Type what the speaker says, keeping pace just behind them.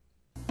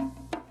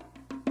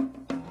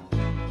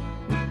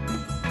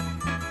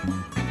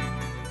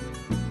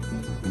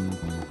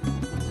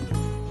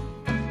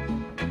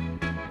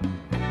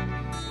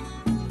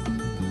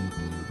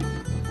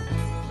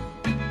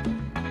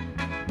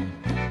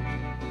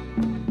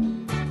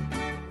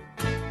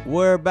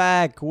We're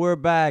back.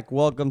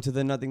 Welcome to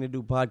the Nothing to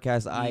Do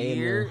podcast. I am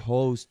your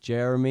host,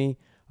 Jeremy.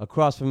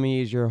 Across from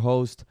me is your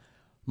host,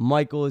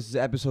 Michael. This is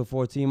episode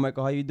 14.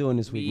 Michael, how you doing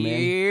this week,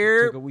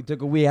 man? We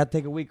took a week. I had to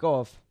take a week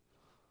off.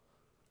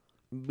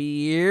 How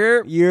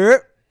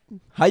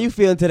you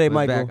feeling today,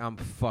 Michael? Back. I'm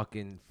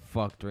fucking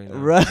fucked right now.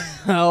 Right.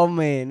 Oh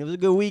man, it was a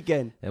good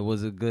weekend. It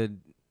was a good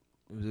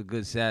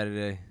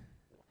Saturday.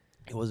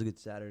 It was a good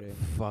Saturday.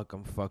 Fuck,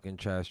 I'm fucking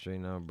trashed right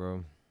now,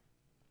 bro.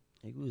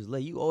 It was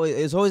late.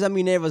 It's always at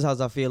me neighbor's house.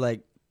 I feel like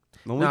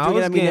when I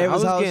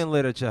was getting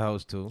lit at your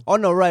house too. Oh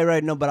no,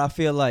 right. No, but I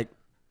feel like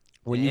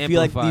when you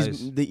feel like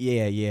amplifies.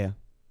 Yeah.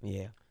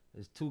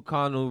 There's two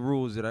cardinal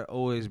rules that I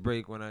always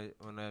break when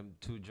I'm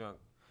too drunk.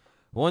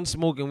 One,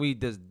 smoking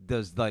weed does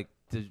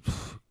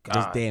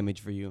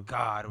damage for you.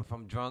 God, if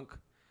I'm drunk,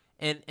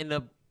 and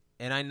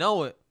I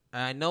know it,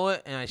 and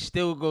I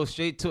still go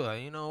straight to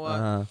it. You know what?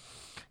 I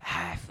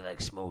feel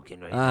like smoking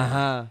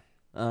right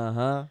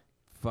now.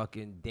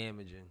 Fucking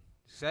damaging.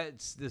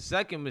 The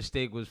second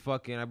mistake was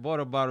I bought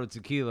a bottle of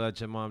tequila at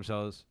your mom's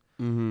house.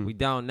 Mm-hmm. We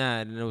down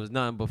that, and it was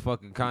nothing but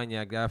fucking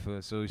cognac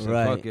after. So we said,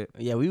 fuck it.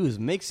 Yeah, we was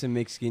mixing.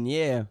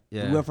 Yeah.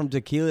 We went from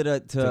tequila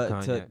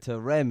to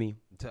Remy.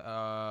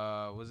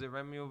 Was it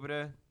Remy over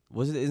there?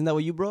 Isn't that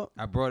what you brought?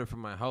 I brought it from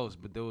my house,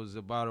 but there was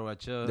a bottle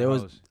at your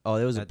house.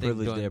 There was a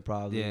privilege there,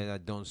 probably. Yeah,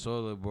 that Don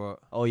Solo brought.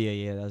 Oh,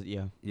 yeah.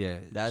 Yeah.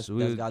 So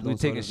we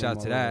take a shot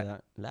to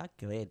that. La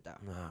Creta.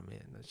 Nah,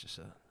 man, it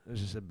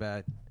was just a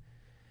bad.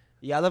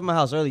 Yeah, I left my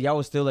house early. Y'all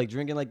was still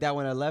drinking like that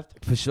when I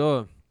left? For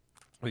sure.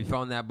 We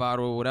found that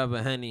bottle or whatever,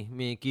 Henny,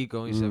 me and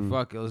Kiko, and he said,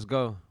 fuck it, let's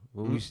go.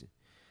 Well,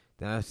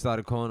 then I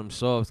started calling him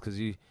Softs because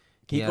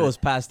Kiko was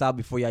passed out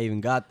before y'all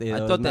even got there.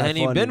 I thought the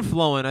Henny been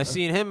flowing. I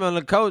seen him on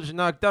the couch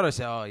knocked out. I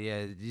said, oh,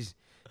 yeah, these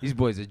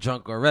boys are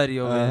drunk already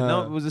over there.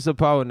 No, it was just a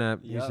power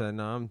nap. Yep. He said,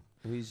 no,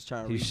 he's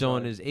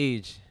showing his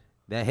age.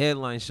 That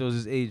headline shows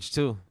his age,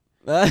 ttoo.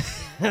 I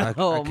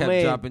kept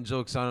dropping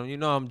jokes on him. You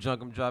know I'm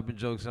drunk. I'm dropping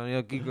jokes on him.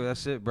 Yo, Kiko,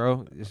 that's it,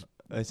 bro.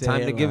 It's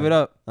time to give it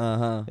up.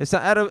 It's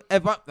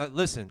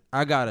listen,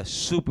 I got a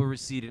super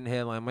receding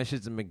hairline. My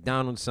shit's a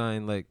McDonald's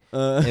sign.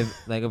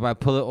 If I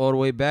pull it all the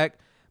way back.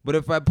 But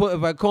if I comb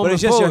it But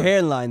it's just your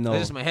hairline, though.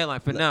 It's just my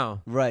hairline for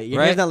now. Right.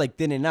 Your hair's not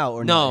thinning out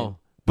or no. nothing.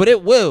 But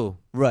it will.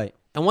 Right.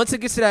 And once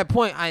it gets to that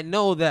point, I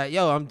know that,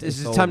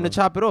 it's time to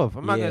chop it off.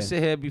 I'm not going to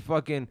sit here and be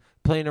fucking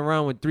playing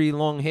around with 3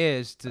 long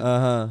hairs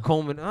to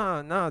comb it.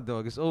 Nah,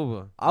 dog. It's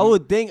over. I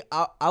would think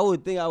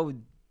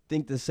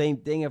the same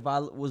thing if I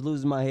was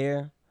losing my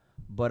hair.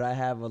 But I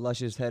have a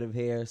luscious head of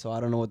hair, so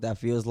I don't know what that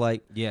feels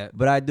like. Yeah.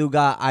 But I do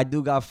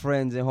got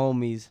friends and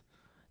homies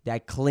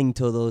that cling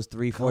to those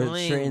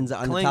 3-4 strands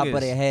on the top of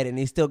their head, and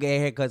they still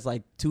get haircuts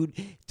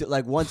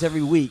once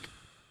every week.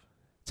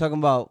 Talking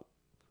about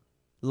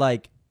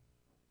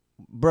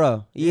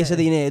bruh, y ese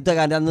dinero, estoy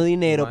ganando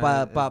dinero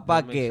pa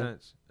qué?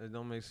 It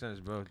don't make sense,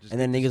 bro. And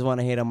then niggas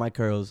want to hate on my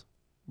curls.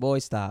 Boy,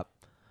 stop.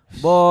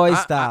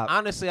 Stop.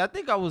 Honestly, I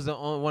think I was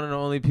one of the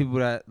only people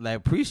that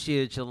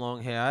appreciated your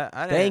long hair.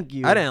 Thank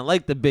you. I didn't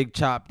like the big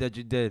chop that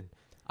you did.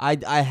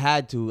 I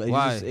had to.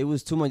 Why? It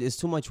was too much. It's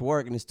too much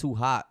work and it's too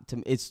hot.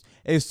 It's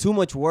too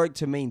much work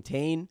to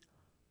maintain.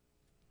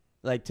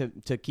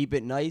 To keep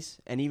it nice,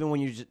 and even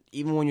when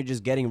you're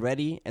just getting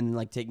ready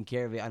and taking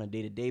care of it on a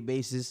day-to-day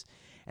basis,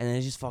 and then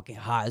it's just fucking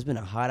hot. It's been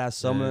a hot ass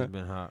summer. Yeah, it's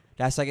been hot.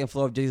 That second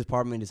floor of Jay's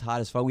apartment is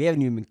hot as fuck. We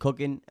haven't even been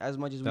cooking as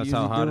much as we usually do.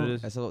 That's how hot it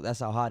is. That's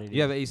how hot it is.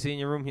 You have an AC in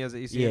your room? He has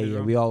an AC in his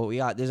room?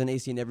 Yeah. There's an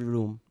AC in every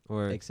room.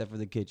 Word. Except for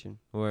the kitchen.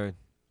 Word.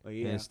 But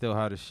yeah. And it's still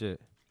hot as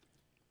shit.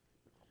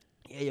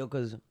 Yeah,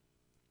 because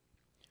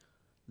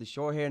the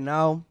short hair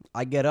now,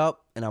 I get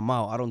up and I'm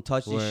out. I don't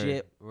touch this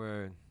shit.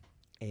 Word.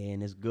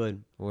 And it's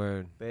good.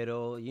 Word.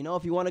 Pero,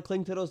 if you want to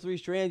cling to those 3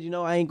 strands,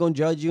 I ain't going to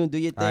judge you and do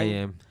your thing. I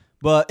am.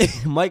 But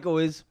Michael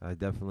is. I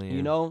definitely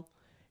am.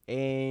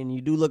 And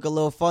you do look a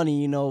little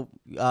funny,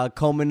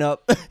 combing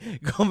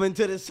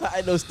to the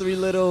side, those three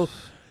little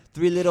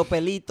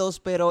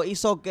pelitos, pero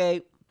it's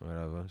okay.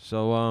 Whatever.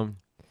 So,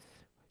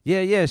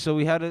 yeah. So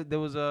we had it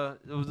was the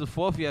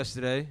 4th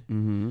yesterday.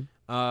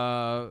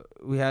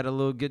 Mm-hmm. We had a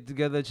little get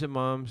together at your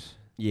mom's.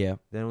 Yeah.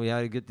 Then we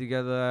had to get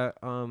together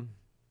at,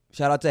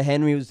 shout out to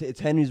Henry. It's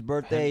Henry's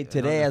birthday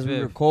today as we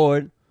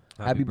record.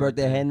 Happy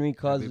birthday, Henry.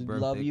 Cuz,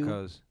 love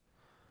you.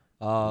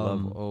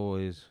 Love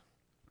always.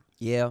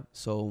 Yeah,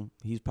 so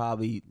he's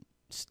probably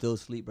still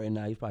asleep right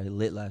now. He's probably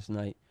lit last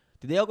night.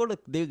 Did they all go to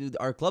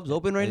our clubs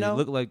open right now? It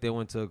looked like they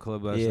went to a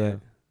club last night.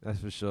 That's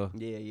for sure.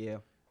 Yeah.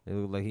 It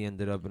looked like he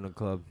ended up in a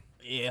club.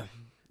 Yeah.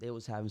 They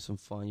was having some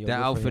fun.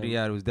 That outfit he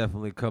had was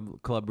definitely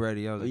club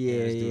ready. I was like,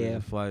 this dude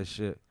is fly as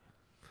shit.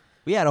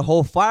 We had a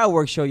whole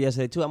fireworks show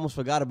yesterday, too. I almost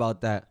forgot about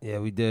that. Yeah,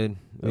 we did.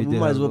 We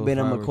might as well have been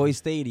at McCoy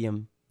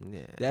Stadium.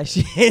 Yeah. That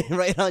shit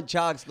right on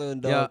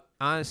Chalkstone, dog. Yeah,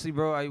 honestly,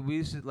 bro, we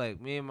used to,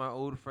 me and my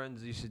old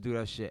friends used to do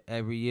that shit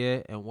every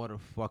year, and what a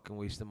fucking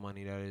waste of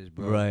money that is,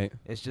 bro. Right.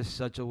 It's just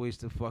such a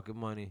waste of fucking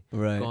money.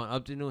 Right. Going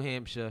up to New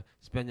Hampshire,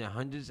 spending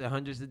hundreds and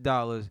hundreds of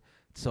dollars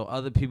so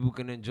other people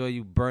can enjoy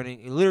you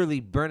literally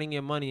burning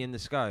your money in the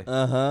sky.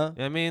 Uh-huh. You know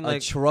what I mean?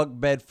 Like a truck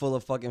bed full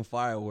of fucking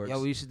fireworks.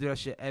 Yo, we used to do that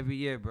shit every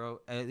year, bro.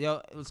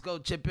 Yo, let's go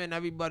chip in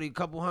everybody, a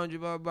couple hundred,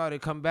 blah, blah, blah. They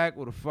come back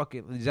with a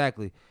fucking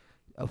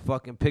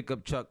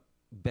pickup truck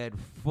bed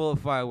full of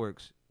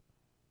fireworks.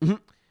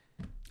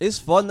 It's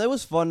fun. It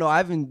was fun though. I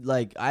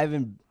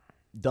haven't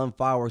done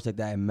fireworks like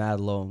that in mad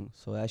long,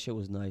 so that shit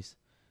was nice.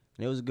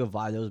 And it was a good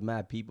vibe. There was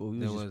mad people.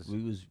 We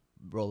was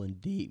rolling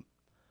deep.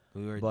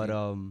 But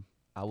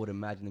I would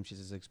imagine them shits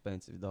is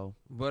expensive though.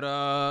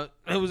 But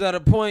it was at a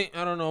point,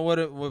 I don't know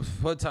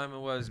what time it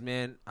was,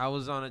 man. I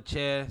was on a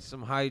chair,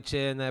 some high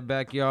chair in that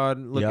backyard,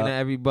 looking at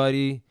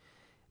everybody.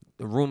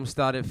 The room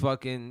started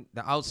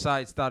the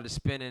outside started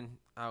spinning.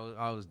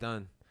 I was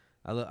done.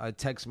 I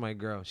text my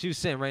girl. She was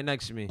sitting right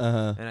next to me,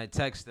 and I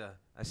text her.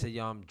 I said,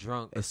 yo, I'm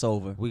drunk. It's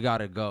over. We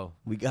gotta go.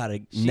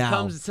 She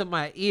comes to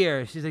my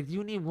ear. She's like, do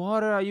you need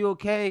water? Are you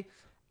okay?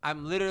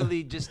 I'm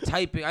literally just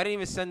typing. I didn't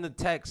even send the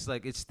text.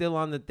 Like, it's still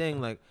on the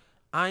thing. Like,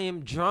 I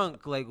am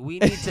drunk. Like, we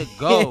need to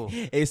go.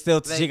 It's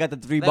still, like, she got the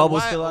three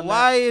bubbles still on.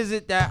 Why is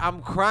it that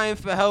I'm crying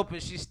for help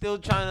and she's still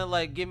trying to,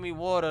 like, give me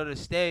water to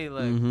stay?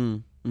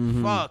 Like,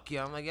 fuck,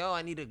 yo. I'm like, yo,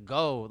 I need to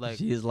go. Like,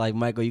 she's like,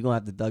 Michael, you're going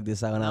to have to dug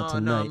this out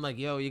tonight. No, I'm like,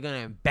 yo, you're going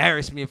to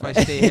embarrass me if I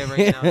stay here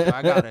right now. So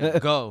I got to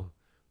go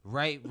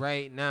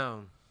right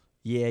now.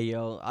 Yeah,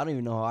 yo. I don't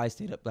even know how I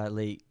stayed up that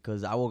late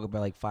because I woke up at,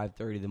 like,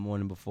 5:30 the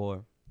morning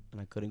before and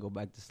I couldn't go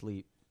back to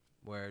sleep.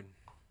 Word.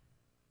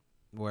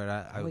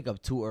 I wake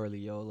up too early,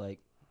 yo. Like,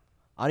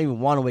 I don't even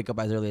want to wake up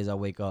as early as I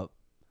wake up.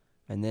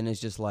 And then it's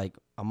just like,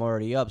 I'm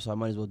already up, so I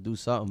might as well do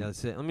something.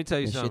 That's it. Let me tell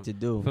you something. Shit to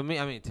do. For me,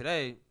 I mean,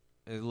 today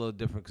is a little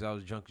different because I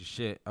was drunk as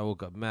shit. I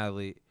woke up mad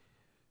late.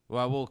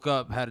 Well, I woke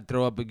up, had to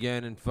throw up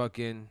again, and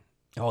fucking...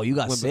 Oh, you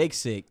got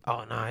sick.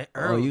 Oh, nah,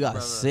 you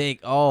got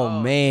sick.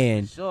 Oh,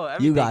 man. Sure.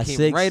 You got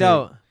sick. Right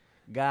out.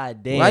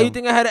 God damn. Why you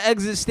think I had to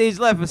exit stage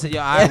left? I said,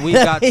 yo, all right, we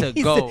got to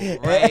go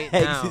right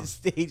now. Exit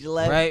stage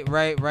left.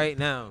 Right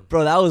now.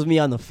 Bro, that was me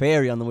on the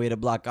ferry on the way to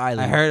Block Island.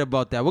 I heard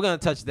about that. We're going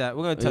to touch that.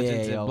 We're going to touch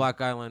into yo. Block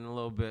Island a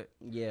little bit.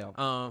 Yeah.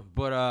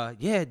 But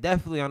yeah,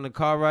 definitely on the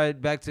car ride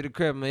back to the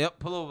crib. I'm like, yep,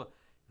 pull over.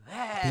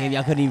 Damn,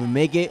 y'all couldn't even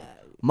make it.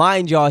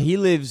 Mind y'all, he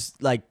lives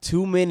like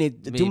 2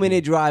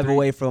 minute drive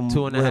away from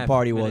where the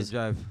party was.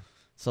 Drive.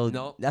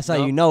 So that's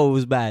how you know it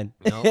was bad.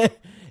 Nope.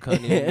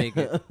 Couldn't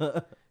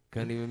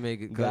even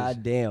make it.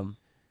 God damn.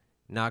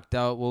 Knocked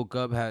out, woke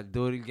up, had to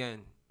do it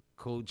again.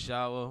 Cold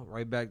shower,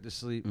 right back to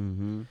sleep.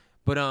 Mm-hmm.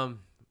 But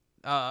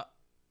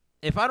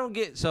if I don't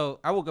get, so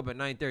I woke up at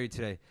 9:30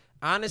 today.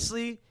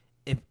 Honestly,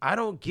 if I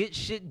don't get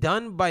shit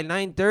done by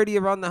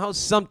 9:30 around the house,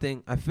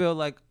 something, I feel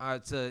like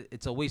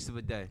it's a waste of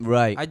a day.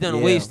 Right. I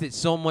done wasted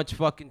so much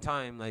fucking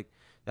time. Like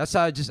that's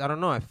how I don't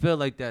know. I feel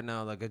like that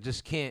now. Like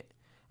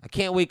I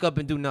can't wake up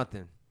and do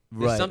nothing.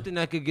 There's something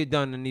that could get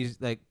done in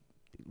these like.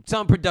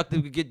 Something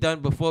productive could get done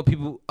before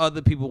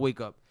other people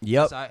wake up.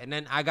 Yep. So and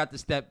then I got the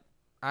step.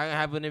 I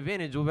have an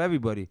advantage with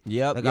everybody.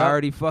 Yep. Like I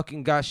already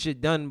fucking got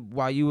shit done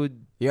while you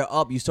would. You're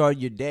up. You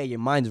started your day. Your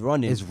mind's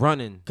running. It's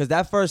running. Because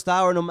that first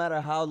hour, no matter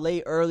how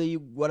late, early,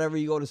 whatever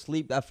you go to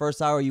sleep, that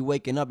first hour you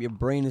waking up, your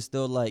brain is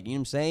still like, you know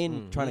what I'm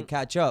saying? Trying to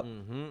catch up.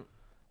 Mm-hmm.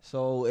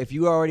 So if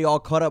you already all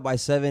caught up by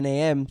 7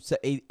 a.m.,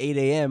 8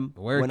 a.m.,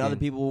 when other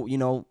people, you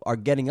know, are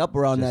getting up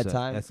around that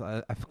time.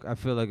 I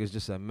feel like it's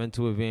just a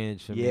mental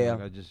advantage for me. Yeah.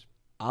 Like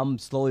I'm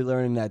slowly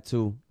learning that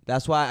too.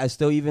 That's why I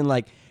still even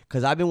like,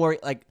 because I've been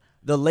worried, like,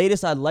 the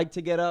latest I'd like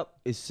to get up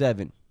is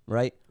 7,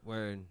 right?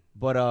 Word.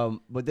 But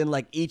then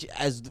like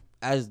as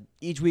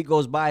each week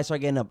goes by, I start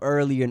getting up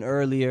earlier and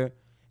earlier.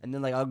 And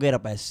then like I'll get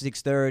up at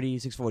 6:30,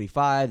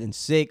 6:45, and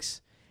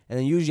 6. And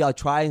then usually I'll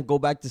try and go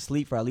back to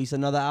sleep for at least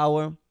another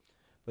hour.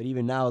 But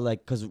even now, like,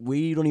 because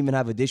we don't even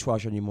have a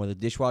dishwasher anymore. The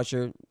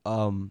dishwasher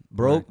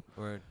broke.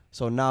 Word.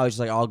 So now it's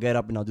like I'll get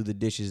up and I'll do the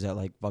dishes at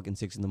like fucking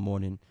 6 in the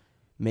morning.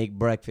 Make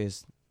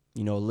breakfast,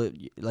 you know,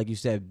 like you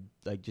said,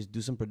 like just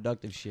do some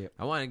productive shit.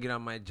 I want to get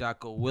on my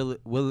Jocko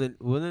Willitick,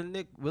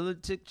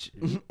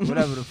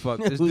 whatever the fuck.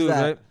 This dude,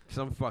 that? right?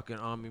 Some fucking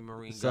Army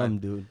Marine guy.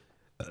 Dude.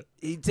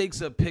 He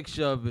takes a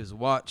picture of his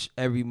watch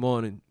every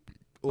morning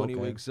when he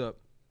wakes up.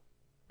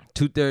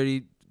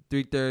 2:30,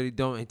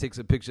 3:30, he takes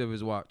a picture of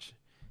his watch.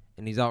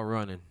 And he's out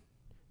running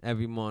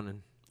every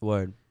morning.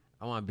 Word.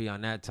 I want to be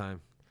on that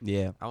time.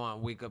 Yeah. I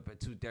want to wake up at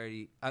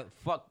 2:30.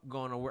 Fuck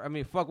going to work. I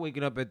mean, fuck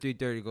waking up at 3:30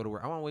 to go to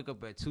work. I want to wake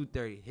up at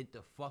 2:30, hit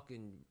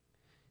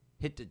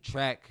the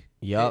track.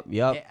 Yep.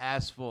 Hit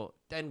asphalt.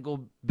 Then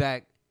go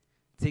back,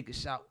 take a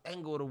shower,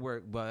 and go to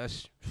work. But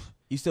that's...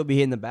 You still be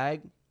hitting the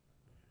bag?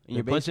 In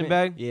your punching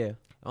basement? bag? Yeah.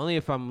 Only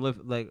if I'm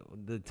like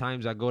the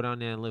times I go down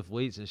there and lift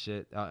weights and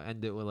shit, I'll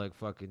end it with like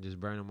fucking just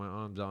burning my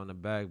arms out in the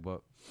bag.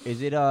 But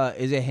is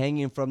it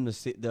hanging from the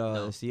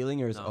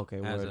ceiling or is no, okay?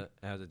 It has a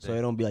thing. So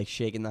it don't be like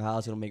shaking the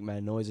house. It don't make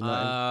mad noise or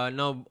nothing.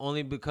 No,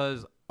 only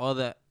because all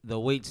the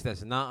weights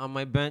that's not on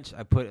my bench,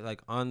 I put it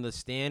like on the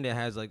stand. It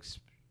has like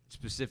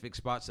specific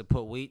spots to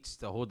put weights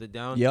to hold it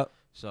down. Yep.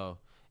 So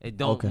it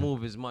don't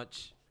move as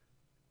much.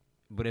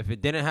 But if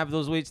it didn't have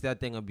those weights,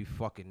 that thing would be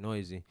fucking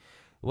noisy.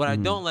 What I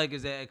don't like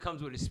is that it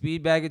comes with a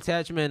speed bag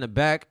attachment in the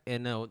back,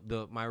 and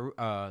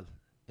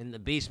in the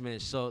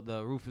basement, so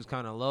the roof is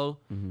kind of low,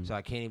 so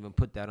I can't even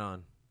put that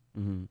on.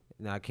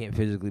 Now I can't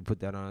physically put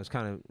that on. It's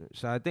kind of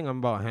so. I think I'm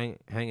about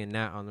hanging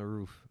that on the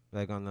roof,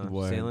 like on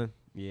the ceiling.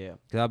 Yeah,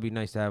 that'd be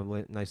nice to have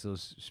a nice little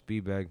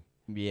speed bag.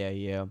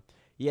 Yeah.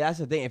 That's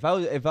the thing. If I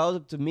was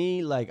up to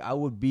me, like I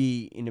would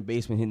be in the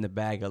basement hitting the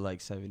bag at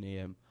like 7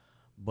 a.m.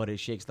 But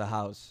it shakes the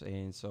house,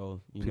 and so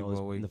it's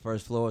in the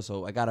first floor.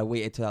 So I gotta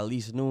wait until at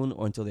least noon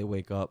or until they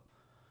wake up.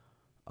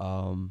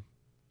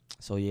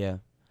 So yeah,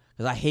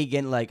 because I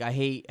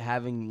hate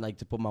having like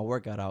to put my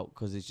workout out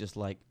because it's just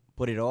like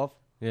put it off.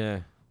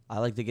 Yeah. I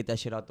like to get that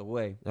shit out the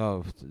way.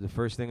 Oh, the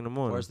first thing in the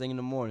morning. First thing in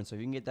the morning. So if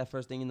you can get that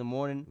first thing in the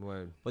morning.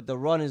 Word. But the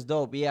run is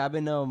dope. Yeah,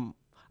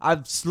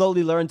 I've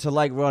slowly learned to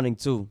like running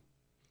too.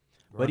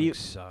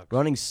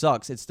 Running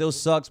sucks. It still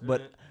sucks,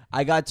 but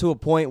I got to a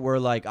point where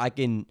like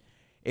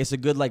it's a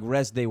good like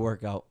rest day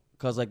workout.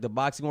 Cause like the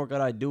boxing workout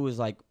I do is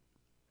like,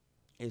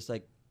 it's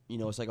like a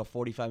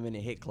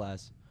 45-minute HIIT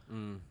class.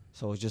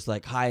 So it's just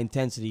like high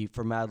intensity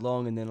for mad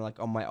long, and then like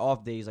on my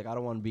off days, like I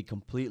don't want to be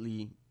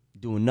completely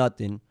doing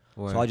nothing.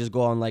 Word. So I just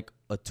go on like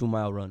a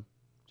 2-mile run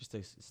just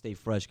to stay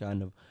fresh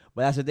kind of.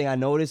 But that's the thing I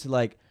noticed,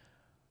 like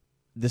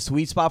the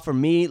sweet spot for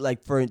me,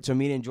 like for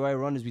me to enjoy a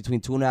run is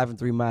between 2.5 and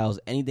 3 miles.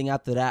 Anything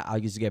after that, I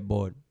used to get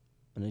bored.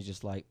 And it's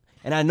just like,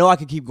 and I know I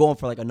could keep going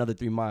for like another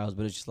 3 miles,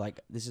 but it's just like,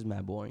 this is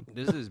mad boring.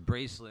 There's this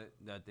bracelet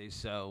that they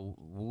sell,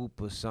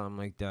 Whoop or something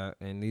like that.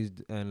 And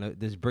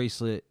this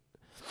bracelet,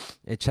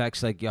 it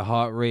checks like your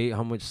heart rate,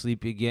 how much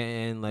sleep you're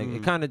getting. Like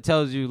it kind of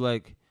tells you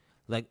like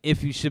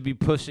if you should be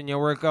pushing your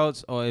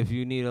workouts or if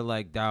you need to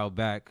like dial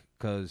back,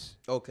 cause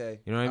you know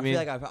what I mean.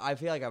 I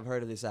feel like I've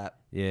heard of this app.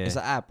 Yeah, it's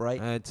an app,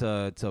 right?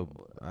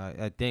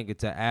 I think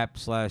it's an app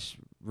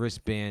 /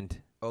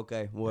 wristband.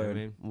 Okay, word,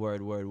 you know what I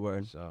mean?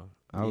 Word. So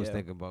I was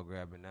thinking about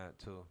grabbing that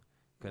too,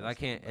 cause I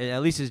can't.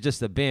 At least it's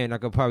just a band. I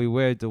could probably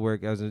wear it to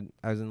work as in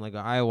like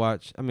an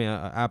iWatch. I mean,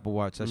 an Apple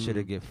Watch. That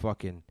shit'd get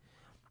fucking.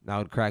 I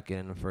would crack it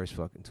in the first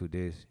fucking 2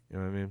 days. You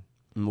know what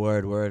I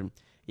mean? Word.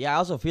 Yeah, I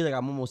also feel like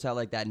I'm almost at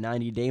like that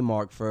 90-day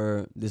mark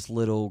for this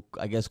little,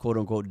 I guess,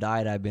 quote-unquote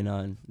diet I've been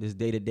on, this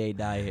day-to-day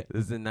diet.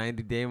 This is the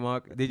 90-day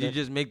mark? Did you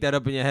just make that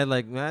up in your head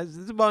like, man,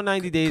 it's about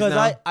 90 days now?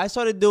 Because I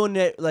started doing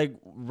it like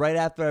right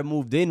after I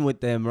moved in with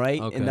them, right?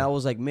 Okay. And that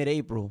was like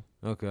mid-April.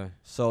 Okay.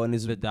 So, and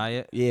it's the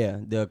diet? Yeah,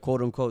 the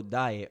quote-unquote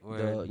diet.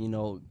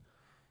 Word.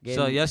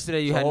 So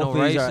yesterday you had no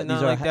rice and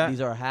nothing like that?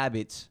 These are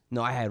habits.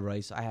 No, I had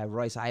rice. I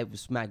had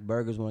smacked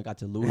burgers when I got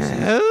to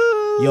Lewis's.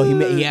 Yo,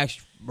 he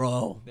actually,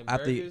 bro.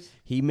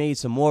 He made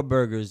some more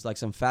burgers, like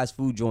some fast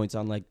food joints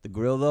on like the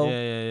grill though.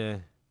 Yeah.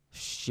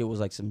 Shit was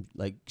like some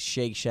like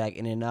Shake Shack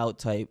In-N-Out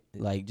type,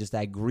 like just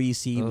that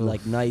greasy,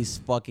 like nice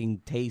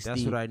fucking tasty.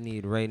 That's what I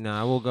need right now.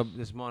 I woke up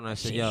this morning. I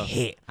said,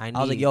 I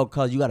was like, yo,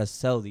 cuz you gotta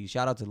sell these.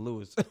 Shout out to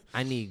Lewis.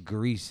 I need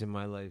grease in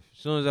my life. As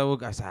soon as I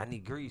woke up, I said, I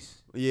need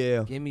grease.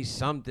 Yeah. Give me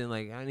something.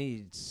 Like I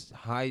need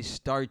high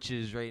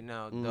starches right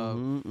now,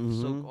 dog.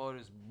 Soak all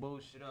this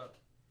bullshit up.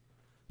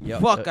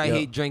 Fuck, I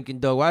hate drinking,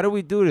 though. Why do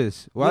we do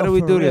this? Why do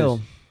we do this?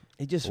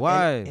 It just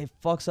why it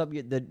fucks up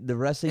the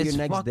rest of your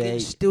next day.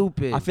 It's fucking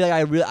stupid. I feel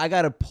like I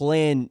gotta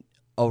plan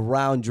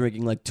around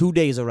drinking, like 2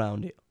 days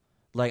around it.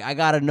 Like I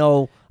gotta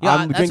know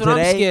I'm that's drinking what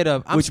today. I'm scared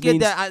of. I'm scared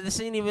that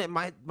this ain't even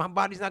my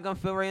body's not gonna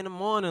feel right in the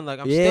morning. Like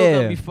I'm still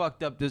gonna be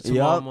fucked up this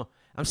tomorrow.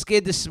 I'm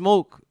scared to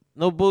smoke.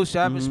 No bullshit.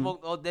 I haven't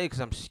smoked all day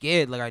because I'm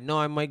scared. Like I know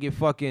I might get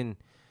fucking.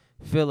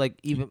 Feel like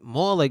even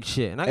more like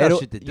shit, and I got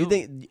shit to do. You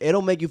think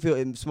it'll make you feel?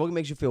 Smoking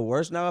makes you feel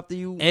worse now after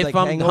you. If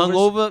I'm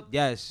hungover,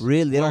 yes.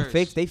 Really, they don't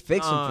fix. They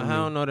fix them for me.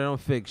 Hell no, they don't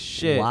fix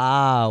shit.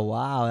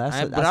 Wow,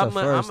 that's a first.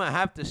 I'm gonna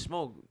have to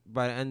smoke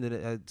by the end of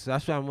the. So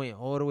that's why I'm waiting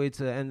all the way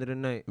to the end of the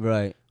night.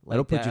 Right. Like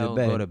it'll put you to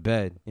bed. Go to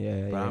bed.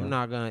 Yeah. But I'm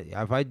not gonna.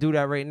 If I do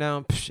that right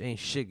now, ain't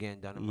shit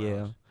getting done in my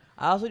house.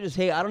 I also just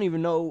hate. I don't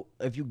even know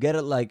if you get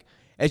it. Like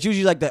it's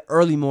usually like the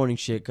early morning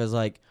shit, cause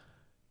like.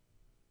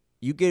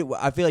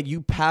 I feel like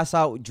you pass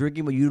out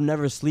drinking, but you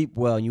never sleep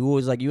well. And you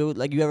always you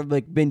ever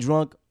like been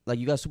drunk, like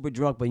you got super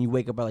drunk, but you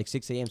wake up at like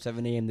 6 a.m.,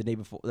 7 a.m. the day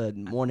before, the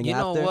morning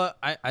after. You know what?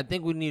 I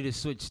think we need to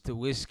switch to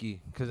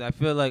whiskey because I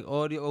feel like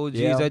all the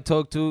OGs I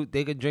talk to,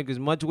 they can drink as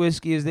much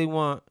whiskey as they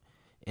want,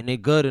 and they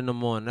good in the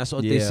morning. That's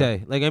what they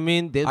say. Like I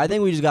mean, I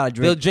think we just gotta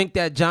drink. They'll drink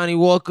that Johnny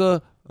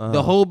Walker,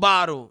 the whole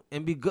bottle,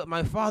 and be good.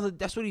 My father,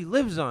 that's what he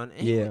lives on.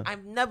 And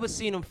I've never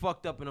seen him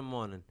fucked up in the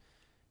morning.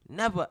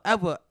 Never,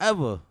 ever,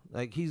 ever.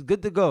 Like he's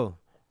good to go.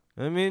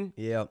 You know what I mean?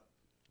 Yeah.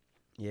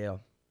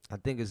 I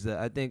think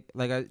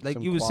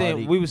you were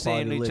saying, we were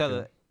saying to each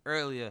other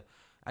earlier.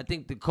 I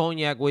think the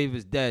cognac wave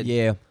is dead.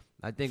 Yeah.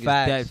 I think it's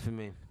dead for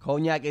me.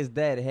 Cognac is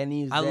dead.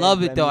 Henny is dead. I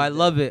love it though. I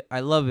love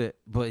it.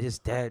 But it's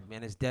dead,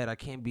 man. It's dead. I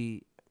can't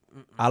be.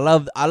 I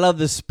love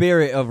the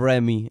spirit of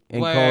Remy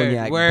and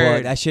cognac,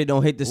 but that shit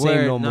don't hit the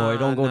same no more. It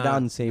don't go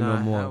down the same no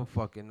more. I don't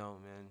fucking know,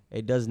 man.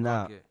 It does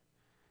not.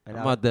 And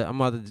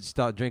I'm about to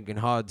start drinking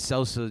hard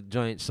salsa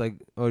joints like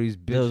all these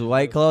bitches. Those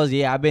White Claws,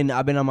 yeah. I've been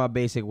on my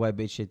basic white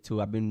bitch shit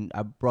too. I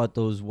brought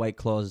those White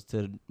Claws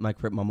to my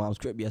mom's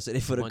crib yesterday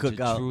for the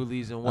cookout.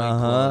 Trulies and White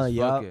Claws.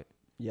 Fuck it.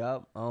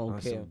 Yup. I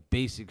don't care. Some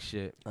basic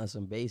shit. On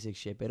some basic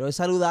shit. Pero es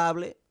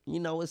saludable. You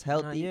know, it's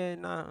healthy.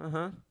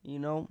 You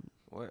know.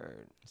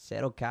 Word.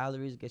 0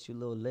 calories, gets you a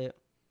little lit.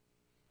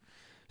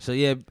 So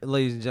yeah,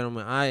 ladies and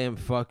gentlemen, I am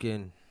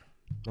fucking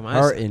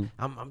hurting.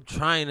 I'm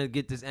trying to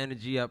get this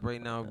energy up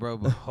right now, bro.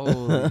 But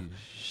holy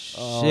shit.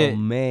 Oh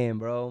man,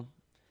 bro.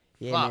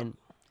 Yeah, Fuck. man.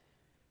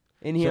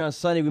 In here on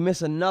Sunday, we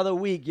missed another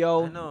week,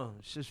 yo. I know.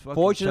 It's just fucking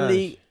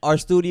Fortunately, trash. our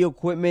studio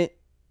equipment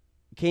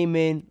came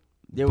in.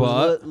 There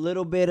was a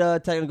little bit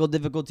of technical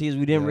difficulties.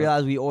 We didn't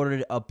realize we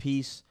ordered a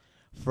piece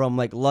from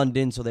like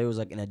London, so there was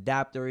like an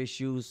adapter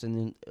issues and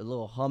then a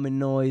little humming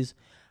noise.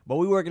 But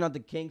we working out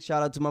the kinks.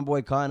 Shout out to my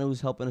boy Connor who's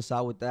helping us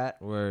out with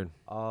that. Word.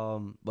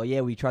 But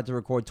yeah, we tried to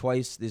record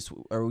twice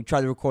we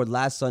tried to record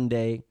last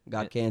Sunday,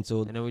 got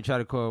canceled. And then we tried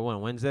to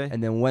record Wednesday?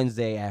 And then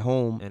Wednesday at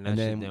home. And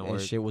then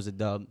shit was a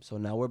dub. So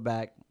now we're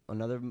back.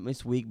 Another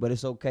missed week, but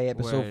it's okay.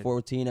 Episode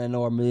 14. I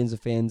know our millions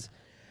of fans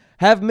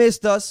have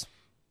missed us.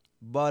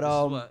 But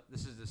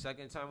this is the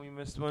second time we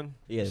missed one?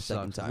 Yeah, the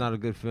second time. It's not a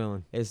good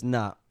feeling. It's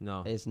not.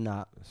 No. It's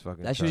not. It's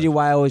fucking That's trash. usually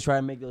why I always try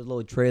to make those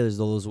little trailers,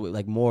 those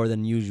like more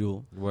than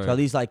usual. Word. So at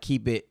least like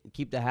keep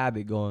the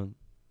habit going,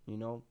 you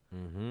know?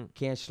 Mm-hmm.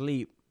 Can't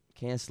sleep.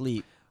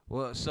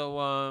 Well,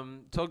 so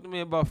talk to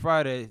me about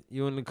Friday.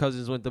 You and the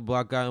cousins went to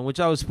Block Island,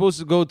 which I was supposed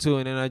to go to,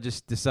 and then I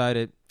just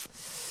decided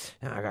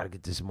I gotta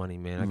get this money,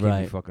 man. I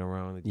can't be fucking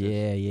around with this.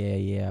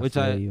 Yeah. Which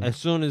as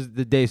soon as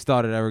the day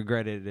started, I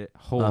regretted it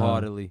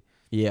wholeheartedly.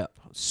 Yeah.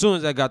 As soon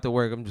as I got to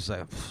work, I'm just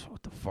like,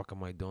 what the fuck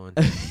am I doing?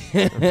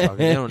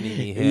 They don't need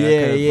me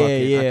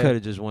here. I could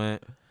have just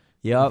went.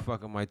 Yep. What the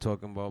fuck am I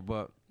talking about?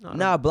 But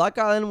nah, Block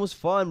Island was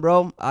fun,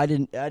 bro. I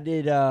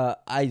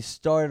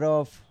started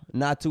off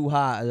not too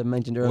hot, as I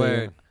mentioned earlier.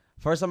 Word.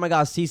 First time I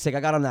got seasick, we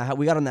got on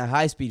that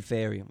high speed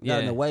ferry. We got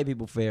on the white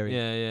people ferry.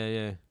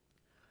 Yeah.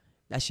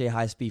 That shit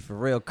high speed for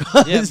real.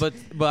 Yeah, but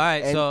all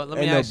right. So let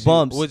me ask you: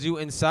 was you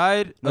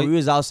inside? No, we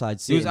was outside.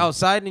 You was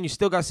outside and you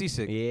still got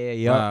seasick.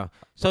 Yeah. Wow.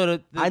 So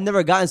I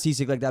never gotten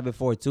seasick like that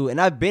before too,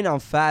 and I've been on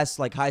fast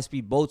like high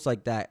speed boats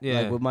like that.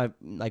 Yeah. Like with my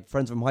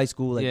friends from high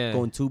school, like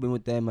going tubing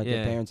with them. Like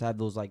their parents had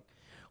those like.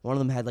 One of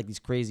them had like these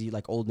crazy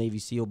like old Navy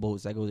SEAL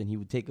boats that goes, and he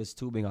would take us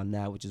tubing on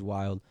that, which is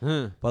wild.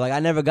 But like I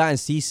never gotten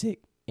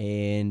seasick,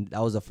 and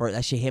that was the first.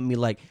 That shit hit me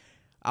like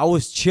I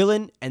was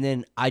chilling, and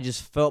then I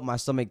just felt my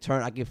stomach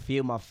turn. I could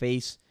feel my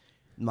face.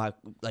 My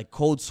like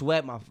cold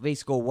sweat, my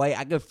face go white.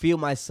 I could feel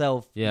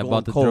myself. Yeah, going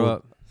about to cold. throw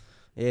up.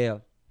 Yeah,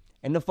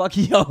 and the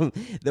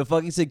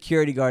fucking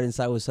security guard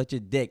inside was such a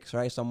dick,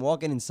 right? So I'm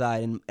walking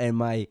inside, and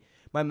my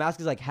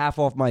mask is like half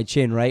off my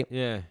chin, right?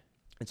 Yeah.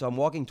 And so I'm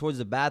walking towards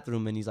the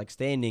bathroom, and he's like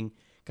standing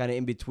kind of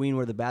in between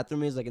where the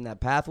bathroom is, like in that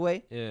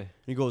pathway. Yeah. And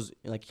he goes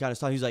like he kind of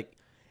stops. He's like,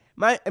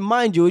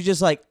 mind you, it's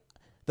just like.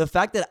 The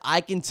fact that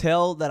I can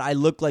tell that I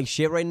look like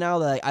shit right now,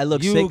 that I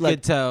look sick. You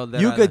could tell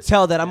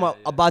that I'm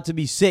about to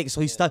be sick.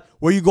 So he stopped.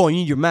 Where you going?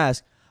 You need your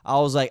mask. I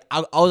was like,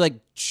 I was like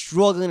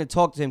struggling to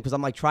talk to him because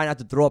I'm like trying not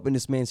to throw up in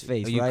this man's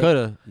face. You right?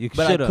 coulda.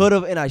 I could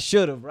have and I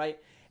should have, right?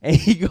 And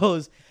he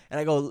goes, and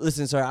I go,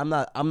 listen, sir, I'm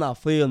not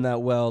feeling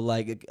that well.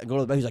 Like, I go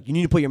to the bed. He's like, you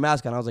need to put your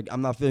mask on. I was like,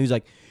 I'm not feeling. He's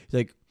like,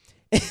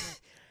 and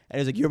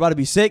he's like, you're about to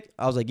be sick.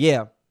 I was like,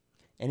 yeah.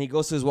 And he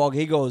goes to his walk.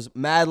 He goes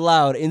mad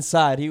loud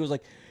inside. He was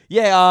like.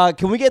 Yeah,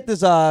 can we get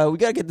this? We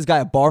gotta get this guy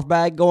a barf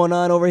bag going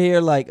on over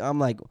here. Like, I'm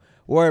like,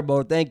 word,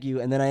 bro, thank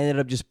you. And then I ended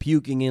up just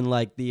puking in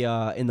like the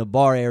in the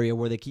bar area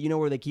where they keep,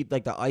 where they keep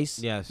like the ice,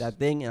 that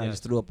thing, and I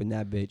just threw up in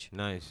that bitch.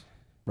 Nice,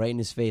 right in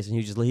his face, and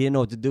he didn't know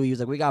what to do. He was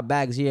like, we got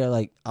bags here.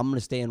 Like, I'm gonna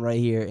stand right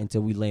here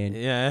until we land.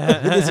 Yeah,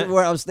 this is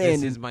where I'm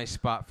standing. This is my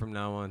spot from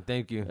now on.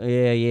 Thank you.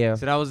 Yeah.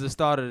 So that was the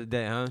start of the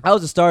day, huh? That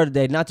was the start of the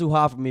day. Not too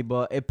hot for me,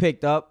 but it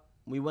picked up.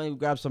 We went and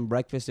grabbed some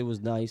breakfast. It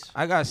was nice.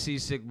 I got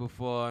seasick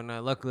before, and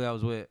luckily I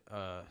was with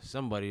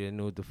somebody that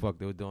knew what the fuck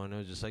they were doing. It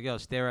was just like, yo,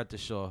 stare at the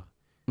shore.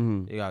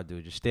 You gotta do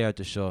it. Just stare at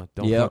the shore.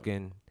 Don't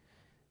fucking.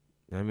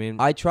 I mean,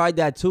 I tried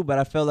that too, but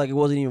I felt like it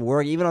wasn't even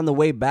working. Even on the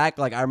way back,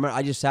 like I remember,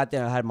 I just sat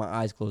there and I had my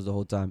eyes closed the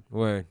whole time.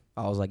 Word.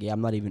 I was like, yeah,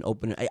 I'm not even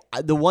opening.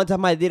 The one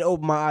time I did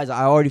open my eyes,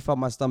 I already felt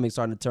my stomach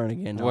starting to turn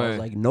again. Word. I was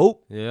like,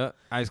 nope. Yeah,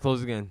 eyes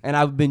closed again. And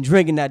I've been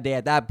drinking that day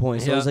at that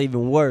point, so it was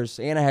even worse.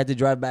 And I had to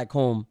drive back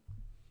home.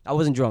 I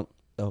wasn't drunk.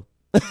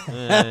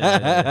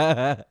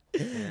 I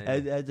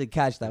had to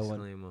catch that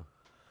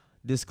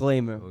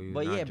Disclaimer.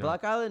 But yeah,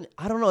 Block Island,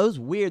 I don't know. It was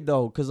weird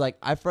though, because like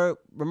I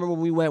remember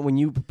when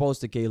you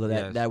proposed to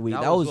Kayla that week.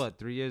 That was what,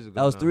 3 years ago?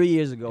 That was 3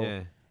 years ago.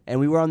 Yeah. And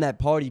we were on that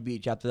party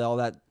beach after all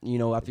that,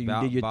 after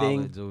you did your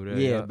thing. Over there,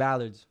 yeah,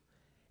 Ballards.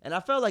 And I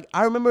felt like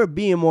I remember it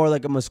being more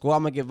like a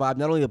Musqueamican vibe,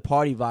 not only the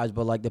party vibes,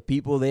 but like the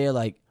people there,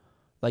 like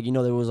Like, you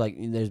know, there was like,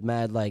 there's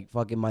mad like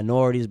fucking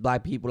minorities,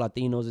 black people,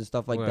 Latinos and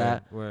stuff like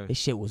that. This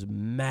shit was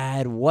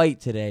mad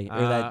white today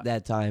or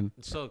that time.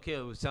 So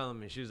Kayla was telling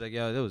me, she was like,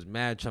 yo, there was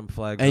mad Trump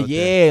flags. And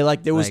there.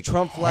 like there was like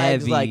Trump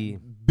flags, heavy. like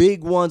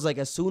big ones. Like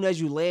as soon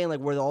as you land, like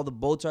where all the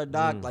boats are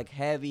docked, like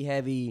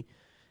heavy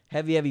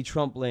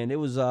Trump land. It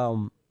was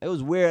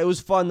weird. It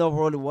was fun though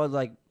for what it was.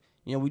 Like,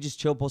 you know, we just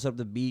chill, post up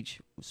the beach,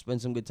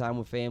 spend some good time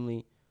with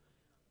family.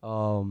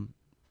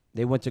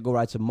 They went to go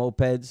ride some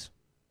mopeds.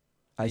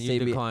 And you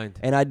declined.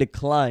 And I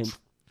declined.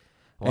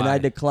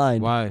 Why?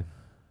 Why?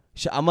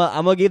 I'm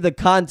gonna give the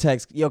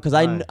context, yo, because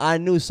I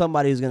knew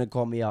somebody was gonna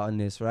call me out on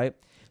this, right?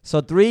 So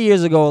 3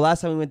 years ago,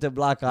 last time we went to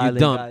Block Island, you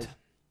dumped. Guys,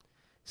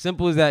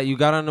 simple as that. You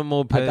got on the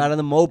moped. I got on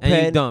the moped.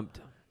 And you dumped.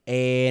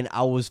 And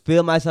I was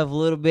feeling myself a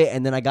little bit,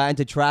 and then I got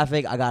into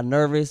traffic. I got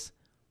nervous,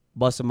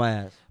 busted my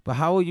ass. But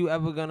how are you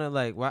ever gonna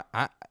like?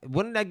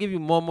 Wouldn't that give you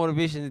more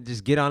motivation to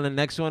just get on the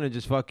next one and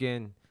just fuck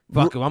it?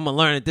 I'm gonna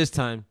learn it this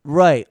time.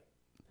 Right.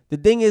 The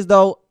thing is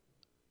though,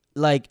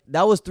 like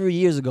that was 3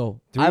 years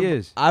ago. 3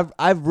 years.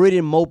 I've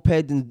ridden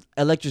mopeds and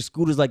electric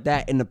scooters like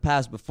that in the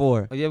past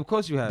before. Oh yeah, of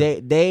course you have.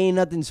 They ain't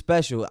nothing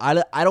special.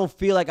 I don't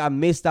feel like I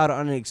missed out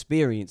on an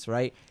experience,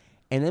 right?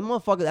 And then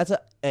motherfucker, that's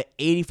a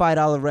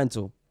 $85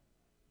 rental.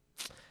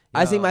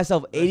 Yo, I say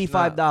myself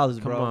 $85,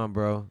 bro. Come on,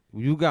 bro.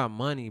 You got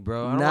money,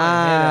 bro.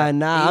 Nah.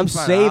 I'm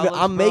saving.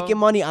 I'm bro. making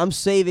money. I'm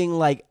saving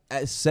like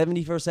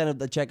 70% of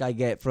the check I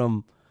get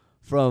from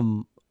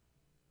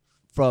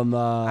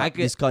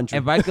this country.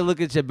 If I could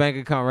look at your bank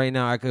account right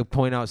now, I could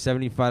point out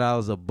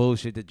 $75 of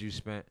bullshit that you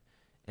spent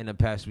in the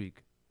past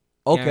week.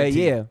 Okay,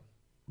 Guaranteed. yeah.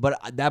 But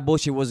that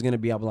bullshit wasn't going to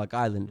be on Block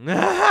Island.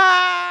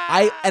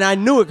 I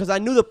knew it because I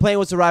knew the plan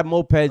was to ride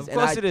mopeds. Of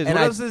course it is. What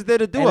else is there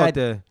to do out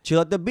there?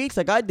 Chill at the beach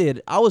like I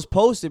did. I was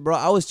posted, bro.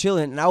 I was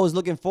chilling, and I was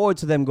looking forward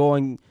to them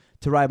going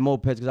to ride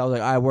mopeds because I was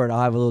like, all right, word,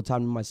 I'll have a little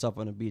time to myself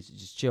on the beach and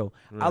just chill.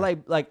 Right.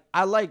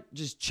 I like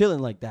just chilling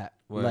like that.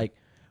 Word. Like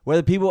where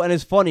the people, and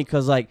it's funny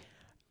because like,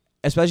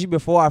 especially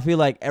before, I feel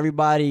like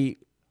everybody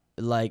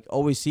like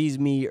always sees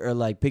me or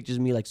like pictures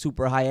me like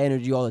super high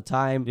energy all the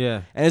time.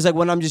 Yeah. And it's like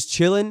when I'm just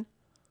chilling,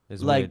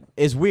 it's like weird.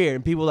 It's weird.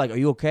 And people are like, are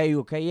you okay? You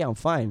okay? Yeah, I'm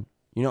fine.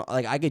 You know,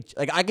 like I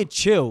could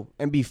chill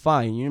and be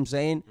fine. You know what I'm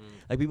saying?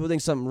 Like people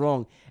think something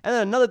wrong. And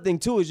then another thing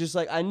too is just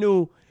like I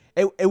knew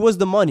it was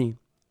the money.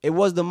 It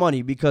was the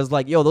money because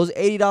like, yo, those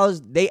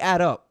 $80, they add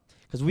up.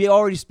 Because we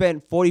already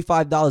spent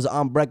 $45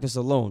 on breakfast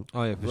alone.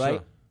 Oh yeah, for right?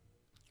 sure.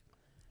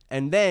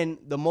 And then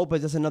the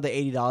mopeds, that's another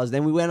 $80.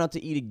 Then we went out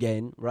to eat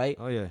again, right?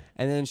 Oh, yeah.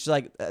 And then she's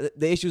like,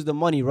 the issue is the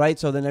money, right?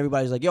 So then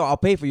everybody's like, yo, I'll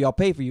pay for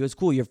you. It's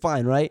cool. You're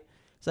fine, right?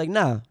 It's like,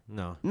 nah.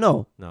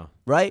 No.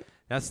 Right?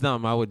 That's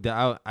dumb.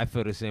 I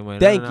feel the same way.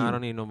 Thank you. I don't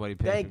need nobody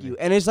paying Thank for you. me.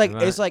 And it's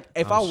like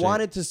if I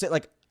wanted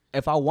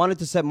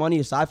to set money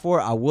aside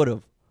for it, I would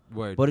have.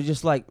 Word. But it's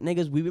just like,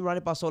 niggas, we've been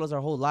riding pasolas our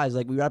whole lives.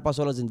 Like we ride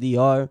pasolas in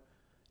DR.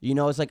 You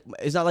know,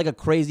 it's not like a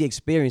crazy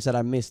experience that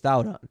I missed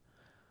out on.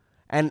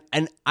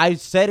 And I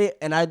said it,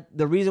 and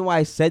the reason why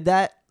I said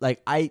that, like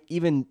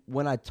even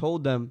when I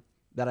told them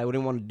that I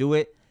wouldn't want to do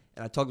it,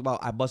 and I talked about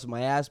I busted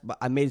my ass, but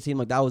I made it seem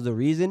like that was the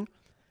reason,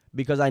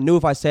 because I knew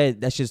if I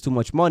said that shit's too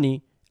much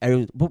money,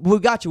 but we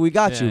got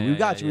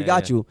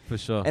you, for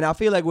sure. And I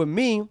feel like with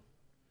me,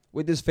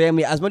 with this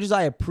family, as much as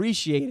I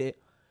appreciate it,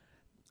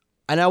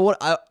 and I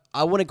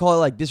wouldn't call it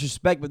like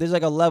disrespect, but there's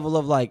like a level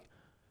of like.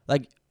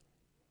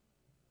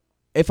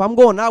 If I'm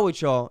going out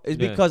with y'all, it's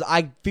because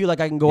I feel like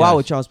I can go out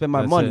with y'all and spend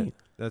my money.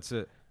 That's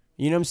it.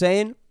 You know what I'm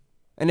saying?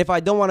 And if I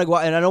don't want to go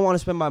out and I don't want to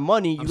spend my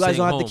money, you guys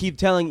don't have to keep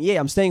telling,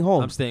 I'm staying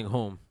home. I'm staying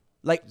home.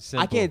 Like,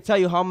 simple. I can't tell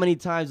you how many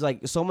times,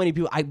 like, so many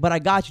people, but I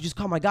got you. Just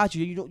come, I got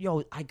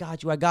you.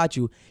 I got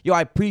you. Yo, I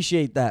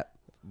appreciate that.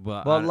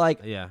 But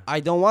I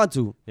don't want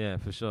to. Yeah,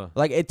 for sure.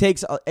 Like, it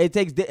takes,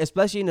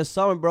 especially in the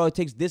summer, bro, it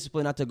takes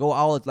discipline not to go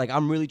out. Like,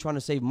 I'm really trying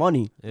to save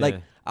money. Yeah.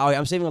 Like,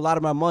 I'm saving a lot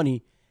of my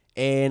money.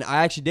 And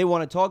I actually did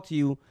want to talk to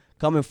you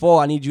coming fall.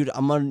 I want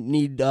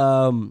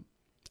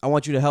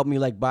you to help me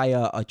like buy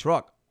a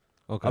truck,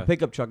 a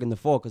pickup truck in the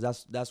fall,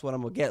 because that's what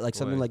I'm gonna get. Like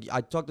something like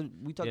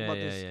we talked about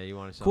this. Yeah, you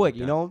want something quick, like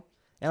you know.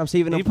 And I'm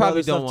saving. You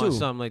probably don't want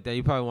something like that.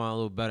 You probably want a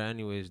little better,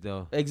 anyways,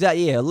 though.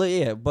 Exactly.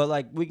 Yeah. But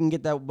like we can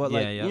get that. But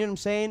like you know what I'm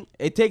saying?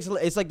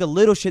 It's like the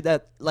little shit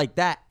that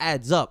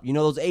adds up. You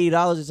know, those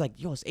 $80. It's like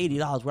it's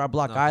 $80. We're at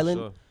Block Island.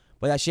 Sure.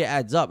 But that shit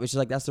adds up. It's just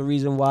like that's the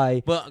reason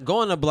why. But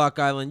going to Block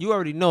Island, you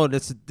already know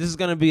this is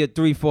gonna be a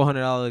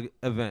 $300-$400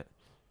 event.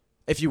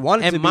 If you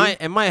wanted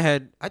in my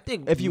head, I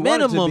think if you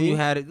minimum you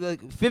had it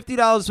like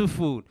 $50 for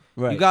food.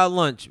 Right. You got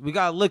lunch. We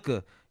got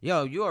liquor.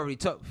 Yo, you already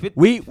took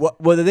 50.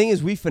 Well, the thing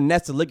is, we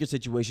finessed the liquor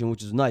situation,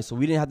 which is nice. So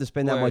we didn't have to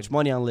spend that much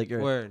money on liquor.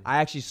 Word. I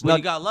actually snuck.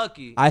 You got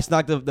lucky. I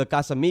snuck the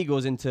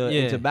Casamigos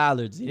into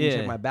Ballards. He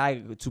didn't check my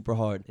bag super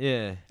hard.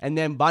 Yeah. And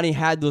then Bonnie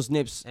had those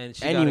nips and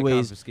she anyways. Got it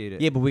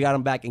confiscated. Yeah, but we got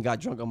them back and got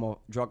drunk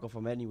off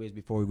them anyways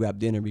before we grabbed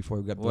dinner, before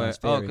we grabbed the ferry.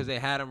 Oh, because they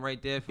had them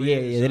right there for you?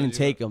 Yeah, they didn't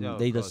take them.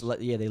 They just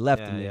they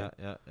left them there.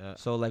 Yeah.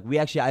 So like we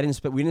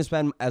didn't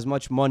spend as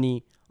much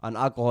money on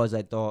alcohol as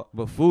I thought.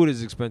 But food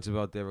is expensive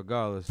out there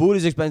regardless. Food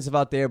is expensive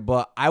out there,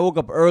 but I woke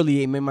up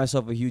early and made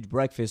myself a huge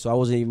breakfast, so I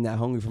wasn't even that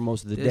hungry for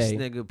most of the this day.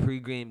 This nigga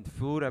pre-gamed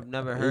food. I've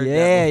never heard that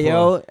Yeah, before.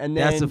 yo. And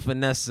then, that's a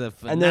finesse.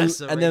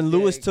 And then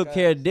Lewis took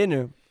care of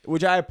dinner,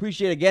 which I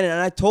appreciate again. And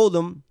I told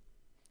him.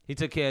 He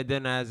took care of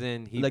dinner as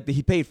in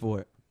he paid for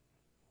it.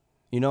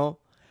 You know?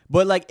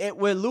 But like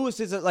where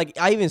Lewis is like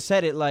I even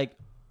said it like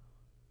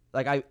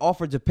I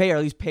offered to pay or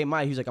at least pay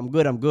mine. He's like, I'm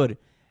good.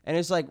 And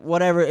it's like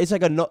whatever. It's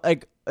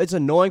like it's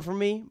annoying for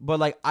me, but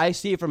like I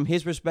see it from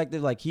his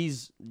perspective. Like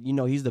he's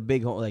he's the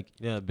big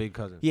big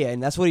cousin. Yeah,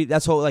 and that's what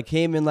like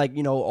him and like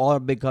all our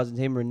big cousins,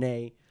 him and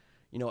Renee,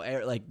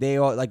 like they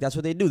are like that's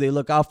what they do. They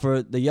look out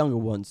for the younger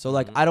ones. So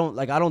like I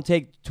don't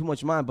take too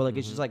much mind, but like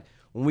it's just like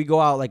when we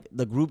go out, like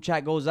the group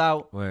chat goes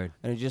out, Word.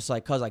 And it's just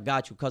like, cause I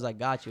got you.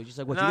 It's just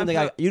like, what you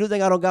don't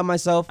think I don't got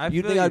myself?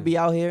 You think I'd be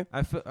out here?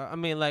 I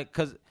mean, like,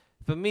 cause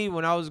for me,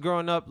 when I was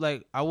growing up,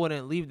 like I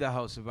wouldn't leave the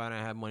house if I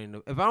didn't have money.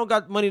 If I don't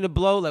got money to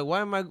blow, like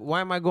why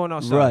am I going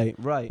outside?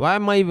 Right. Why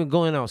am I even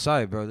going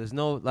outside, bro? There's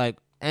no like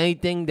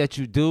anything that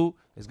you do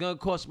is gonna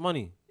cost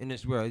money in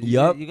this world.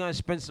 Yup. You're gonna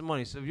spend some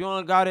money. So if you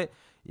don't got it,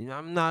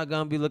 I'm not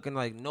gonna be looking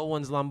like no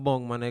one's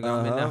lambong, my nigga.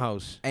 I'm in the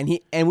house.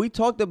 And we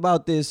talked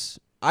about this.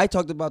 I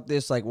talked about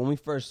this like when we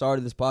first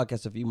started this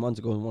podcast a few months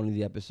ago in one of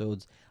the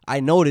episodes.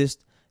 I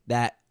noticed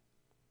that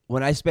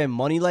when I spend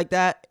money like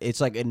that, it's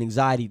like an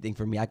anxiety thing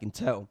for me. I can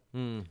tell.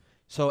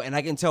 So, and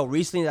I can tell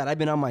recently that I've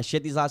been on my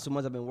shit these last 2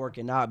 months. I've been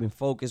working out. I've been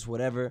focused,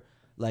 whatever.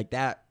 Like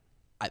that,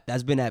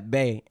 that's been at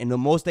bay. And the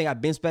most thing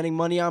I've been spending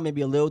money on,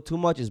 maybe a little too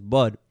much, is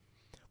bud.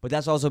 But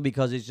that's also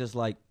because it's just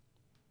like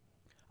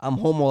I'm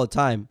home all the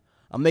time.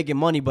 I'm making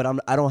money, but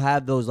I don't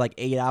have those like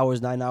 8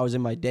 hours, 9 hours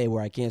in my day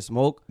where I can't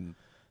smoke.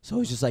 So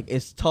it's just like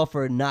it's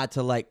tougher not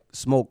to like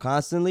smoke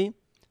constantly.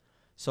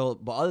 So,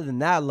 but other than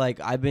that, like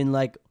I've been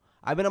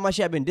on my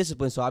shit. I've been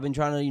disciplined, so I've been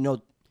trying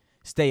to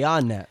stay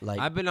on that. Like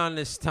I've been on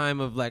this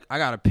time of like I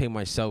gotta pay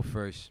myself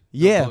first.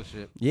 Yeah, no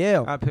bullshit.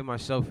 Yeah. I gotta pay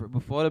myself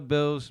before the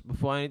bills,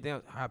 before anything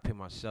else. I gotta pay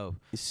myself.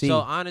 So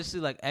honestly,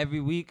 like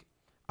every week,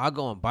 I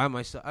go and buy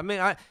myself. I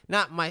mean,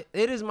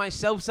 it is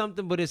myself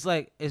something, but it's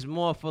like it's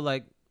more for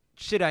like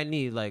shit I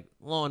need, like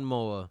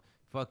lawnmower.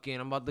 Fucking,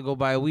 I'm about to go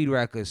buy a weed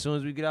whacker as soon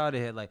as we get out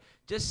of here. Like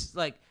just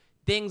like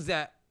things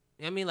that.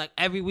 I mean, like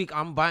every week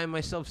I'm buying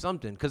myself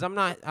something because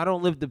I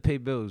don't live to pay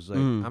bills. Like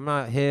I'm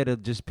not here to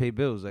just pay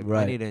bills. Like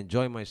I need to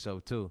enjoy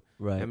myself too.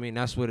 Right. I mean,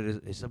 that's what it is.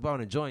 It's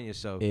about enjoying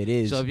yourself. It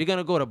is. So if you're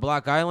gonna go to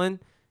Block Island,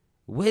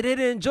 where did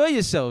it enjoy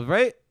yourself,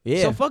 right?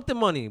 Yeah. So fuck the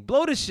money,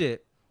 blow the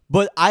shit.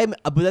 But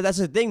that's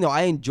the thing though.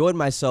 I enjoyed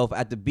myself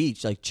at the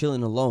beach, like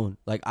chilling alone.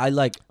 Like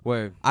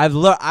Word. I've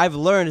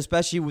learned,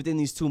 especially within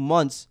these 2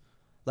 months.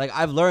 Like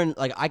I've learned,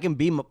 like I can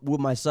be with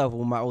myself,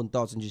 with my own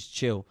thoughts, and just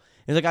chill.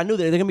 It's like I knew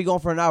that they're gonna be gone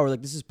for an hour.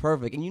 Like this is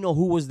perfect, and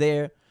who was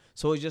there.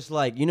 So it's just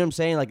like, you know what I'm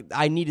saying. Like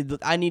I needed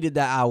that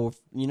hour.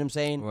 You know what I'm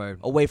saying. Right.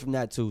 Away from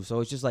that too.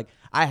 So it's just like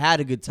I had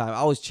a good time.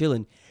 I was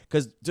chilling.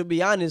 Cause to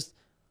be honest,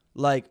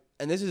 like,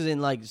 and this isn't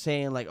like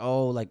saying like,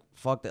 oh, like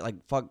fuck that, like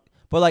fuck.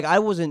 But like I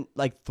wasn't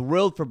like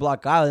thrilled for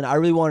Block Island. I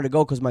really wanted to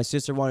go because my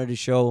sister wanted to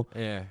show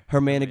her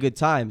man a good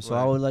time. So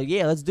I was like,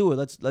 yeah, let's do it.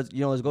 Let's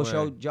go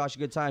show Josh a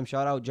good time.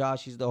 Shout out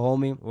Josh, he's the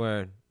homie.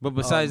 Word. But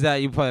besides that,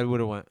 you probably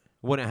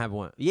wouldn't have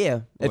went.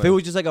 Yeah. If it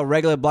was just like a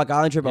regular Block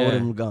Island trip, I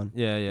wouldn't have gone.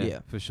 Yeah,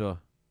 for sure.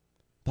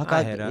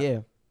 I hear that. Yeah.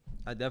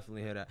 I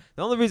definitely hear that.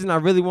 The only reason I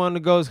really wanted to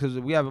go is because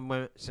we haven't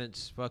went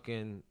since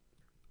fucking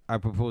I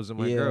proposed to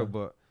my girl,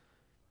 but.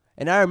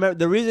 And I remember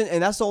the reason,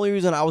 and that's the only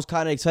reason I was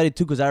kind of excited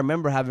too, because I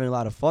remember having a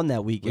lot of fun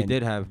that weekend. We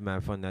did have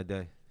mad fun that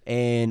day.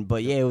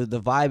 But yeah, it was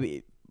the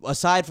vibe.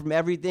 Aside from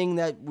everything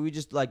that we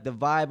just like, the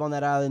vibe on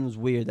that island was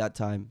weird that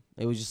time.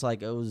 It was just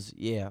like, it was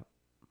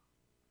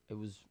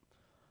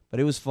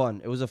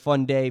fun. It was a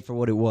fun day for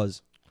what it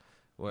was.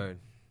 Word.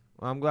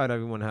 Well, I'm glad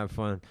everyone had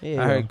fun.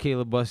 Yeah, I heard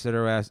Kayla busted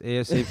her ass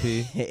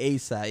ASAP.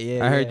 ASAP,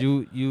 yeah. I heard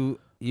you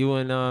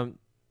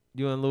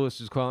and Lewis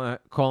was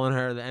calling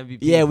her the MVP.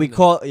 Yeah, we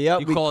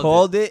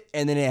called it,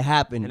 and then it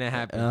happened.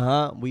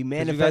 We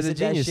manifested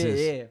that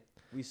shit. Yeah.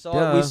 We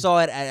saw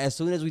it as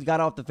soon as we got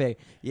off the fair.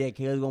 Yeah,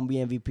 Kayla's gonna be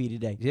MVP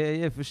today.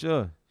 Yeah, for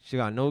sure. She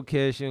got no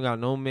kids. She ain't got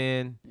no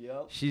man.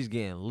 Yep. She's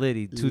getting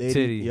litty,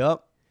 titty.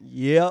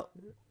 Yep.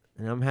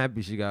 And I'm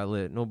happy she got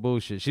lit. No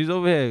bullshit. She's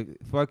over here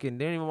fucking.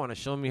 They didn't even want to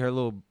show me her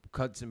little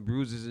cuts and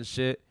bruises and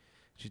shit.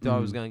 She thought I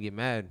was gonna get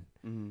mad.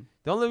 Mm-hmm.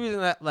 The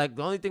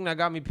only thing that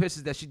got me pissed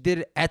is that she did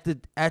it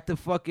at the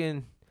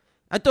fucking.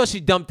 I thought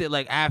she dumped it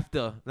like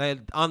after, like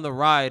on the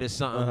ride or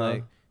something.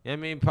 Like, you know what I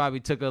mean,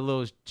 probably took a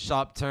little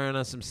sharp turn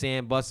on some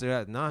sand, busted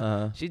out.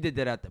 Nah, she did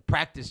that at the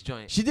practice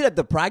joint. She did at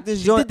the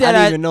practice joint. Did that I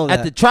didn't even know that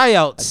at the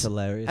tryouts. That's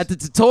hilarious. At the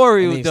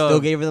tutorial, and they still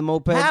gave her the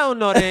moped. Hell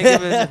no, they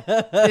ain't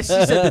giving. She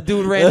said the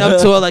dude ran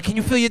up to her like, "Can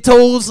you feel your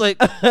toes?" Like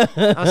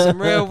on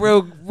some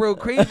real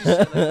crazy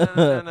shit.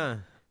 Like, nah.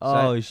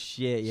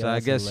 Shit! So I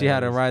guess she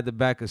had to ride the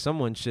back of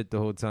someone's shit the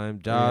whole time,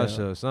 Josh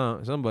or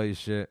somebody's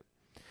shit.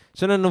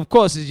 So then, of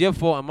course, it's your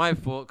fault and my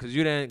fault because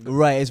you didn't.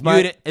 Right,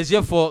 it's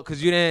your fault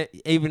because you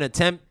didn't even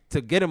attempt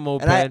to get a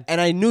moped. And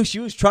I knew she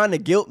was trying to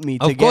guilt me.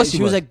 Of course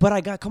she was like,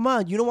 but come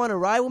on, you don't want to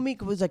ride with me?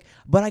 Cause it's like,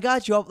 but I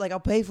got you. I'll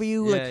pay for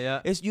you.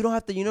 You don't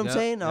have to. You know what I'm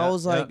saying? I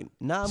was like,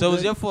 nah. So it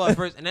was your fault at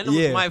first, and then it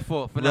was my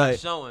fault for not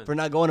showing, for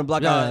not going to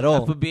block out at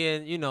all, for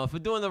being, for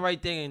doing the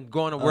right thing and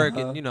going to work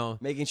and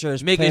making sure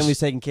his family's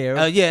taken care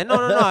of.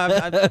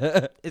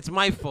 No. It's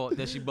my fault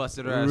that she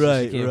busted her ass.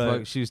 Right, she can't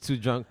fuck. She was too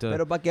drunk to.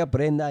 Pero pa que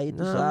aprenda ahí,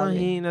 tú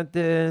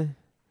sabes.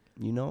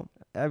 You know,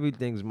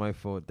 everything's my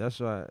fault. That's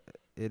why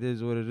it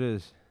is what it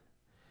is.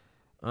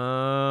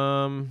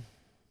 Yo,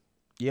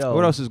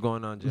 what else is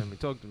going on, Jeremy?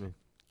 Talk to me.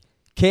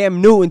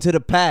 Cam Newton to the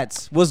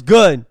Pats. What's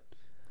good?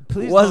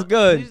 What's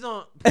good? Please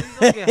don't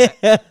get.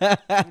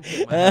 Let me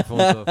take my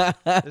headphones off.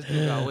 This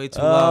dude got way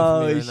too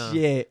loud for me right now.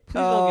 Shit. Please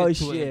don't get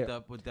too amped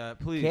up with that.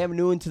 Please. Cam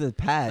Newton to the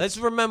Pats. Let's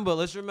remember,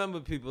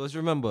 people. Let's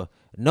remember.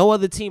 No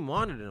other team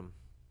wanted him.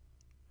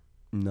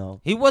 No.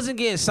 He wasn't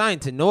getting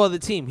signed to no other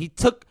team. He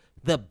took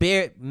the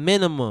bare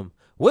minimum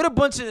with a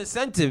bunch of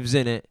incentives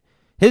in it.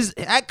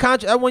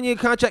 That 1 year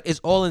contract is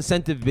all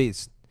incentive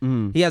based.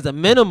 Mm. He has a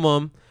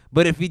minimum,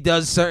 but if he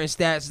does certain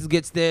stats,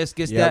 gets this,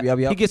 gets that,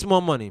 he gets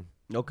more money.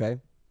 Okay.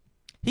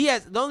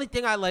 The only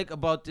thing I like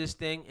about this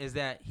thing is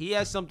that he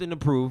has something to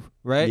prove,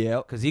 right? Yeah.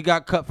 Because he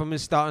got cut from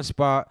his starting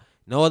spot.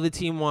 No other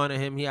team wanted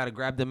him. He had to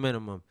grab the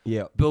minimum.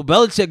 Yeah. Bill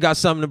Belichick got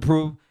something to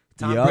prove.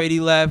 Tom Brady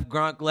left.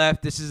 Gronk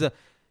left.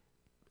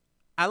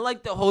 I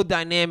like the whole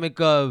dynamic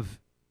of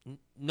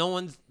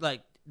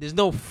there's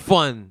no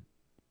fun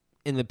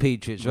in the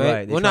Patriots,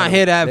 right? We're not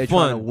here to have fun.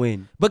 Trying to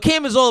win. But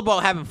Cam is all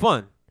about having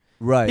fun.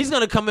 Right. He's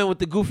gonna come in with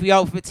the goofy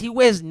outfits. He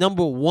wears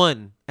number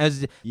 1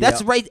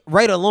 that's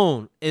right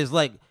alone is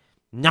like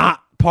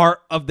not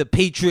part of the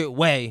Patriot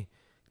way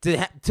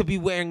to be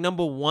wearing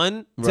number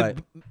 1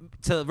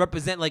 to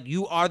represent like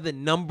you are the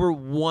number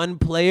 1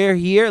 player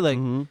here. Like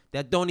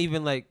that don't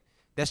even like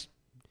that's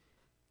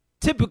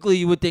typically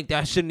you would think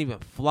that shouldn't even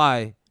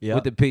fly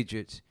with the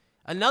Patriots.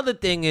 Another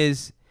thing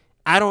is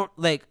I don't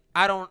want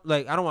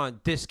to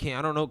diss Cam.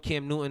 I don't know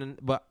Cam Newton,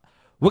 but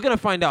we're going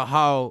to find out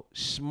how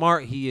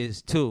smart he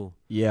is too.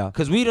 Yeah.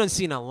 Because we done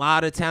seen a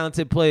lot of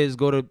talented players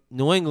go to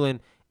New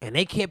England and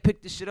they can't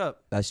pick this shit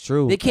up. That's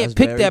true. They can't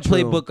pick that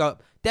playbook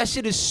up. That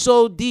shit is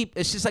so deep.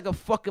 It's just like a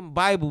fucking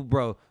Bible,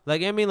 bro.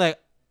 Like, I mean, like,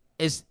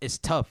 it's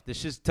tough. This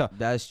shit's tough.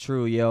 That's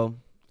true, yo.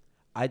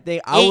 I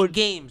think Eight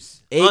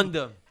games.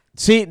 Under.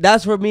 See,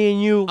 that's for me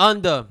and you.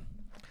 Under.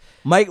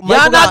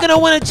 Y'all not gonna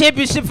win a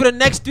championship for the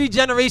next 3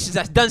 generations.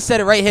 That's done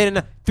said it right here. In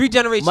the 3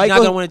 generations, you're not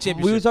gonna win a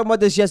championship. We were talking about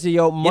this yesterday,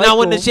 yo. You're not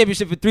winning a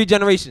championship for 3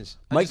 generations.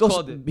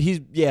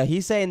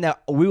 He's saying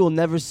that we will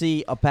never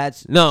see a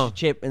Pats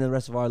chip in the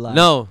rest of our lives.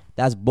 No,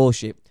 that's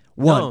bullshit.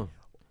 Another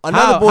bullshit.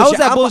 How is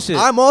that bullshit?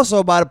 I'm also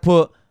about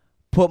to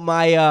put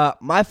my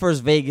my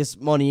first Vegas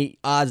money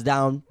odds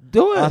down.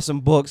 Do it. On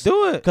some books.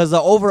 Do it. Because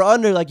the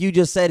over-under, like you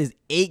just said, is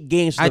 8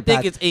 games for the Pats. I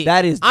think it's 8.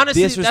 That is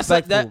honestly,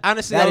 disrespectful.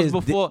 That was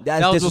before.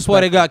 That was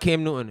before they got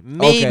Cam Newton.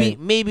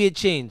 Maybe it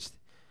changed.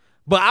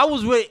 But I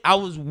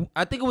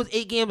think it was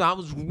 8 games. I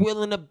was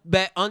willing to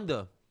bet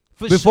under.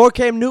 Before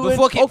Cam Newton?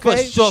 For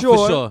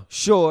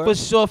sure.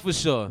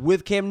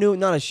 With Cam Newton,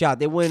 not a shot.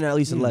 They win at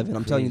least 11.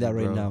 I'm telling you that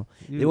right now.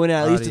 They win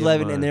at least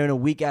 11, and they're in a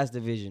weak-ass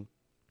division.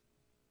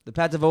 The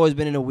Pats have always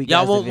been in a weak-ass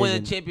division. Y'all won't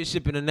win a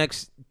championship in the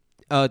next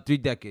 3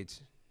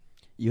 decades.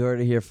 You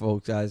heard it here,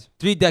 folks, guys.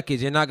 3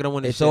 decades, you're not gonna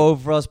win a ship. It's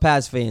over for us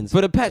Pats fans.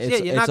 For the Pats,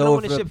 you're not gonna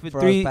win a ship for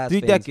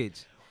 3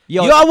 decades.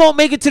 Yo, y'all won't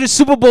make it to the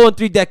Super Bowl in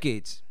 3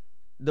 decades.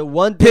 The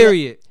one thing,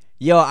 period.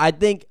 Yo, I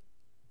think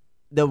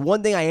the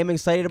one thing I am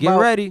excited about. Get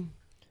ready.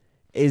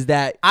 Is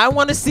that I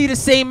want to see the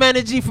same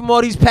energy from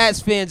all these Pats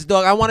fans,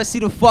 dog. I want to see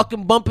the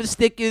fucking bumper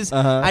stickers.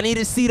 I need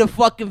to see the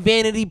fucking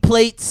vanity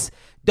plates.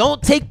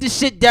 Don't take the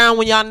shit down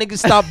when y'all niggas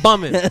stop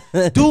bumming.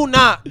 Do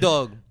not,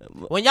 dog.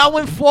 When y'all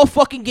win 4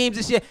 fucking games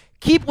this year,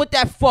 keep with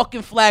that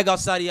fucking flag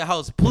outside of your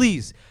house,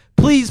 please.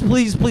 Please.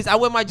 I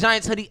wear my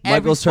Giants hoodie every fucking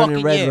year. Michael's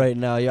turning red right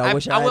now. Yo, I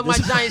wish I wear my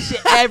Giants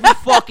shit every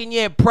fucking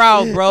year.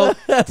 Proud, bro.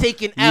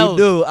 Taking L's. You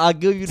do. I'll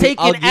give you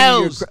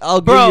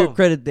your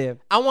credit there.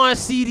 I want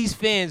to see these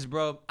fans,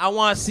 bro. I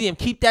want to see them.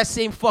 Keep that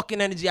same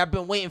fucking energy. I've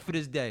been waiting for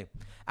this day.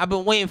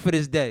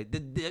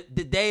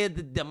 The day of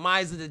the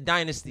demise of the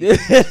dynasty.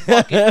 It's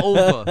fucking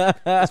over.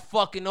 It's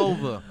fucking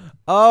over.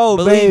 Oh,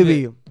 Believe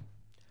baby. It.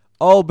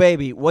 Oh,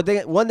 baby. One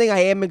thing I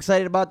am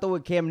excited about, though,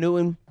 with Cam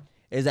Newton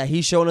is that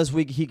he's showing us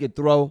he could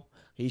throw.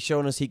 He's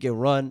showing us he can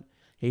run.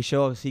 He's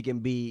showing us he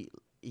can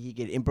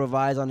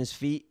improvise on his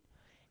feet.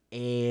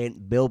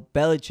 And Bill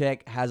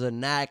Belichick has a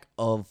knack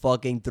of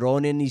fucking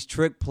throwing in these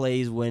trick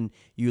plays when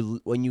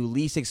you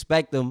least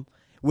expect them.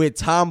 With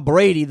Tom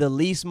Brady, the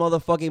least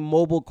motherfucking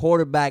mobile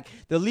quarterback,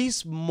 the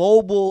least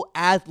mobile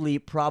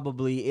athlete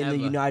probably in the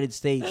United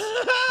States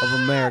of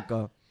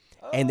America.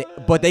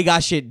 But they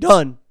got shit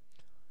done.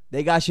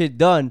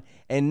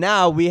 And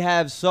now we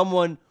have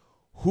someone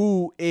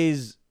who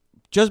is,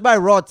 just by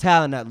raw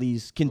talent at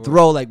least, can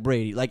throw like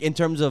Brady. Like in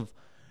terms of,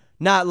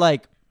 not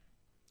like,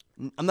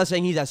 I'm not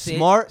saying he's as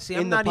smart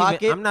in the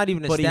pocket. I'm not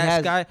even a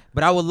stats guy,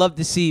 but I would love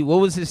to see, what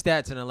was his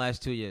stats in the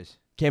last 2 years?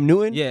 Cam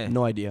Newton? Yeah.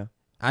 No idea.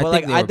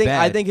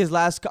 I think his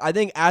last. I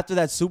think after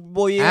that Super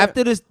Bowl year,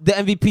 after the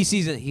MVP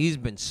season, he's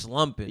been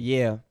slumping.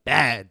 Yeah,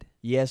 bad.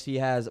 Yes, he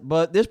has.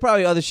 But there's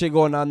probably other shit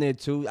going on there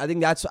too. I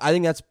think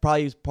that's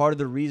probably part of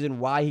the reason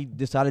why he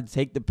decided to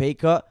take the pay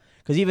cut.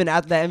 Because even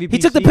after that MVP, he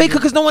took the pay cut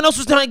because no one else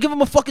was trying to give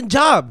him a fucking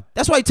job.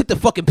 That's why he took the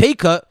fucking pay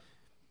cut.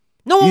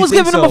 No one was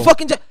giving him a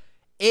fucking job.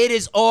 It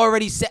is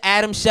already said.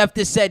 Adam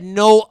Schefter said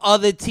no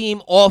other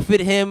team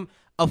offered him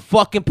a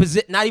fucking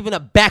position, not even a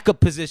backup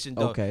position,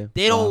 though. Okay.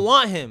 They don't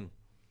want him.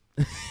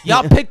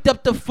 Y'all picked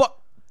up the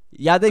fuck.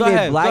 Y'all think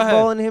they're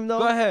blackballing him, though?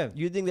 Go ahead.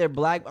 You think they're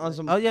black on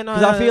some? Oh, yeah, no.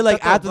 Because I feel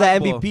like after the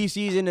MVP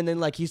season and then,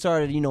 like, he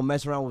started,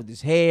 messing around with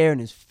his hair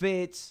and his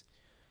fits.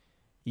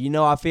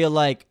 I feel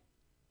like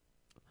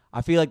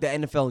the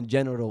NFL in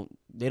general,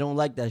 they don't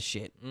like that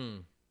shit.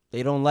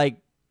 They don't like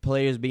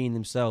players being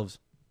themselves.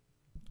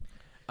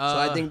 So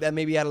I think that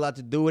maybe had a lot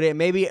to do with it.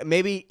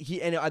 Maybe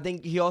he, and I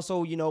think he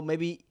also,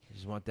 maybe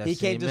just want that he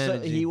same came to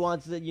energy. he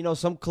wants to,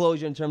 some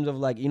closure in terms of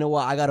like,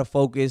 what, I gotta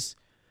focus.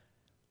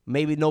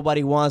 Maybe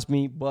nobody wants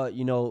me, but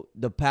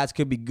the Pats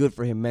could be good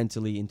for him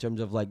mentally in terms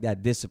of like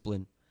that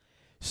discipline.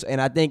 So, and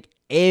I think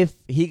if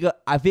he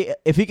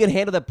can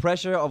handle the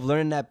pressure of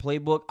learning that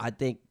playbook, I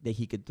think that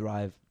he could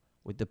thrive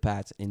with the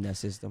Pats in that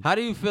system. How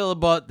do you feel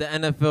about the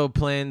NFL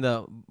playing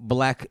the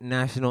Black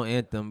National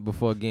Anthem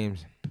before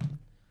games?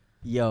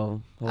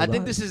 Yo, I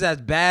think this is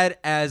as bad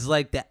as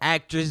like the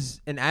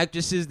actors and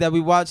actresses that we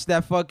watch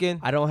that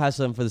fucking. I don't have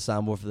something for the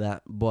soundboard for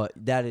that, but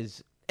that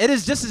is. It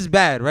is just as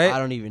bad, right? I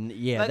don't even.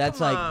 Yeah, that's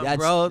come like on, that's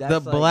bro.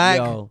 that's The like, Black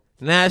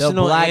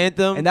National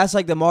Anthem, and that's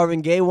like the Marvin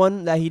Gaye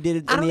one that he did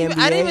in the NBA.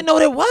 I didn't even know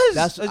what it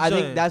was. I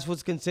think that's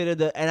what's considered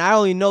the. And I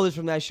only know this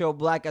from that show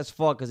Black as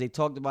Fuck because they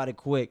talked about it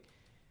quick.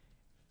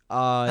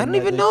 I don't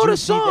even know the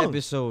song.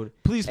 Episode.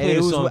 Please play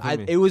the song for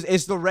me.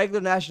 It's the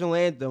regular national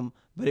anthem,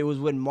 but it was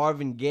when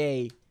Marvin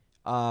Gaye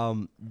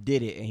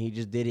did it, and he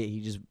just did it.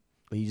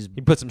 He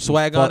put some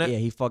swag on it. Yeah,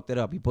 he fucked it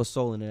up. He put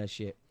soul into that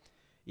shit.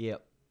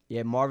 Yep.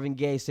 Yeah, Marvin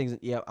Gaye sings it.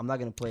 Yeah, I'm not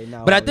gonna play it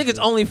now. But I think it's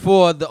only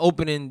for the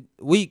opening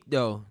week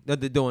though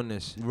that they're doing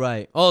this.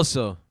 Right.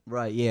 Also.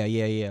 Right.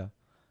 Yeah.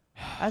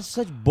 That's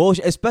such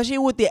bullshit, especially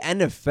with the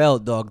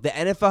NFL, dog. The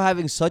NFL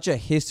having such a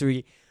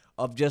history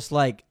of just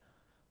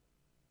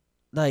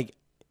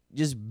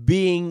just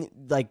being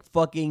like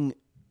fucking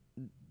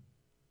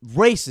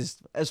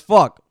racist as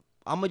fuck.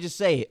 I'm gonna just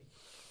say it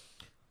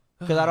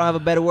because I don't have a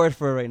better word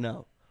for it right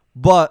now.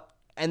 But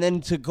and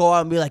then to go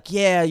out and be like,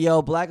 yeah,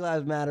 yo, Black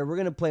Lives Matter. We're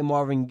gonna play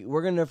Marvin.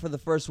 We're gonna for the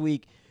first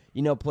week,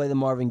 play the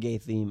Marvin Gaye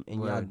theme,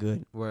 and y'all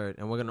good. Word.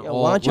 And we're gonna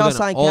why don't y'all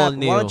sign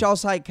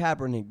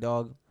Kaepernick,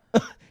 dog?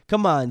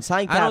 Come on,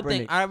 sign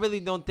Kaepernick. I really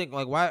don't think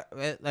like why.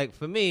 Like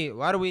for me,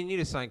 why do we need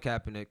to sign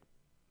Kaepernick?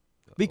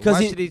 Because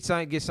why should he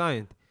get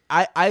signed?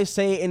 I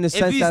say in the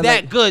sense that if he's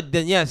that good,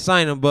 then yeah,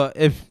 sign him. But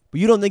if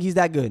you don't think he's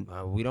that good,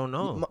 we don't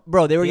know,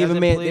 bro. They were giving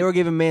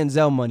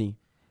Manziel money.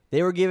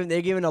 They're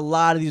giving a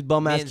lot of these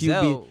bum ass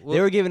QB. They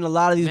were giving a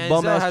lot of these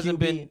bum ass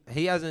QB.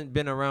 He hasn't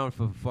been around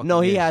for fucking. No,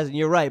 he years. hasn't.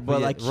 You're right,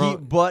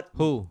 but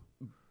who?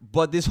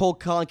 But this whole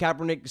Colin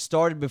Kaepernick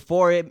started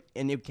before it,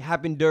 and it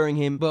happened during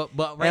him. But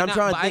right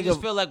now, I just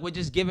feel like we're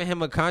just giving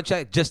him a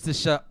contract just to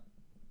shut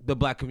the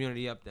black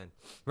community up. Then,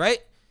 right?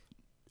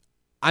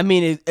 I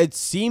mean, it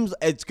seems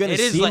it's gonna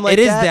seem like it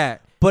is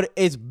that. But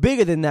it's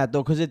bigger than that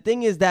though, because the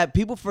thing is that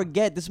people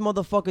forget this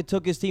motherfucker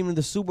took his team to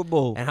the Super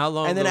Bowl. And how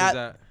long ago was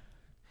that?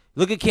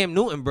 Look at Cam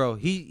Newton, bro.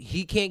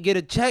 He can't get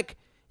a check.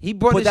 He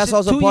brought but this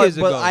shit 2 years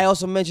ago. But I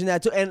also mentioned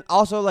that too, and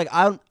also like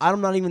I'm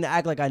not even to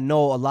act like I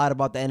know a lot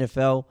about the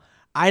NFL.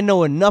 I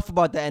know enough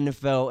about the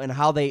NFL and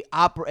how they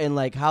operate and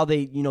like how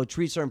they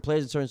treat certain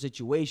players in certain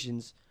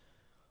situations,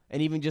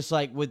 and even just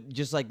like with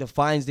the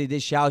fines they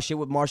did, shout shit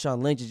with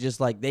Marshawn Lynch. It's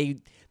just like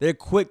they're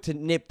quick to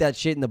nip that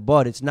shit in the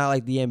bud. It's not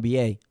like the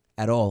NBA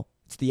at all.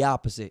 It's the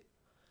opposite.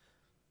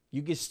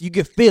 You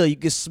can feel it, you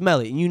can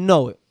smell it, and you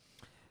know it.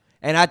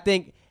 I'd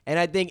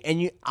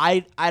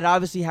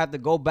obviously have to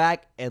go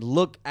back and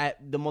look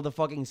at the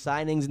motherfucking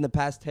signings in the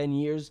past 10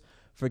 years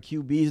for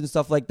QBs and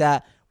stuff like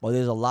that. Well,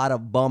 there's a lot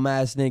of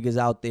bum-ass niggas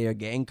out there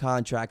getting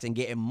contracts and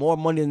getting more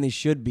money than they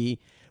should be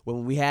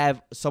when we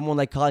have someone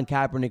like Colin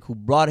Kaepernick who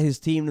brought his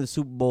team to the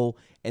Super Bowl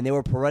and they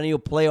were perennial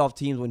playoff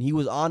teams when he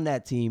was on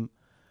that team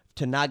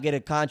to not get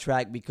a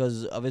contract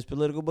because of his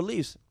political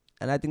beliefs.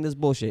 And I think that's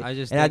bullshit.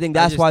 I think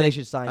that's why they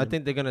should sign him. I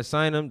think they're going to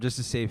sign him just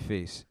to save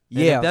face.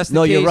 Yeah. That's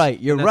the case, you're right.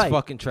 You're right.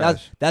 Fucking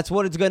trash. That's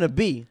what it's going to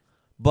be.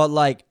 But,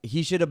 like,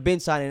 he should have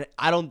been signing.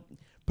 I don't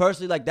 –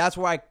 personally, like, that's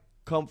where I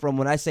come from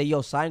when I say,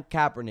 yo, sign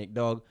Kaepernick,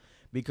 dog.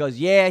 Because,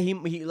 yeah,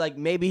 he like,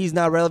 maybe he's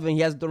not relevant.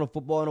 He hasn't thrown a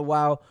football in a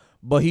while.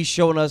 But he's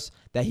shown us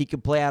that he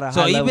can play at a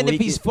high level.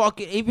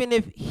 So even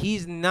if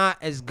he's not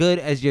as good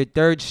as your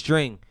third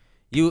string,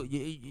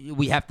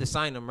 we have to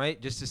sign him, right?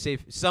 Just to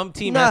save – some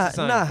team has to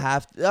sign him. Not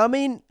have to. I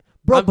mean –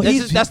 bro, but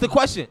that's the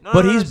question.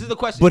 This is the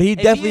question. But he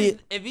definitely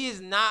 – if he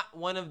is not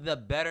one of the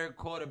better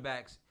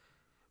quarterbacks,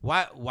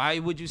 why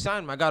would you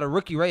sign him? I got a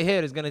rookie right here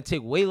that's going to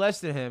take way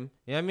less than him.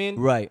 You know what I mean?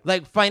 Right.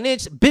 Like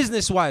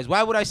business-wise,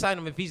 why would I sign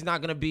him if he's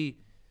not going to be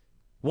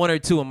 1 or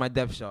 2 on my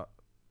depth chart?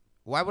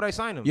 Why would I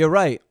sign him? You're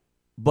right.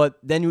 But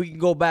then we can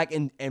go back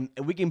and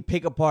we can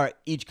pick apart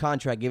each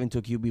contract given to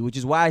a QB, which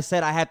is why I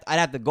said I'd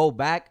have to go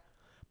back.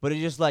 But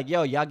it's just like,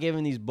 yo, y'all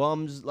giving these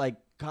bums like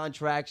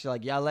contracts,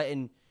 like y'all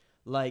letting,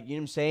 like, you know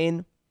what I'm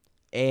saying?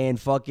 And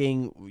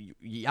fucking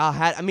y'all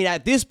had, I mean,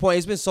 at this point,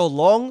 it's been so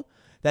long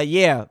that,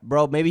 yeah,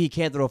 bro, maybe he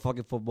can't throw a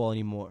fucking football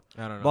anymore.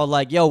 I don't know. But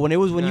like, yo, when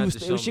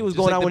shit was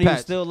going on when he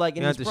was still like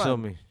in his prime. You have to show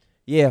me.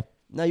 Yeah,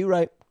 no, you're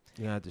right.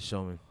 You have to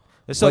show me.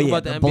 Let's talk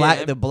about the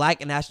NBA. The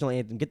black national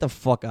anthem. Get the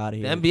fuck out of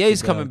here. The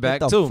NBA's coming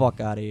back too. Get the fuck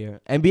out of here.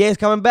 NBA's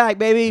coming back,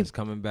 baby. It's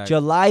coming back.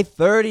 July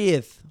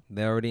 30th.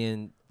 They're already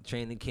in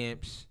training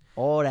camps.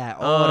 All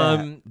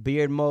that.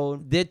 Beard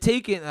mode. They're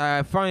taking.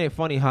 I find it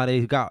funny how they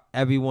got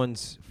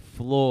everyone's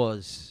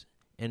floors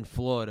in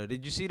Florida.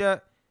 Did you see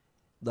that?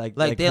 Like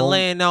they're home?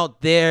 Laying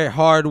out their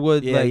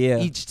hardwood. Yeah,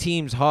 each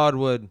team's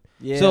hardwood.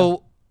 Yeah.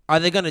 So are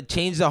they gonna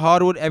change the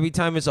hardwood every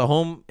time it's a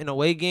home and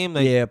away game?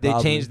 Like, yeah, probably.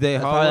 They change their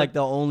hardwood. Probably like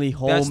the only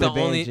home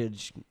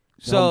advantage.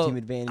 So home team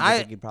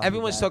advantage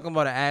everyone's talking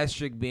about an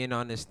asterisk being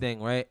on this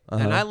thing, right?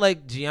 And I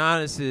like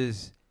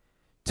Giannis's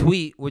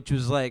tweet, which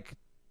was like,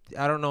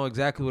 I don't know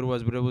exactly what it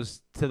was, but it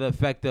was to the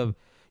effect of,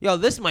 yo,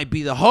 this might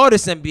be the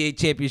hardest NBA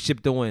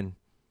championship to win. You know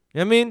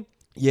what I mean?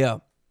 Yeah.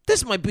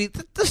 This might be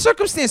the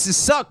circumstances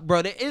suck,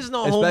 bro. There is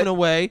no home and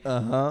away.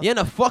 You're in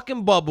a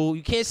fucking bubble.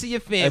 You can't see your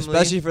family.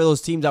 Especially for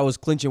those teams that was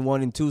clinching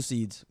 1 and 2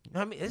 seeds.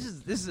 I mean, this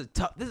is a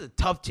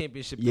tough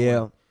championship. To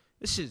win.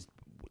 This shit's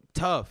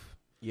tough.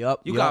 Yep.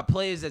 You got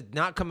players that's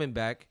not coming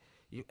back.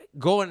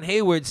 Gordon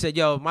Hayward said,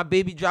 "Yo, my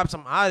baby drops.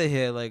 I'm out of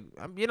here. Like,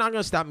 you're not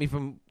gonna stop me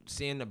from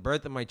seeing the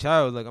birth of my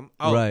child. Like, I'm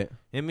out. Right.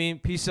 I mean,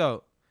 peace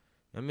out.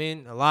 I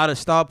mean, a lot of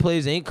star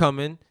players ain't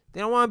coming.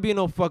 They don't want to be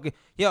no fucking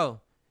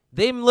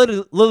They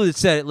literally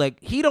said it.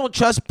 Like, he don't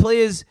trust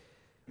players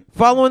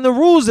following the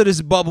rules of this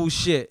bubble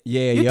shit.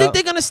 Yeah, you think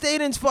they're gonna stay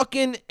in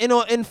fucking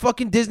in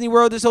fucking Disney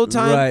World this whole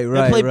time?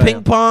 Right. And play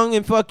ping pong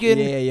and fucking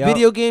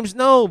video games?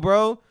 No,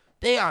 bro.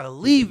 They are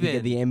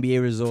leaving. The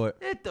NBA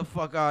resort. Get the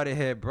fuck out of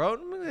here, bro.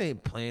 They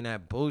ain't playing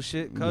that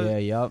bullshit. Cause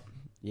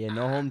Yeah,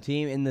 no home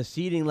team in the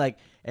seating. Like,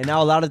 and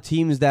now a lot of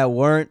teams that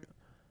weren't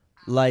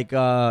like,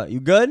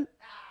 you good?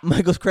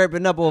 Michael's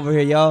cramping up over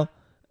here, y'all.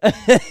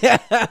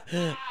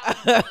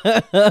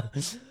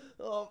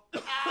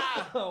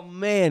 Oh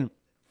man.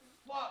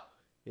 Fuck.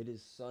 It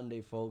is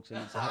Sunday, folks, and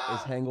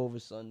it's Hangover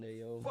Sunday,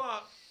 yo.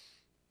 Fuck.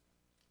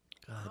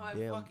 God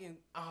damn.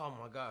 Oh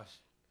my gosh.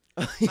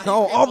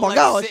 Oh my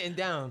God. Sitting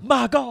down.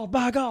 By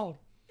God.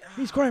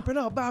 He's cramping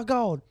up, by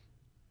God.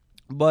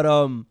 But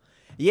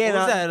yeah. What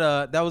was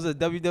that? That was a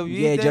WWE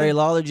Yeah, thing? Jerry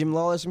Lawler, Jim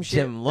Lawler, some shit.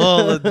 Jim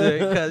Lawler,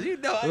 because I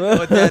know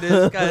what that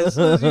is. Because as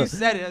soon as you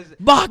said it, I said,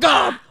 by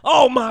God.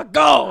 Oh my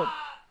God.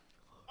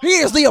 He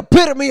is the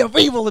epitome of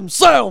evil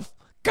himself.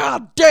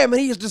 God damn it,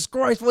 he is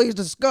disgraceful. He is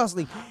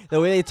disgusting. The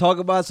way they talk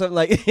about something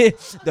like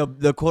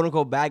the quote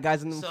unquote bad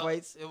guys in them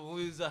fights. It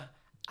was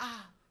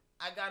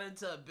I got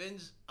into a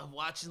binge of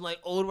watching like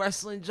old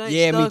wrestling joints.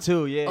 Yeah, me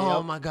too. Yeah.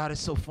 Oh my God, it's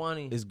so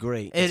funny. It's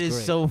great. It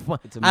is so fun.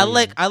 I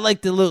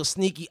like the little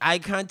sneaky eye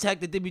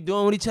contact that they be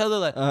doing with each other.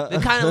 Like they're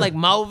kind of like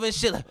mouthing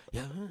shit. Like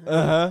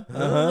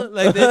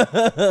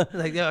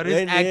like yo,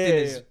 this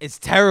acting is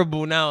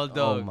terrible now,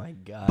 dog. Oh my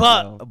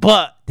God.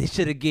 But they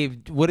should have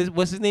gave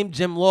what's his name,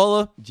 Jim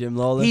Lawler. Jim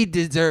Lawler. He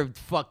deserved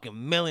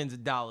fucking millions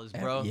of dollars,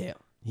 bro. Yeah.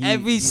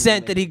 Every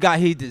cent that he got,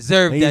 he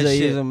deserved that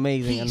shit. He's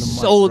amazing. He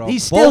sold. He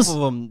still both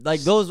of them. Like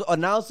those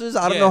announcers,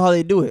 I don't know how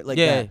they do it. Like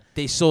that.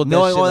 They sold.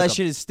 Knowing that all shit that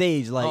shit is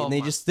staged, like and they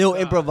just still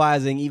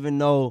improvising, even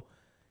though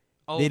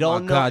they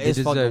don't know. God,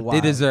 it's fucking wild. They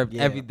deserve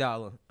every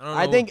dollar.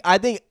 I think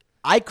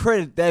I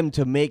credit them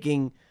to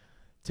making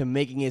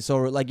it so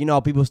like how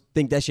people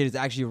think that shit is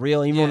actually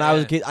real. Even when I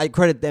was a kid, I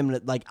credit them.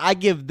 Like I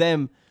give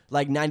them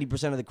like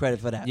 90% of the credit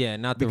for that. Yeah,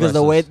 not the because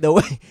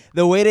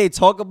the way they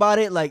talk about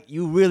it, like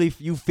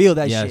you feel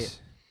that shit.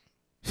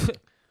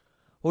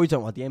 What are we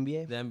talking about? The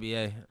NBA? The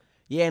NBA.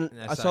 Yeah, and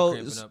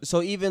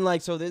so even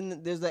like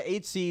then there's the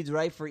 8 seeds,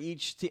 right, for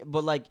each team.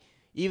 But like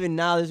even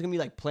now there's gonna be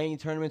like playing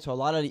tournaments. So a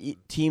lot of the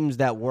teams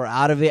that were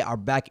out of it are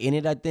back in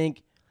it. I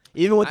think.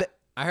 Even with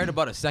I heard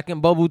about a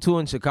second bubble too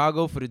in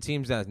Chicago for the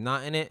teams that's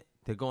not in it.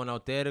 They're going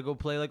out there to go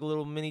play like a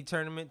little mini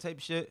tournament type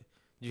shit.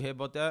 Did you hear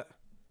about that?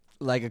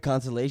 Like a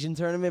consolation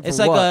tournament? It's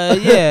for like what?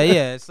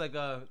 It's like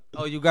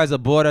you guys are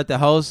bored at the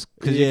house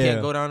because you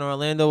can't go down to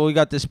Orlando. Well, we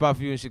got this spot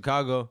for you in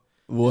Chicago.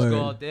 Word.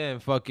 Just go out there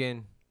and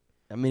fucking.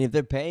 I mean, if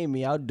they're paying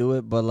me, I'll do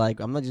it. But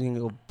like, I'm not just gonna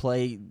go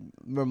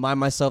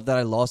remind myself that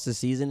I lost the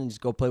season and just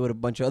go play with a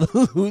bunch of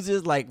other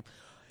losers. Like,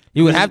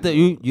 you would have to.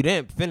 You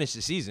didn't finish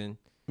the season,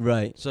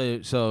 right?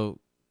 So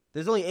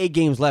there's only 8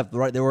 games left,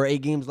 right? There were 8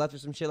 games left or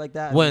some shit like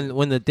that.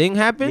 When the thing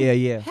happened,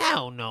 yeah.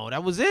 Hell no,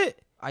 that was it.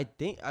 I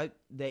think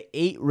the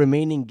 8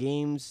 remaining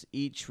games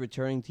each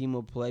returning team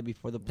will play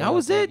before the playoffs. That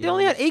was it. They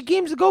only had 8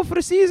 games to go for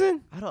the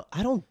season.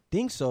 I don't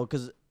think so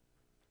because.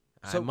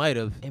 So it might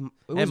have. It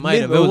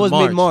was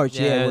mid-March.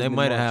 Yeah, it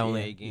might have had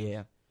only 8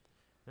 games.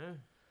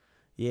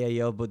 Yeah,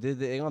 yo. But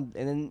and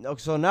then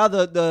so now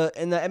the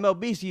in the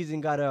MLB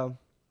season got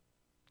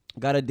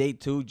a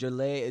date too.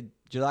 July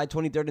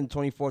 23rd and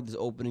 24th is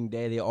opening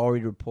day. They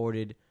already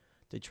reported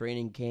the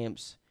training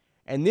camps.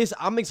 And this,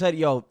 I'm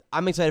excited,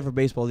 I'm excited for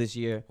baseball this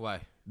year.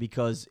 Why?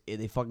 Because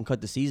they fucking cut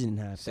the season in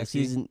half. 60? That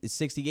season is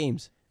 60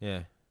 games.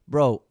 Yeah.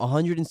 Bro,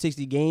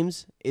 160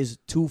 games is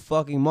too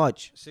fucking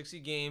much. 60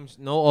 games,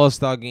 no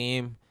All-Star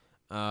game.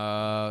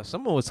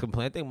 Someone was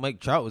complaining. I think Mike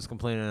Trout was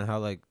complaining on how,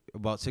 like,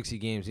 about 60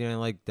 games. He didn't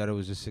like that it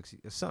was just 60,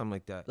 something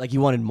like that. Like, he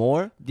wanted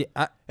more?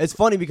 Yeah, it's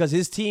funny because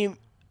his team,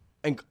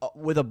 and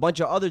with a bunch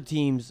of other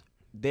teams,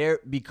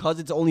 because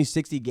it's only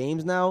 60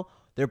 games now,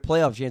 their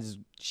playoff chances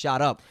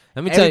shot up.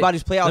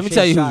 Everybody's playoff Let me chances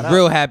tell you shot who's up.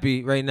 real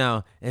happy right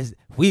now is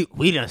we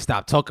done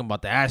stop talking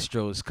about the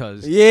Astros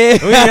because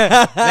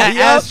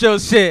that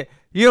Astros shit.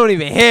 You don't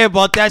even hear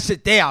about that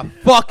shit. They are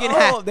fucking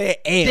happy. They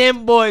ain't.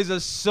 Them boys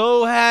are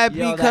so happy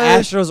The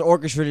because Astros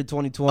orchestrated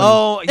 2020.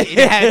 oh, it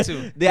had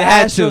to. The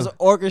Astros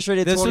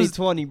orchestrated This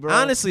 2020, bro.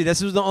 Honestly,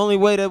 this was the only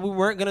way that we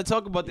weren't gonna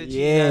talk about the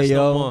Astros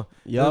no more.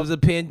 It was a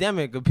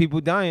pandemic of people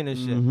dying and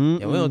shit.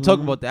 And we don't talk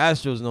about the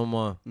Astros no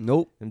more.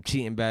 Nope. Them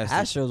cheating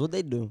bastards. Astros, what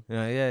they do?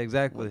 Yeah,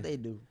 exactly. What they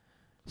do?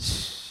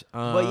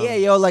 But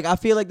yeah, like I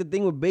feel like the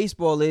thing with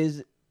baseball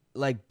is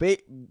like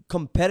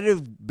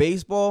competitive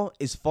baseball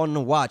is fun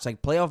to watch.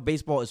 Like playoff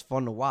baseball is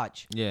fun to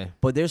watch. Yeah.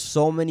 But there's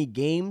so many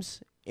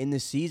games in the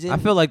season. I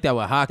feel like that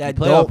with hockey.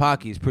 Playoff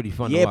hockey is pretty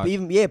fun to watch.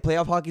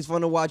 Playoff hockey is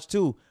fun to watch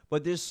too.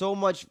 But there's so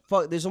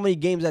many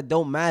games that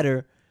don't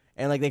matter.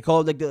 And like they call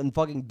it like the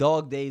fucking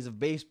dog days of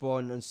baseball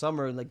in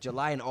summer, like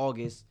July and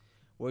August,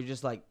 where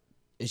just like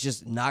it's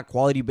just not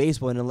quality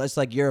baseball. And unless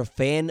like you're a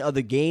fan of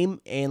the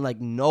game and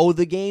like know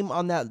the game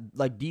on that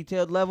like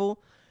detailed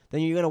level, then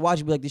you're gonna watch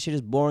it and be like, this shit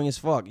is boring as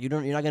fuck. You're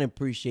not gonna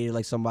appreciate it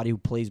like somebody who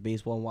plays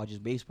baseball and watches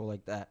baseball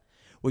like that.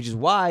 Which is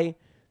why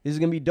this is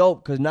gonna be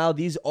dope, because now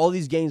all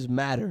these games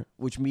matter,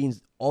 which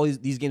means all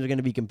these games are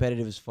gonna be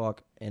competitive as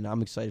fuck, and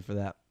I'm excited for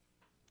that.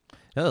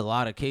 There's a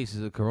lot of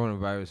cases of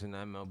coronavirus in the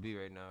MLB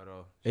right now,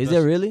 though. Is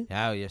there really?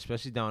 Hell yeah,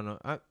 especially down.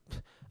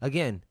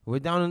 Again, we're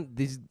down.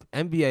 These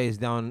NBA is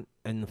down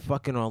in the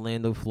fucking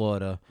Orlando,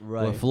 Florida,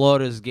 right? Where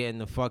Florida's getting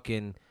the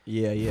fucking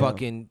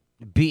fucking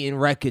beating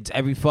records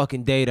every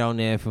fucking day down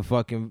there for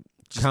fucking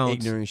just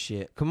counts. Ignorant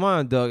shit. Come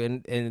on, Doug.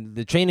 And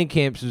the training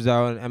camps was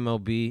out in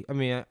MLB. I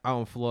mean, out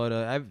in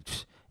Florida.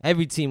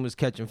 Every team was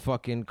catching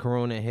fucking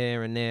corona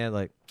here and there.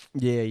 Like,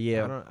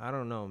 yeah. I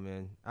don't know,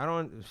 man. I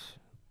don't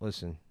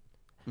listen.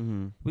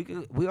 Mm-hmm.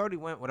 We already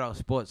went without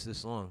sports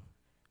this long.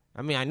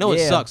 I mean, I know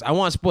it sucks. I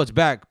want sports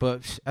back,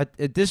 but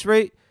at this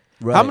rate,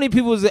 right. How many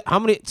people is it?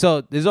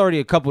 So there's already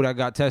a couple that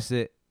got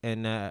tested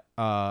in the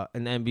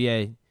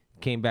NBA,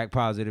 came back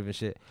positive and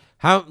shit.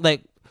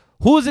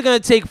 Who is it gonna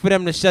take for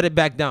them to shut it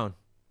back down?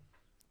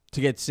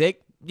 To get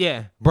sick?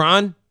 Yeah,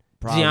 Bron,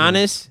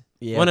 Giannis,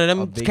 one of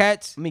them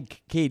cats. I mean,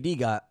 KD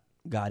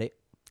got it.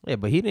 Yeah,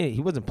 but he didn't.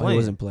 He wasn't playing. He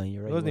wasn't playing.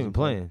 You're right. He wasn't even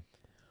playing.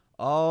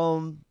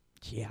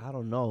 Yeah, I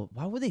don't know.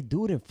 Why would they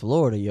do it in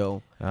Florida,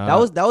 yo? That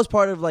was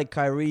part of like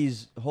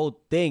Kyrie's whole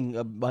thing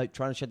about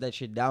trying to shut that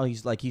shit down.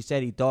 He's like, he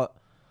said he thought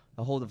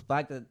the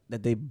fact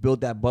that they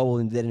built that bubble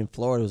and did it in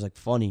Florida was like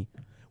funny,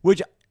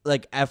 which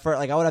like at first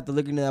like I would have to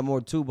look into that more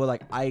too. But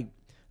like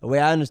the way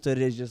I understood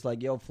it is just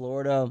like, yo,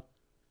 Florida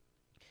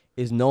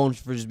is known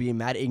for just being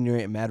mad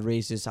ignorant and mad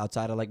racist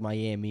outside of like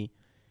Miami,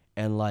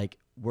 and like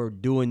we're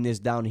doing this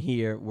down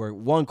here where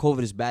one,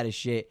 COVID is bad as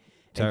shit.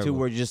 Terrible. And two,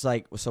 we're just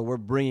like, so we're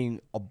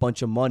bringing a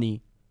bunch of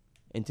money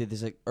into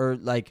this,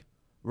 like,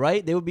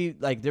 right? They would be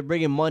like, they're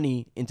bringing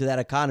money into that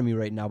economy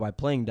right now by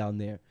playing down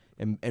there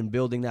and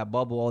building that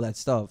bubble, all that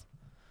stuff.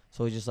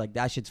 So it's just like,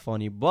 that shit's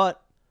funny.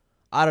 But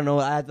I don't know.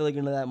 I have to look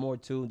into that more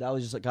too. That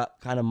was just like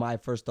kind of my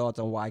first thoughts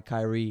on why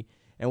Kyrie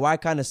and why I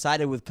kind of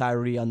sided with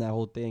Kyrie on that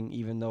whole thing,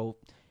 even though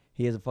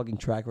he has a fucking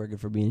track record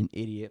for being an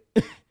idiot.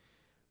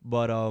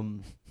 But,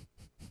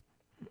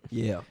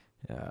 yeah.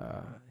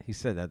 He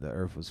said that the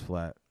earth was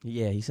flat.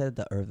 Yeah, he said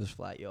that the earth was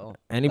flat, yo.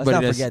 Let's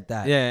not forget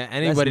that. Yeah,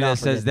 anybody that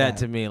says that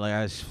to me,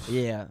 like,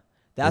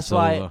 that's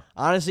why,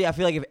 honestly, I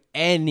feel like if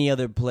any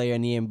other player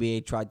in the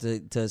NBA tried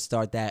to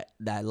start that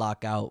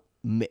lockout,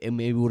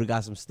 maybe we would have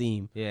got some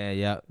steam.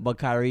 Yeah. But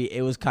Kyrie,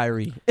 it was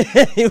Kyrie.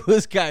 It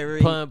was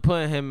Kyrie.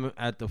 Putting him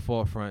at the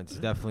forefront is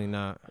definitely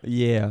not.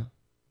 Yeah.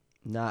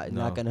 Not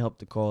going to help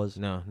the cause.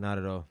 No, not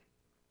at all.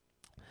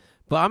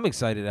 But I'm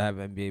excited to have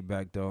NBA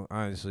back, though,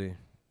 honestly.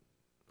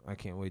 I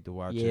can't wait to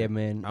watch it. Yeah,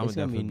 man. I'm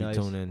definitely be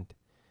tuned in.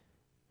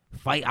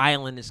 Fight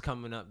Island is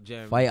coming up,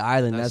 Jeremy. Fight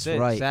Island, that's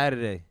right.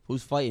 Saturday.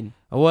 Who's fighting?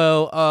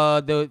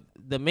 Well,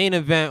 the main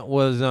event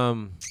was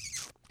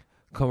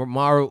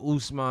Kamaru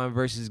Usman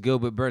versus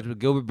Gilbert Burns, but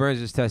Gilbert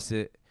Burns is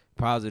tested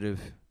positive,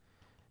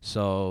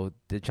 so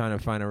they're trying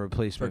to find a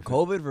replacement for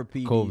COVID or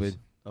PEDs? COVID.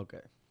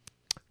 Okay.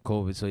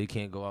 COVID, so he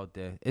can't go out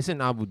there. It's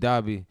in Abu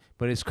Dhabi,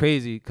 but it's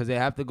crazy because they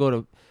have to go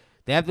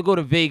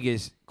to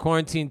Vegas,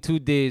 quarantine 2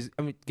 days.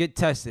 I mean, get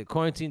tested,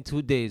 quarantine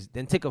 2 days,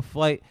 then take a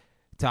flight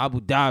to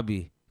Abu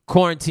Dhabi,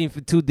 quarantine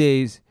for 2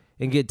 days,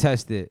 and get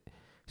tested.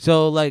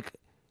 So like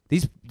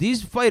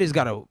these fighters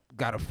got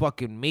a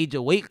fucking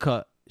major weight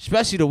cut,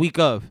 especially the week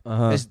of.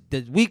 It's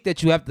the week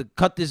that you have to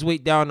cut this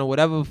weight down to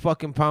whatever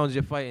fucking pounds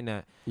you're fighting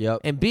at.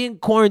 Yep. And being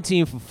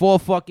quarantined for 4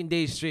 fucking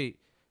days straight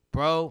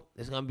bro,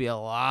 there's gonna be a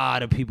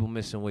lot of people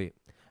missing weight.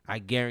 I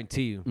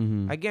guarantee you.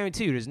 Mm-hmm. I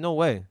guarantee you. There's no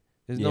way.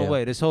 There's no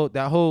way.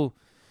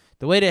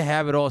 The way they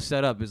have it all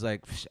set up is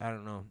like, I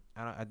don't know.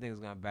 I think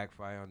it's gonna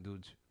backfire on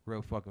dudes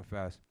real fucking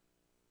fast.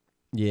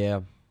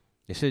 Yeah.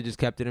 They should have just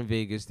kept it in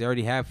Vegas. They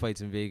already have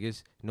fights in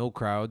Vegas, no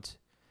crowds.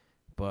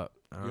 But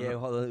I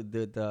don't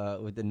know.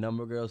 With the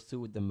number girls too,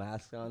 with the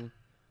mask on,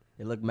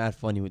 they look mad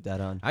funny with that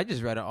on. I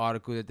just read an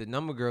article that the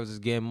number girls is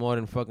getting more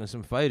than fucking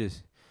some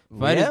fighters.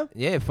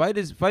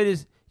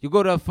 Fighters. You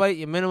go to a fight,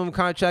 your minimum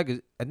contract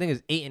is, I think,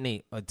 is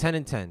 8-8 or 10-10. You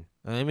know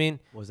what I mean?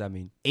 What does that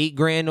mean?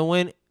 $8,000 to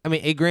win. I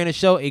mean, $8,000 a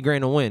show, $8,000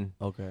 to win.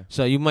 Okay.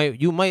 So you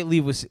might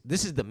leave with,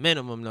 this is the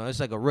minimum though.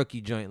 It's like a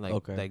rookie joint,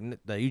 like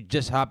like you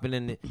just hopping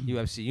in the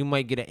UFC. You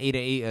might get an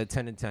 8-8 or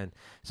 10-10.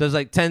 So it's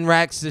like 10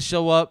 racks to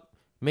show up,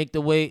 make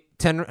the weight,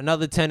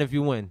 another 10 if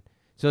you win.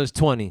 So it's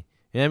 20. You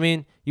know what I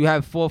mean? You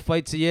have 4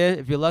 fights a year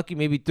if you're lucky,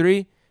 maybe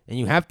 3, and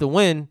you have to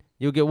win.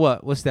 You'll get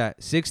what? What's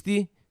that?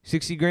 60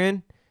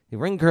 grand. The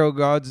ring girl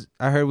guards,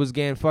 I heard, was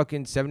getting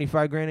fucking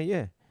 $75,000 a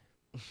year.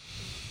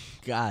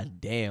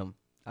 God damn.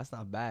 That's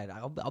not bad.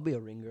 I'll be a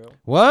ring girl.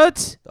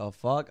 What? The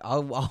fuck?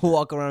 I'll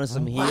walk around in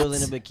some heels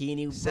and a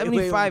bikini.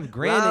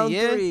 $75,000 a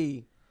year?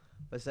 3.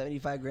 But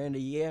 $75,000 a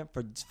year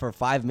for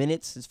 5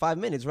 minutes? It's 5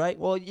 minutes, right?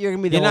 Well, you're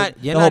gonna be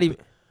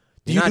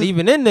You're not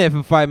even in there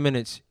for 5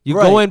 minutes. You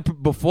right. go in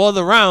before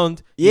the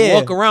round. You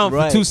walk around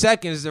for 2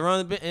 seconds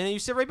around, and then you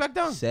sit right back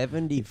down.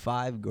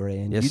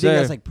 $75,000. Yes, you think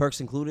that's like perks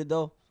included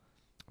though?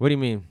 What do you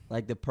mean?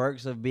 Like the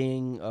perks of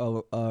being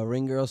a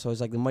ring girl. So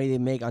it's like the money they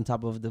make on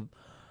top of the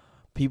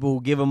people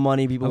who give them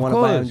money. People want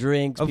to buy them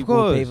drinks.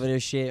 People who pay for their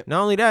shit.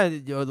 Not only that,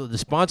 the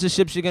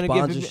sponsorships you're gonna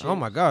give. Oh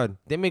my god,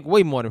 they make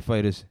way more than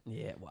fighters.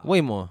 Yeah, wow. Way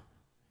more.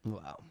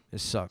 Wow. It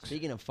sucks.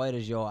 Speaking of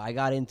fighters, yo,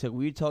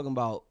 we were talking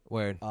about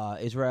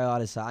Israel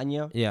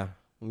Adesanya. Yeah.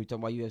 When we were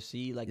talking about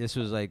UFC, like this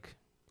was like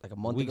a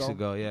month weeks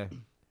ago. Yeah.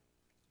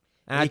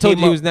 And I told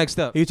you he was next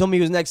up. He told me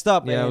he was next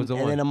up. Yeah, and, it was the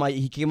one. And then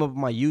he came up on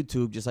my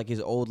YouTube, just like his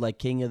old like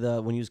king of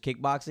the when he was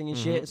kickboxing and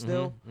shit.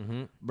 Still,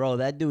 bro,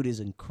 that dude is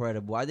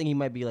incredible. I think he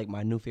might be like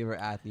my new favorite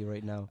athlete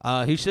right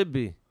now. He should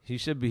be. He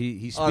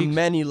speaks on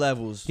many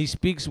levels. He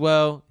speaks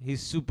well.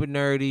 He's super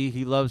nerdy.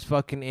 He loves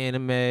fucking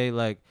anime.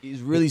 Like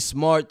he's really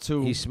smart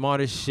too. He's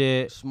smart as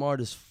shit. Smart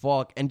as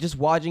fuck. And just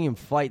watching him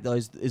fight though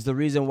is the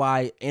reason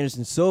why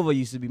Anderson Silva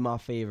used to be my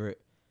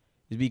favorite.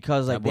 Is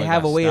because like they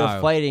have a way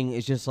of fighting.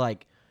 It's just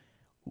like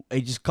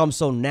it just comes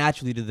so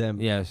naturally to them.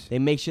 Yes. They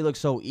make shit look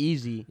so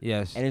easy.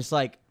 Yes. And it's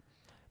like,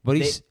 but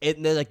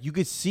they're like you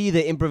could see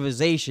the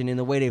improvisation in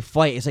the way they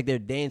fight. It's like they're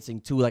dancing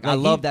too. Like I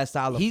love that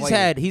style of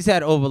fighting. He's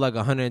had over like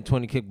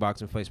 120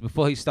 kickboxing fights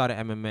before he started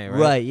MMA, right?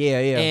 Right, yeah.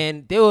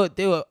 And they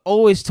were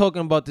always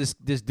talking about this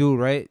dude,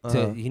 right?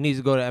 He needs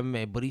to go to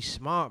MMA, but he's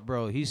smart,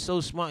 bro. He's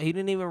so smart. He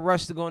didn't even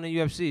rush to go into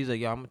UFC. He's like,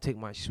 yo, I'm gonna take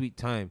my sweet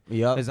time.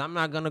 Yeah. Because I'm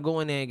not gonna go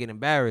in there and get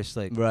embarrassed.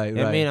 Like, right.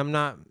 I mean, I'm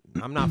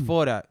not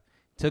for that.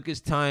 Took his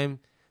time.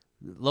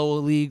 Lower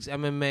leagues,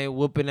 MMA,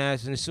 whooping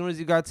ass, and as soon as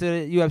he got to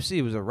the UFC,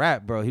 it was a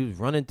wrap, bro. He was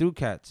running through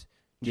cats,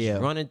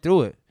 running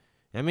through it.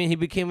 I mean, he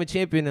became a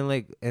champion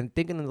in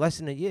thinking in less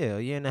than a year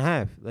and a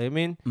half. Like, I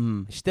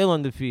mean, still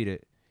undefeated.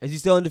 Is he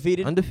still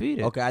undefeated?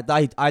 Undefeated. Okay,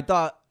 I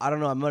thought I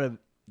don't know. I might have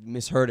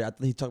misheard it. I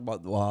thought he talked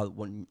about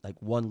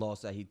one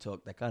loss that he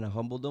took that kind of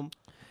humbled him.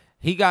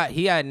 He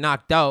had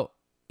knocked out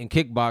in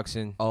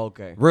kickboxing. Oh,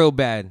 okay. Real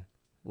bad.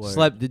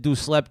 Word. The dude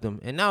slept him.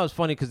 And now it's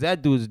funny because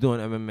that dude's doing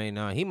MMA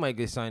now. He might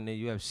get signed to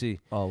UFC.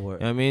 Oh, word. You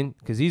know what I mean?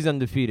 Because he's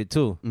undefeated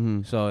too.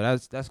 Mm-hmm. So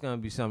that's going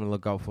to be something to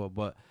look out for.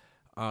 But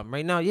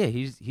right now, yeah,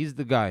 he's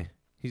the guy.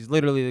 He's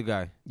literally the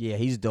guy. Yeah,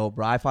 he's dope,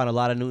 bro. I found a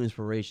lot of new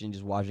inspiration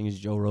just watching his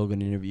Joe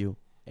Rogan interview.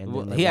 And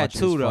then, he had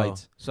 2 though.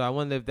 So I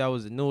wonder if that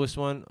was the newest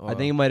one. Or... I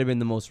think it might have been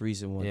the most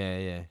recent one.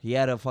 Yeah. He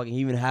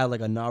even had like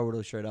a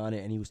Naruto shirt on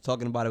it, and he was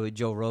talking about it with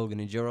Joe Rogan.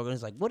 And Joe Rogan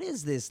is like, "What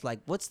is this? Like,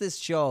 what's this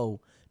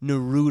show?"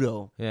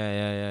 Naruto.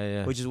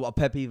 Yeah. Which is a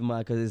pet peeve of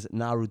mine because it's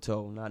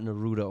Naruto, not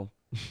Naruto.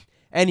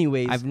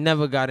 Anyways, I've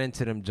never got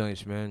into them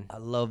joints, man. I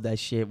love that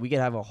shit. We could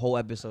have a whole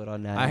episode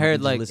on that. I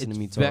heard like listen to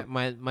me talk.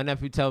 My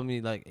nephew told me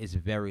like it's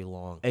very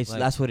long.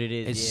 That's what it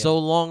is. It's so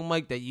long,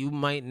 Mike, that you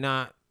might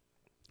not.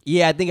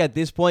 Yeah, I think at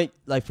this point,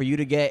 like for you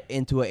to get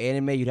into an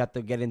anime, you'd have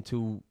to get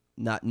into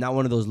not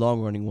one of those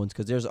long running ones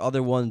because there's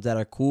other ones that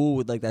are cool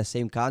with like that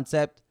same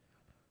concept.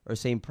 Or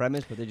same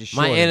premise, but they're just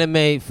shorter. My anime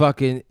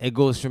it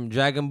goes from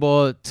Dragon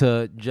Ball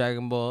to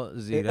Dragon Ball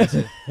Z. That's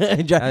it.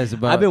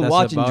 I've been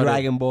watching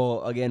Dragon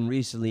Ball again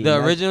recently.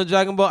 The original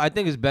Dragon Ball, I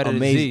think it's better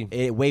than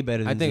Z. Way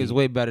better than Z. I think it's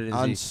way better than Z.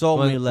 On so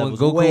many levels.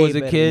 When Goku was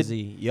a kid,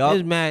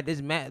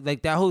 it's mad.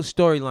 Like that whole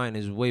storyline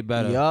is way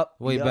better.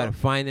 Way better.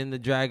 Finding the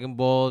Dragon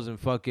Balls and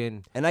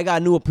fucking. And I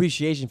got new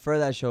appreciation for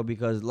that show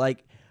because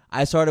like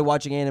I started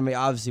watching anime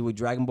obviously with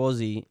Dragon Ball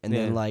Z, and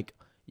then like.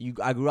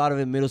 I grew out of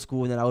it in middle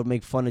school, and then I would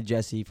make fun of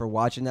Jesse for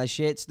watching that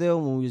shit still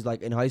when we was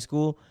like in high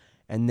school.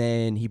 And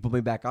then he put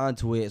me back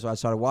onto it, so I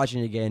started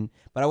watching it again.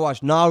 But I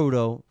watched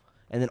Naruto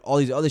and then all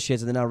these other shits,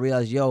 and then I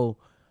realized, yo,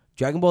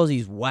 Dragon Ball Z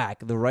is whack.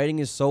 The writing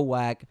is so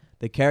whack.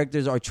 The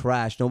characters are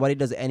trash. Nobody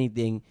does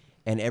anything.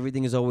 and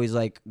everything is always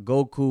like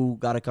Goku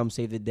gotta come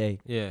save the day.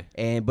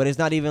 Yeah. But it's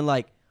not even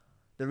like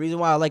the reason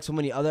why I like so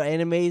many other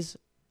animes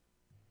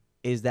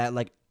is that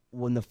like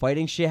when the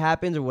fighting shit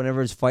happens or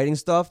whenever it's fighting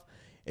stuff,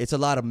 it's a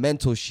lot of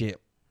mental shit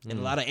and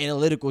a lot of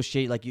analytical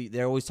shit. Like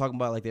they're always talking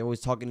about like they're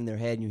always talking in their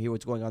head and you hear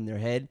what's going on in their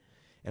head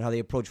and how they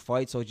approach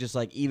fights. So it's just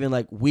like even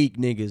like weak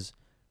niggas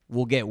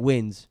will get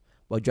wins.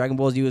 But Dragon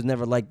Ball Z was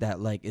never like that.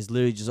 Like, it's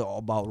literally just all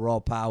about raw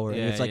power.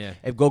 Yeah, and it's like,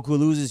 if Goku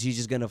loses, he's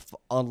just going to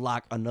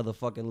unlock another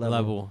fucking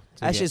level.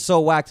 That shit's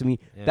so whack to me.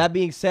 Yeah. That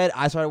being said,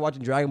 I started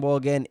watching Dragon Ball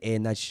again,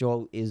 and that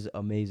show is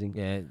amazing.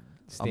 Yeah, it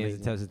stands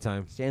the test of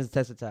time. Stands the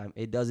test of time.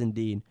 It does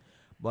indeed.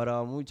 But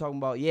when we talking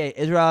about,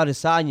 Israel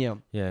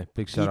Adesanya. Yeah,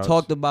 big shout out. He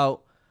talked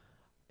about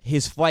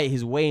his fight,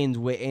 his weigh-ins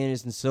with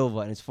Anderson Silva.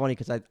 And it's funny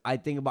because I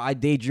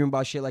daydream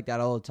about shit like that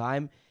all the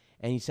time.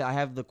 And he said, I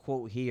have the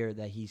quote here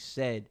that he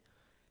said.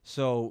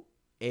 So...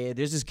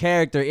 there's this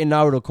character in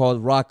Naruto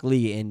called Rock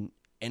Lee, and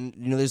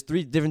you know there's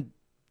 3 different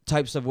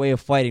types of way of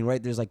fighting,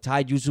 right? There's like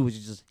Taijutsu, which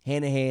is just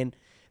hand to hand.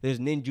 There's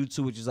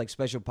Ninjutsu, which is like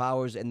special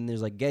powers, and then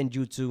there's like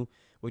Genjutsu,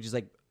 which is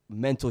like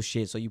mental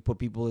shit. So you put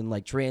people in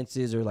like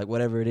trances or like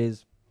whatever it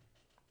is.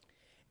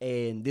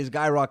 And this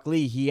guy Rock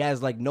Lee, he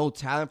has like no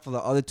talent for the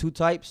other 2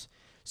 types,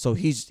 so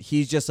he's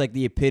just like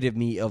the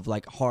epitome of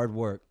like hard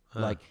work.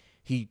 Like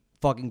he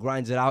fucking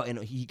grinds it out, and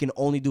he can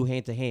only do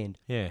hand to hand.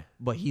 Yeah,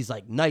 but he's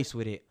like nice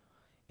with it.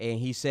 And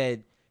he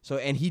said,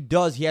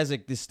 he has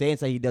like this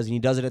stance that he does, and he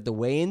does it at the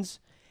weigh-ins.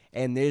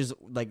 And there's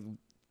like,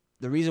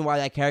 the reason why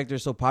that character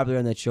is so popular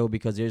on that show,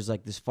 because there's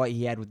like this fight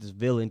he had with this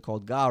villain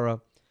called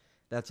Gaara.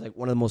 That's like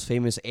one of the most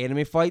famous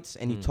anime fights.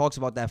 And he talks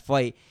about that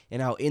fight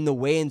and how in the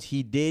weigh-ins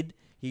he did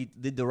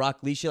the Rock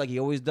Lee shit like he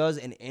always does.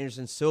 And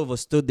Anderson Silva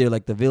stood there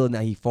like the villain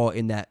that he fought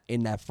in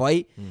that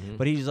fight. Mm-hmm.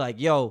 But he's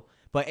like, yo.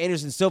 But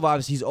Anderson Silva,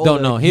 obviously, he's older.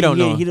 Don't know. He don't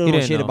know. He don't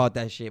know shit about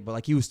that shit. But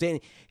like he was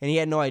standing, and he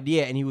had no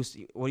idea. And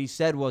what he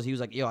said was, he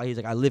was like,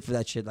 I live for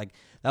that shit. Like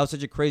that was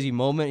such a crazy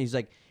moment. He's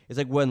like, it's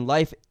like when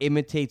life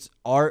imitates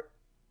art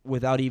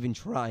without even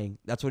trying.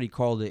 That's what he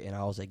called it. And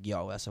I was like,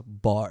 yo, that's a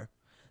bar.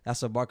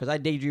 That's a bar. Because I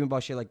daydream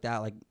about shit like that,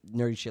 like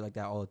nerdy shit like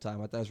that all the time.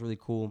 I thought it was really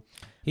cool.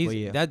 He's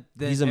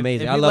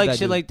amazing. I love that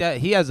shit like that.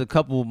 He has a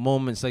couple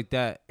moments like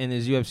that in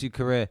his UFC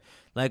career.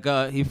 Like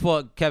he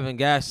fought Kevin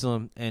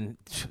Gastelum, and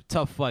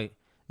tough fight.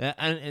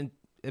 And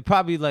it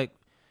probably like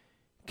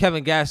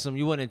Kevin Gastelum,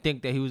 you wouldn't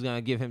think that he was gonna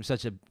give him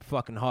such a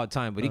fucking hard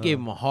time, but he gave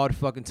him a hard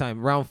fucking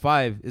time. Round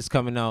 5 is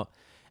coming out,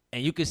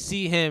 and you can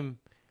see him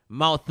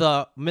mouth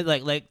up,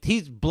 like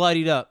he's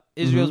bloodied up.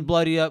 Israel's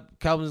bloodied up.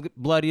 Calvin's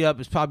bloodied up.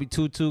 It's probably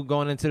 2-2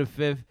 going into the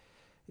 5th.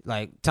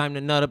 Like time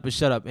to nut up and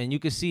shut up, and you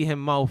can see him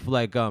mouth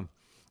like I'm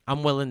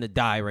willing to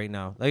die right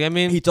now. Like I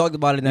mean, he talked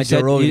about it in that Joe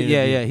Rogan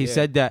interview. He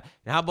said that.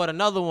 And how about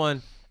another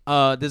one?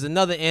 There's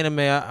another anime.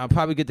 I'll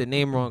probably get the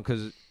name wrong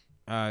because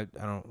I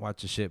don't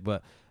watch the shit,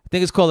 but I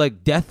think it's called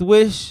like Death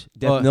Wish.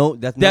 Death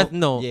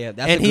Note. Yeah,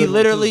 that's and he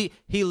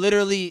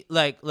literally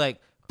like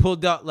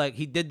pulled out, like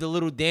he did the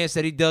little dance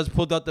that he does,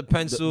 pulled out the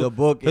pencil, the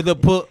book,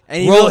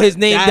 and wrote his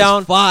name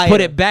down,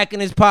 put it back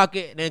in his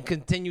pocket, and then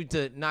continued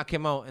to knock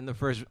him out in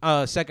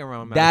the second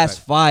round. That's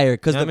fire.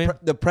 Because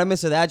the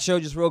premise of that show,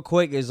 just real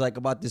quick, is like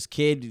about this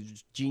kid,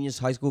 genius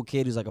high school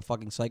kid who's like a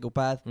fucking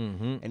psychopath,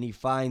 and he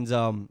finds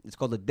it's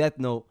called the Death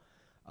Note.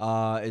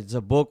 It's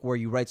a book where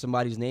you write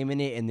somebody's name in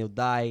it and they'll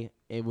die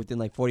within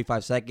like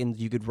 45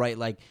 seconds. You could write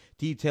like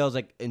details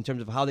like in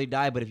terms of how they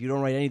die, but if you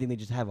don't write anything, they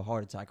just have a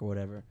heart attack or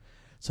whatever.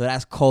 So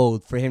that's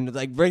cold for him to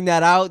like bring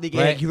that out.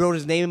 He wrote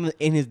his name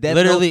in his death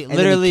note.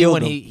 Literally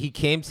when he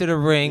came to the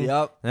ring.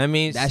 Yep. That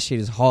means that shit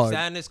is hard.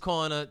 Sat in his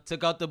corner,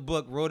 took out the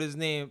book, wrote his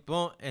name,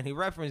 boom, and he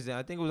referenced it.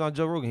 I think it was on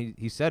Joe Rogan.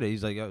 He said it.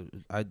 He's like,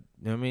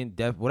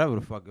 death, whatever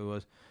the fuck it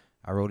was.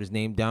 I wrote his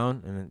name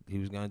down and he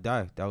was gonna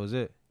die. That was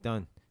it.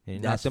 Done. And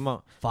he knocked him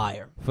out.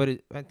 Fire.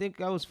 I think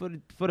that was for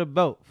the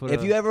belt.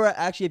 If you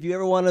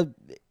ever want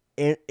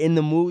to in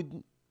the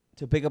mood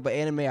to pick up an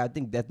anime, I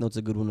think Death Note's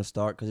a good one to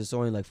start because it's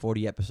only like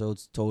 40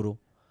 episodes total,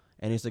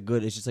 and it's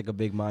just like a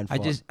big mind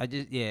fuck.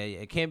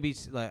 It can't be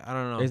like, I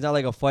don't know. It's not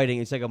like a fighting.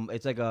 It's like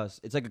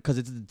because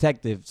it's a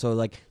detective. So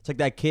like it's like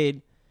that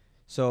kid.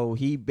 So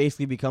he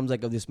basically becomes like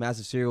this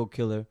massive serial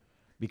killer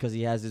because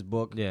he has this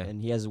book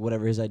and he has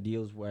whatever his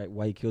ideals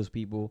why he kills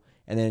people,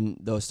 and then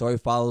the story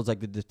follows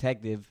like the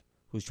detective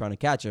who's trying to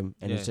catch him,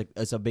 and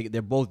it's a big.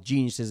 They're both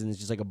geniuses, and it's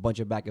just like a bunch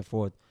of back and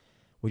forth,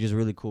 which is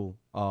really cool.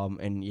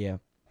 And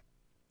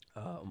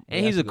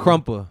he's a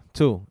crumper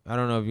too. I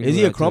don't know if you is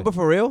he a crumper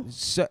for real?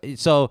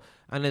 So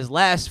on his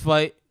last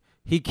fight,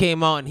 he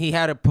came out and he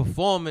had a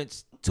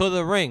performance to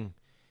the ring.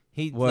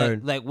 He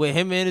like with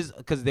him in his,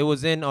 because they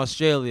was in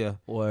Australia.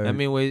 Word. I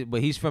mean, but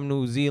he's from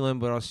New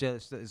Zealand, but Australia,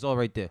 it's all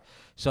right there.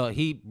 So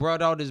he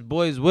brought out his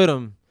boys with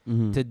him.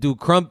 To do a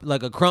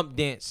crump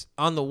dance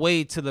on the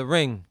way to the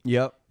ring.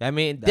 Yep. I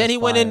mean, then he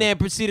went in there and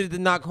proceeded to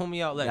knock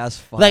homie out. Like, that's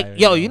fire. Like,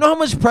 yo, you know how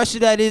much pressure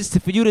that is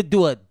for you to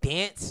do a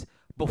dance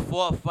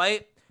before a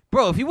fight?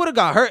 Bro, if he would have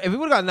got hurt, if he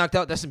would have got knocked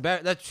out, that's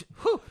embarrassing.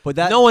 But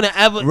no one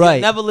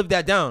never lived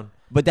that down.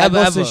 But that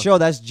goes to show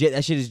that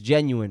shit is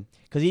genuine.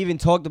 Because he even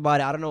talked about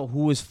it. I don't know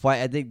who was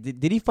fighting. I think,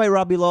 did he fight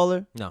Robbie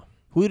Lawler? No.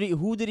 Who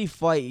did he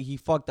fight? He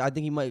fucked. I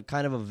think he might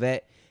kind of a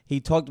vet. He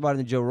talked about in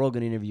the Joe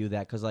Rogan interview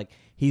that because like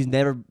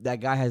that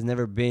guy has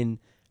never been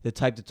the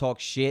type to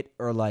talk shit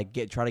or like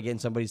try to get in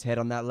somebody's head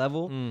on that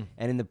level.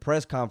 And in the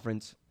press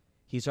conference,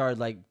 he started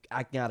like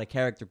acting out of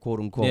character, quote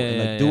unquote,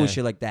 and like doing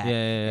shit like that.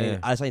 And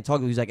I started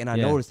talking to him. He's like, and I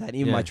noticed that. And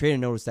even my trainer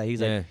noticed that.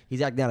 He's like,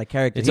 he's acting out of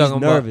character. He's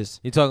nervous.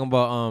 You're talking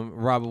about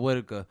Robert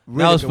Whitaker. And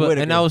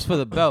that was for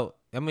the belt.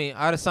 I mean,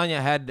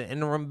 Adesanya had the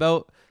interim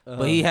belt,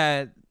 but he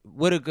had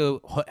Whitaker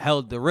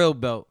held the real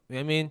belt. You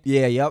know what I mean?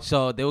 Yeah, yep.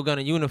 So they were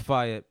gonna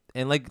unify it.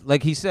 And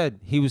like he said,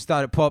 he was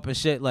started popping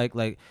shit like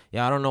I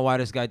don't know why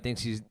this guy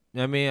thinks he's. You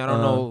know what I mean, I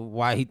don't know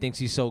why he thinks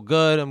he's so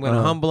good. I'm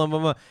gonna humble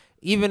him.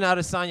 Even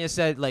Adesanya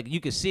said like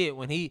you could see it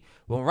when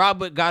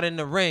Robert got in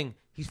the ring.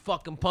 He's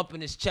fucking pumping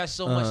his chest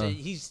so much that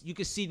you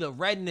can see the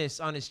redness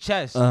on his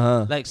chest.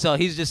 Like so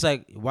he's just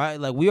like why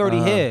like we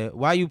already here.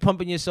 Why are you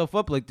pumping yourself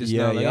up like this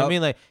now? Like I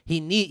mean like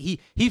he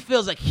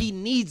feels like he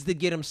needs to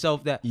get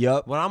himself that.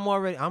 Well I'm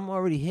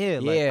already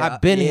here. Like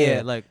I've been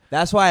here. Like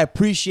that's why I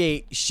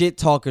appreciate shit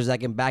talkers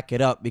that can back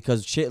it up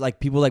because shit like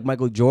people like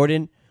Michael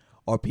Jordan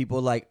or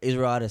people like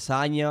Israel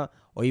Adesanya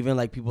or even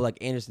like people like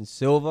Anderson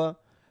Silva,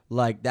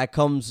 like that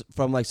comes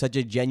from like such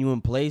a genuine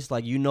place.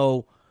 Like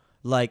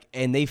like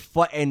and they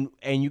fight and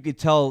you could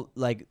tell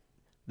like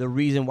the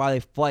reason why they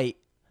fight,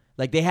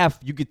 like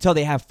you could tell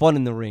they have fun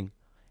in the ring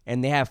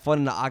and they have fun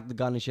in the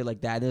octagon and shit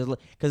like that.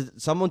 Because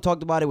someone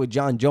talked about it with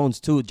John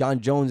Jones too. John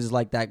Jones is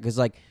like that because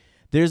like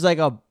there's like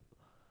a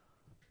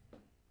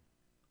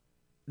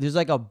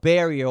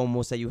barrier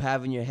almost that you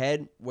have in your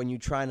head when you're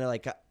trying to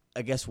like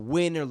I guess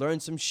win or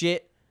learn some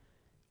shit.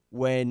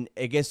 When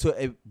it gets to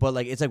it, but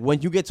like it's like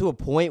when you get to a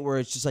point where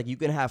it's just like you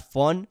can have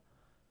fun,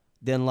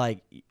 then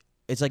like.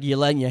 It's like you're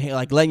letting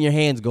your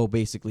hands go,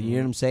 basically. You know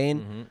what I'm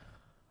saying?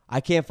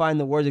 I can't find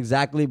the words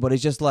exactly, but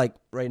it's just like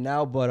right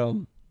now. But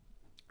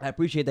I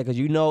appreciate that because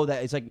you know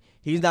that it's like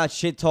he's not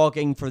shit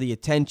talking for the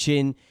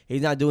attention.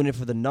 He's not doing it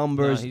for the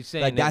numbers. No, he's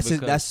saying like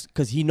that's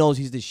because he knows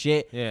he's the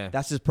shit. Yeah,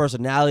 that's his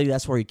personality.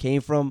 That's where he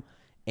came from,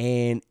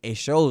 and it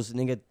shows.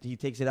 Nigga, he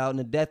takes it out in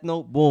the death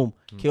note. Boom,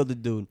 killed the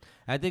dude.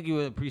 I think you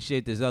would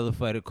appreciate this other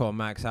fighter called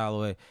Max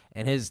Holloway,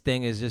 and his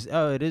thing is just,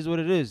 it is what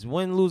it is.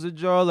 Win, lose, or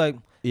draw, like,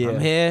 I'm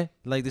here.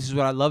 Like, this is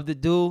what I love to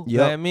do. You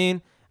know what I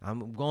mean?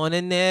 I'm going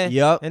in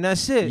there. And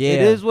that's it. Yeah.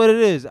 It is what it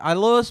is. I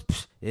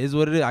lost. It is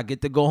what it is. I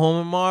get to go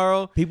home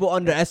tomorrow. People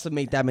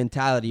underestimate that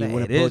mentality.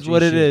 Man, it is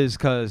what it is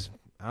because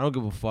I don't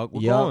give a fuck.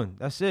 We're going.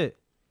 That's it.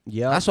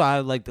 Yeah, that's why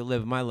I like to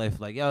live my life.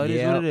 Like, it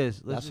is what it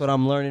is. That's what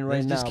I'm learning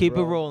right now. Just keep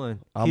it rolling.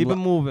 Keep it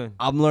moving.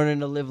 I'm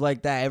learning to live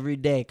like that every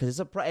day because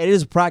it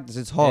is a practice.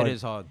 It's hard. It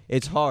is hard.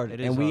 It's hard.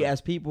 And we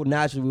as people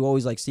naturally we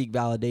always like seek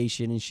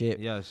validation and shit.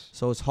 Yes.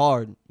 So it's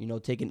hard,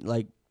 taking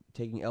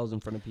L's in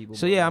front of people.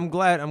 So yeah, I'm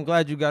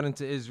glad you got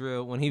into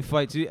Israel when he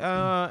fights.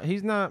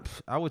 He's not.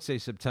 I would say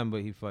September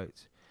he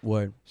fights.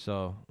 Word.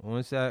 So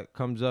once that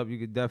comes up, you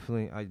could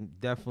definitely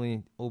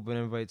open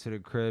invite to the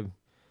crib.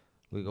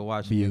 We can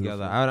watch it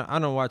together. I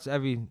don't watch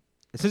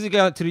since he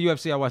got to the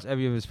UFC, I watched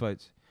every of his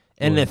fights.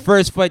 And the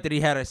first fight that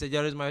he had, I said,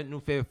 yo, this is my new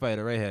favorite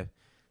fighter right here.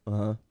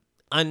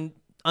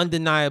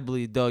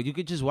 Undeniably, dog. You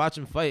could just watch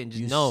him fight and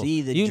just know.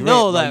 See the you drip,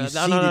 know, like,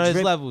 no,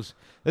 there's levels.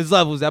 There's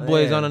levels. That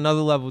boy is on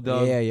another level,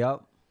 dog. Yeah,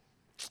 yup.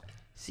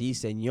 Si,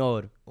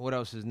 senor. What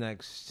else is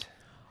next?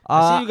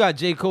 I see you got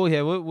J. Cole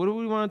here. What do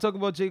we want to talk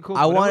about J. Cole?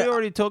 We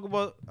already talk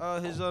about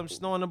his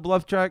Snow on the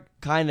Bluff track?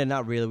 Kind of,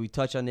 not really. We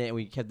touched on it and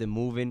we kept it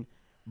moving.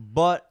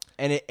 But,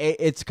 and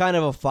it's kind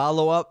of a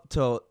follow-up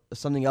to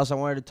something else I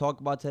wanted to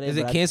talk about today. Is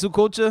it cancel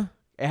culture?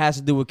 It has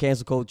to do with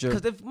cancel culture.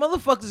 Because if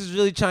motherfuckers is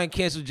really trying to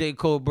cancel J.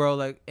 Cole, bro,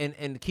 like,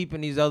 and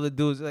keeping these other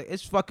dudes, like,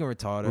 it's fucking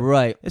retarded.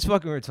 Right. It's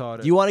fucking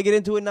retarded. You want to get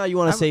into it now? You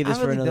want to save this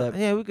for another?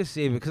 Yeah, we could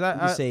save it. We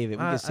can save it.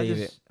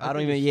 I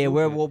don't even,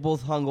 we're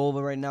both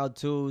hungover right now,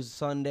 too. It's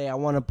Sunday. I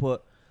want to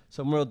put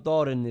some real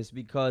thought in this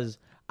because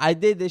I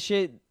did this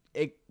shit,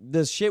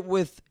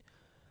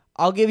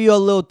 I'll give you a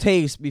little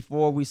taste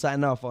before we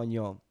sign off on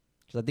y'all.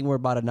 Because I think we're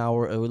about an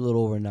hour, a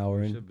little over an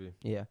hour in. Should be.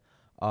 Yeah.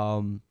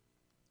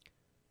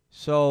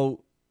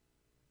 So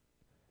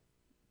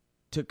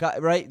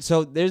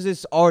there's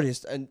this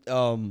artist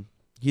and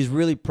he's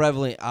really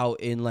prevalent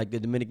out in like the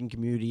Dominican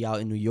community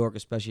out in New York,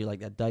 especially like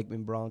that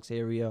Dykeman Bronx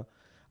area.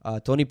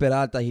 Tony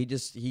Peralta, he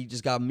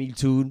just got Me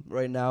Too'd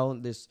right now.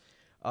 This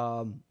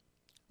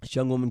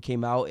young woman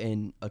came out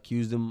and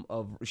accused him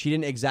of, she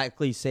didn't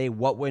exactly say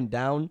what went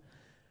down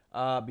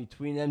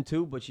between them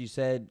two, but she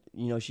said,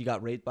 she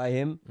got raped by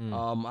him.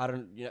 I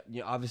don't,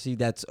 obviously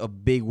that's a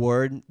big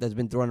word that's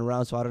been thrown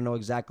around, so I don't know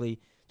exactly in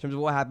terms of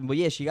what happened. But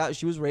yeah, she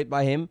was raped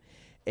by him,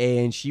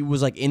 and she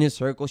was like in his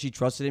circle. She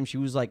trusted him. She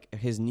was like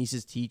his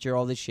niece's teacher.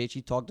 All this shit.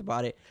 She talked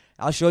about it.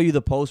 I'll show you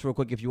the post real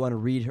quick if you want to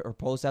read her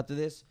post after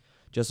this,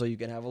 just so you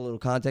can have a little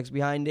context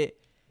behind it.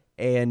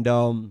 And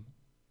so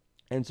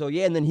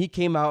yeah, and then he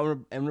came out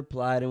and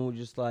replied and was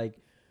just like,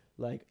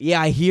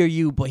 yeah, I hear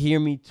you, but hear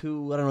me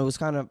too. I don't know.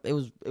 It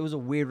was a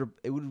weird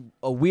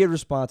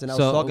response, and I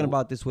was talking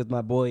about this with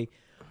my boy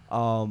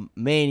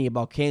Manny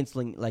about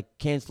canceling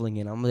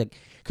it. I'm like,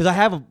 because I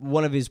have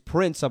one of his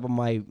prints up on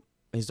my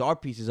his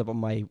art pieces up on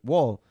my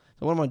wall.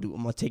 So what am I gonna do?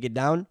 I'm gonna take it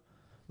down,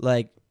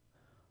 like,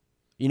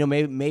 you know,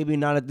 maybe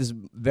not at this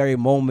very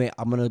moment.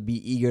 I'm gonna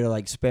be eager to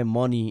like spend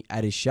money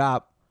at his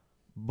shop,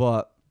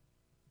 but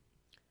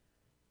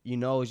you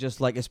know, it's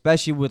just like,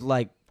 especially with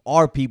like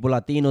our people,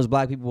 Latinos,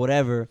 black people,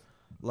 whatever.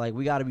 Like,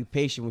 we gotta be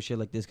patient with shit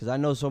like this, because I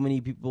know so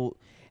many people.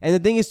 And the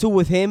thing is too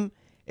with him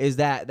is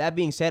that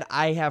being said,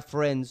 I have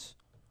friends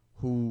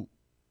who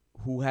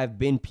have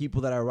been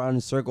people that are around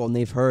his circle, and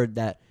they've heard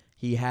that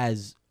he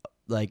has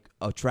like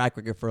a track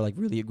record for like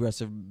really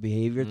aggressive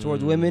behavior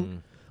towards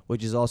women,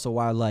 which is also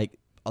why like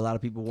a lot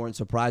of people weren't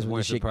surprised when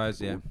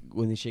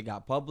the shit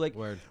got public.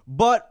 Word.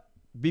 But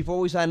before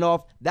we sign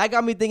off, that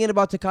got me thinking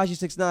about Tekashi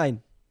 6ix9ine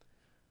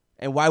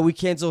and why we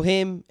cancel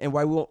him and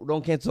why we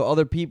don't cancel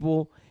other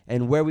people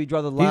and where we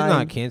draw the line. He's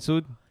not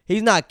canceled.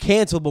 He's not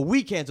canceled, but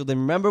we canceled him.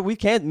 Remember, me and you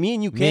canceled me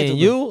and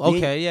you? Him.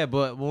 Okay, yeah,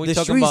 but when we the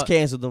talk streets about,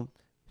 canceled him.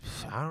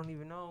 I don't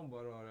even know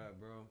about all that,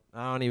 bro.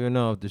 I don't even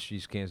know if the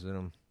streets canceled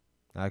him.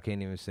 I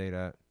can't even say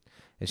that.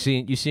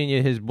 And you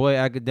seen his boy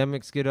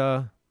Academics get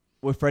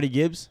with Freddie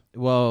Gibbs?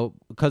 Well,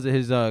 because of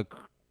his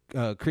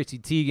Chrissy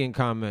Teigen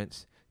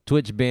comments,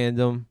 Twitch banned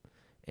him,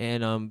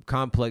 and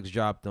Complex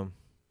dropped him.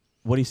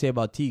 What do you say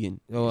about Teigen?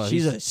 Oh,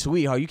 she's a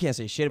sweetheart. You can't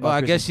say shit about. Well,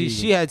 I guess Teigen.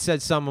 she had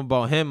said something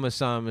about him or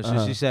something.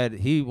 So she said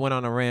he went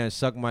on a rant,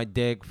 suck my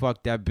dick,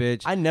 fuck that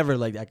bitch. I never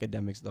liked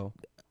Academics though.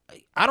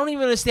 I don't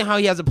even understand how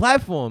he has a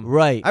platform.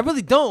 Right. I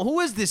really don't.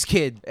 Who is this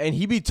kid? And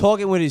he be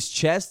talking with his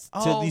chest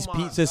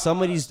to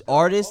some of these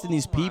artists and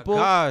these people.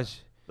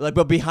 Gosh. Like,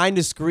 but behind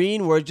the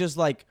screen, where it's just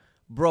like,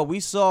 bro, we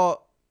saw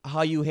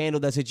how you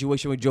handled that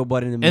situation with Joe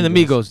Budden and the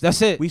Migos.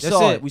 That's it. We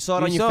saw it. We saw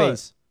it on your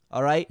face.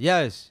 All right?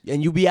 Yes.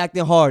 And you be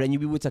acting hard, and you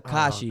be with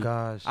Tekashi. Oh,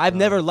 gosh. I've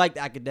never liked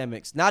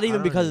Academics. Not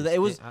even because of that. It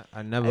was.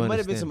 I never. It might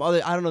have been some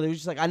other. I don't know. There was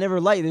just like, I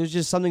never liked. There was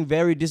just something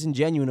very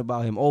disingenuous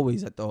about him.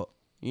 Always, I thought.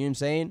 You know what I'm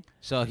saying?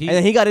 So and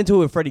then he got into it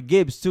with Freddie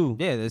Gibbs too.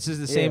 Yeah, this is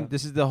the same.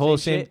 This is the whole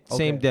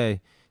same day.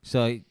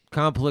 So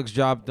Complex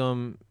dropped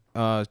him.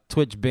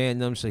 Twitch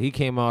banned him, so he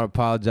came out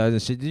apologizing.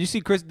 Shit. Did you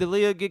see Chris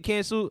D'Elia get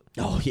canceled?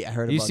 Oh yeah, I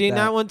heard about that. You seen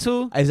that one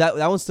too? Is that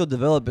one's still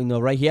developing though,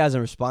 right? He hasn't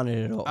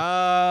responded at all.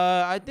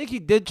 I think he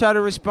did try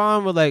to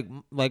respond with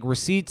like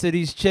receipts of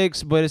these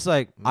chicks, but it's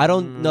like I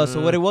don't know.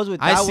 So what it was with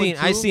that one too?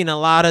 I seen a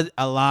lot of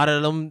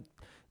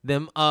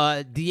them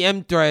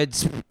DM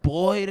threads.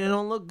 Boy, they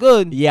don't look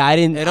good. Yeah, I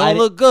didn't. They don't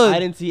look good. I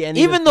didn't see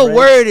any. Even the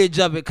wordage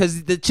of it,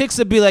 because the chicks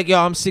would be like, "Yo,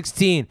 I'm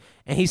 16,"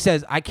 and he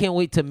says, "I can't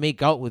wait to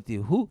make out with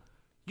you." Who?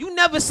 You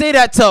never say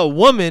that to a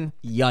woman.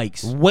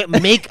 Yikes.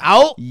 Make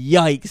out?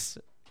 Yikes.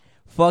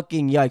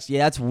 Fucking yikes. Yeah,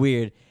 that's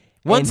weird.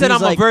 One said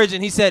I'm a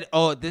virgin. He said,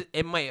 "Oh,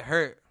 it might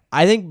hurt."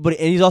 I think, and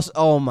he's also.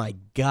 Oh my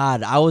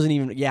God, I wasn't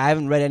even. Yeah, I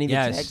haven't read any of the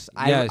texts.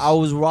 I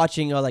was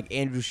watching like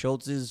Andrew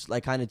Schultz's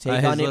like kind of take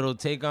on it. His little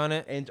take on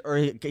it, and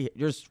or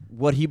just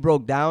what he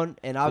broke down,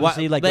 and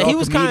obviously like. But he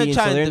was kind of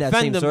trying to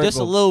defend them just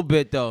a little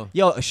bit though.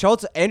 Yo,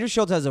 Andrew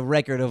Schultz has a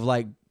record of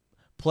like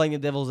playing the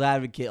devil's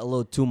advocate a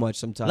little too much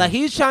sometimes. Like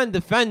he's trying to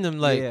defend them.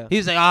 Like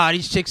he's like,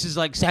 these chicks is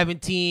like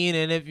 17,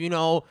 and if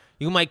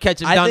you might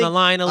catch him down the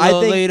line a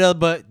little later.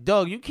 But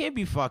dog, you can't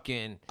be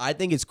fucking. I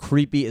think it's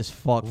creepy as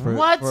fuck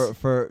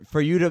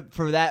for you to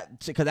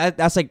because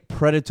that's like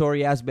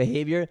predatory ass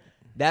behavior.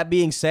 That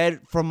being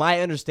said, from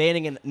my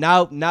understanding, and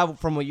now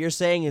from what you're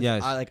saying, I'm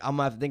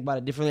gonna have to think about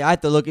it differently. I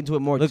have to look into it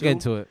more. Look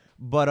into it.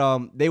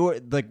 But they were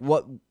like,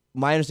 what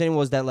my understanding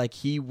was that like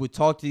he would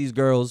talk to these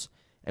girls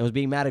and was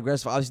being mad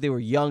aggressive. Obviously, they were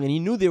young, and he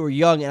knew they were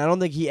young, and I don't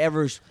think he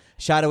ever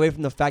shied away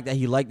from the fact that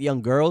he liked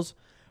young girls.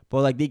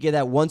 But like they get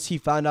that once he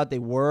found out they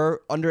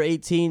were under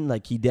 18,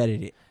 like he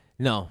deaded it.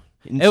 No,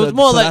 it's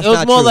more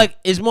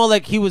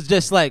like he was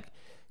just like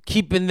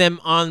keeping them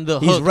on the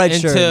hook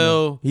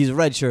until he's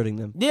redshirting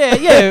them.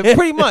 Yeah,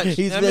 pretty much.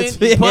 He's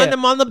putting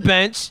them on the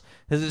bench.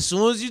 Because as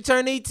soon as you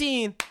turn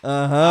 18,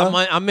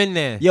 I'm in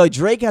there. Yo,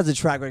 Drake has a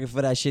track record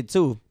for that shit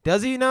too.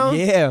 Does he now?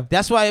 Yeah.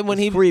 That's why when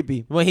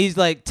creepy. When he's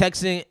like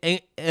texting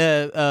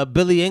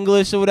Billie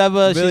English or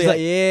whatever, she's like,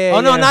 yeah.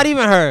 Oh no, not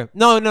even her.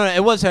 No,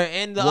 it was her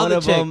and the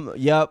other chick. One of them,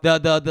 yep.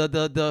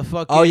 The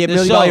fucking. Oh yeah,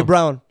 Millie Bobby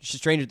Brown,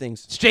 Stranger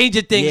Things chick.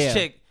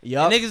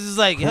 Yep. And niggas is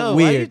like, yo,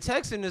 why are you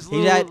texting this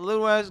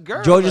little ass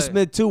girl? Georgia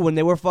Smith too. When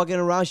they were fucking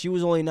around, she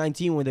was only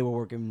 19 when they were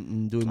working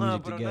and doing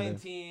music together.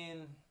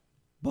 19.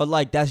 But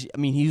like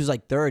he was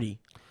like 30.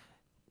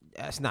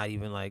 That's not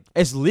even like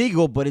it's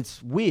legal, but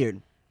it's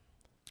weird.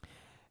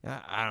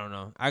 I don't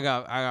know. I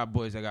got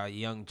boys that got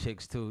young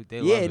chicks too. They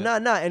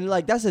love it. And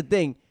like that's the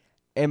thing.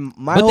 And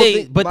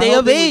they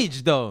of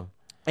age though.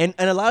 And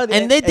a lot of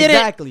them, and they did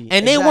exactly,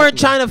 and they weren't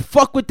trying to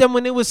fuck with them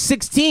when they was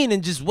 16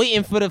 and just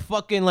waiting for the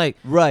fucking like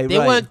They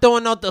weren't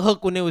throwing out the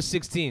hook when they was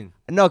 16.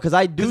 No, because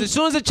I do. Because as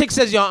soon as a chick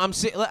says, "Yo,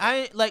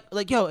 I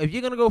like yo," if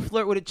you're gonna go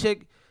flirt with a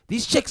chick.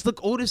 These chicks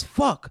look old as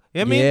fuck. You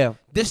know what I mean? Yeah.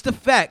 This the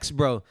facts,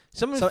 bro.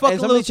 Some of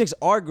these chicks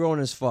are grown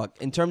as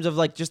fuck in terms of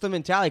like just the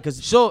mentality.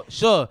 Cause sure.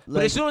 Like,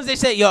 but as soon as they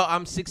say, "Yo,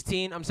 I'm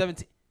 16, I'm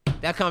 17,"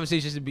 that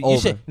conversation should be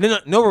over.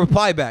 No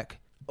reply back.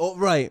 Oh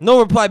right. No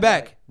reply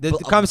back. The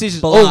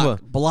conversation's over.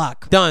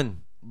 Block.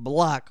 Done.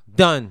 Block.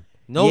 Done.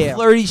 No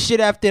flirty shit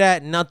after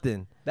that.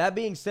 Nothing. That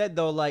being said,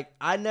 though, like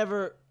I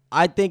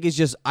think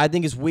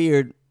it's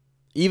weird.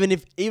 Even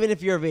if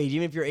you're of age,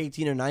 even if you're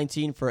 18 or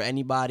 19, for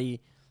anybody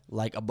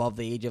like above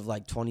the age of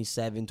like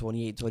 27,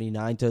 28,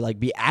 29 to like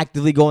be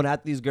actively going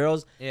at these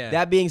girls. Yeah.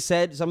 That being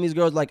said, some of these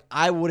girls, like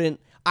I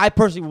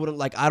personally wouldn't,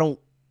 like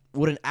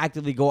wouldn't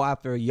actively go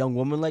after a young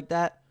woman like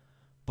that.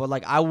 But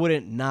like I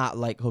wouldn't not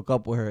like hook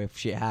up with her if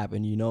shit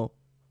happened, you know?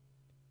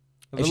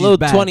 If a little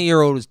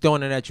 20-year-old was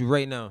throwing it at you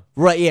right now.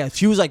 Right, yeah. If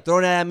she was like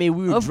throwing it at me,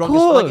 we were drunk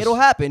as fuck. Like, it'll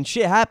happen.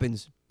 Shit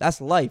happens.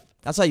 That's life.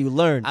 That's how you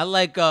learn. I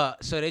like so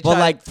they But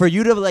like for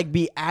you to like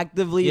be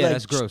actively like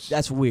that's gross.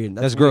 That's weird.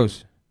 That's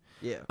gross.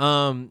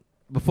 Yeah.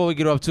 Before we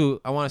get off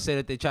too, I want to say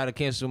that they try to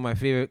cancel my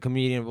favorite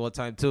comedian of all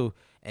time too,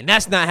 and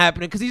that's not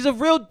happening because he's a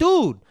real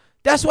dude.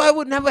 That's why it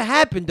would never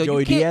happen though.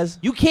 Joey Diaz?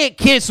 You can't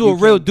cancel a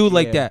real dude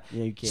like that.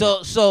 Yeah, you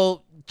can't.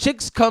 So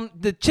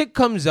the chick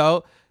comes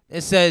out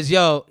and says,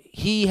 "Yo,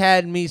 he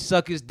had me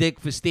suck his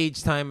dick for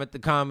stage time at the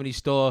Comedy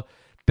Store."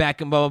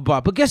 Back and blah, blah,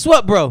 blah. But guess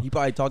what, bro? He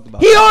probably talked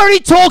about He already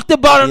talked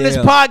about it on this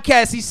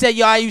podcast. He said,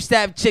 yo, I used to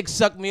have chicks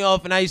suck me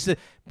off, and I used to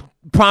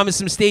promise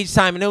some stage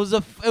time, and I was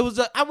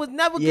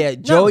never. Yeah,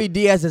 Joey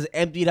Diaz has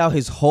emptied out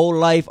his whole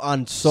life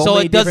on so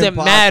many different podcasts. So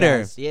it doesn't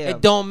matter. Yeah.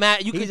 It don't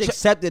matter. He's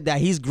accepted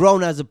that. He's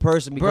grown as a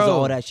person because of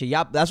all that shit.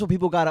 Yep, that's what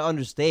people got to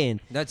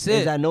understand. That's it.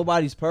 Is that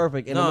nobody's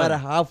perfect, and no matter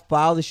how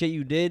foul the shit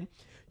you did,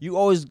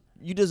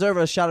 you deserve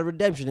a shot of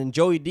redemption. And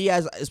Joey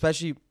Diaz,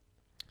 especially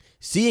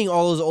seeing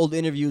all those old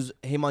interviews,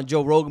 him on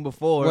Joe Rogan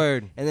before,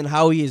 and then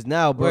how he is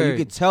now, bro, you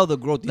could tell the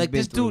growth he's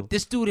been through.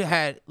 This dude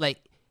had, like,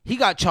 he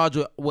got charged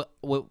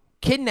with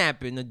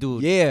kidnapping the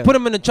dude. Yeah. Put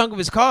him in the trunk of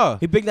his car.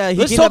 He kidnapped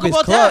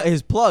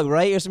his plug,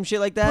 right? Or some shit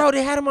like that. Bro,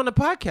 they had him on the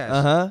podcast.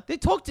 Uh-huh. They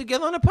talked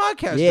together on the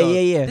podcast,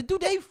 Yeah. The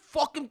dude, they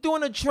fuck him through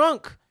in the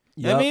trunk.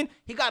 You know what I mean?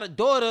 He got a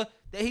daughter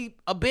that he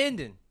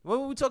abandoned.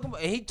 What were we talking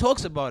about? And he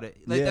talks about it.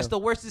 Like, that's the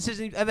worst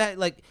decision he's ever had.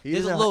 Like,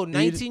 there's a little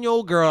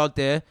 19-year-old girl out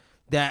there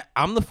that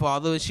I'm the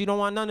father and she don't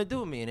want nothing to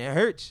do with me, and it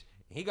hurts.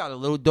 He got a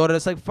little daughter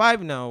that's like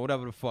 5 now, or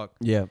whatever the fuck.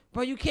 Yeah.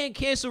 Bro, you can't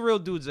cancel real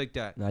dudes like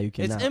that. No, you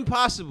cannot. It's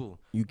impossible.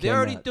 They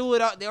already threw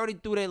it out. They already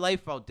threw their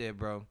life out there,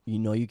 bro. You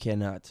know you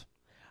cannot.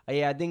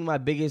 Yeah, I think my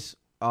biggest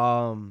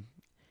and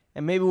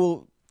maybe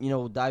we'll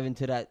dive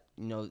into that,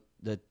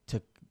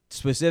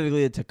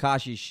 specifically the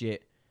Tekashi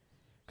shit.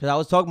 Cuz I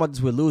was talking about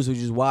this with Luz, which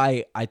is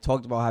why I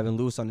talked about having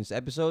Luz on this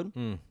episode.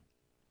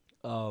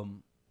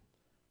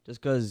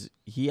 Just cuz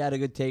he had a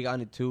good take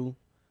on it too.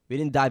 We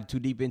didn't dive too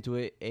deep into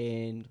it,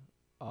 and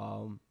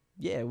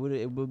it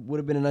would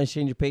have been a nice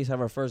change of pace to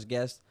have our first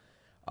guest.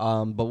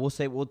 But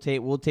we'll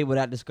table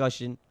that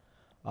discussion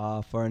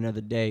for another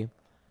day.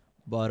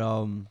 But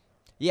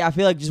I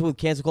feel like just with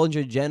cancel culture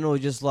in general,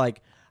 just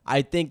like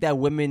I think that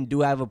women do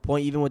have a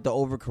point, even with the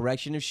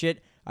overcorrection of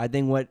shit. I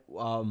think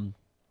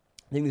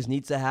this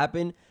needs to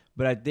happen,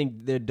 but I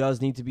think there does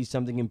need to be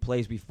something in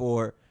place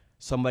before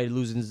somebody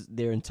loses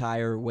their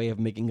entire way of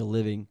making a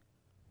living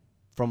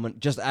from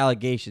just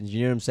allegations.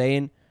 You know what I'm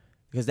saying?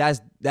 Because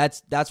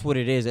that's what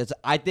it is.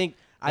 I think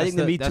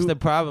the Me Too. That's the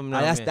problem.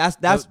 Now,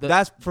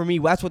 that's for me.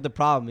 That's what the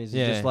problem is.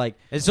 It's just like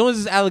as soon as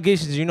it's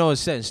allegations,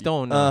 it's set in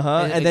stone.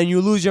 And then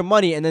you lose your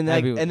money, and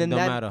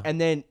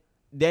then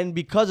then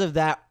because of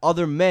that,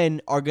 other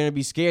men are gonna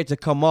be scared to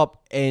come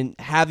up and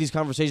have these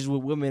conversations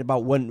with women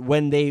about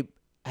when they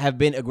have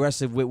been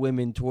aggressive with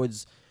women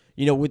towards,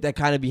 with that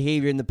kind of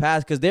behavior in the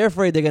past, because they're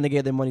afraid they're gonna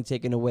get their money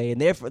taken away, and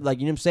they're like,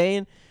 you know what I'm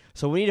saying?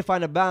 So we need to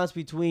find a balance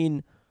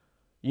between,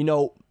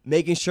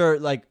 making sure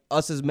like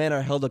us as men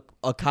are held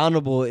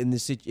accountable in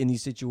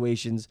these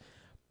situations,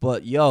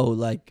 but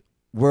like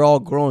we're all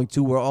growing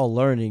too, we're all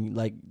learning.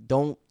 Like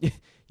don't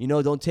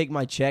take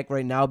my check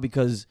right now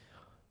because,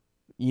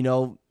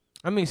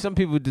 I mean, some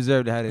people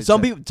deserve to have it.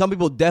 Some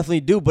people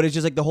definitely do, but it's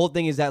just like the whole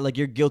thing is that like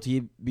you're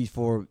guilty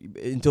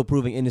until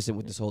proven innocent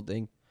with this whole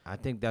thing. I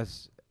think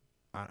that's.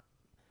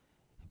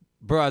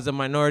 Bro, as a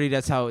minority,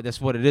 that's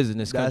what it is in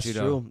this country,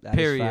 though. That's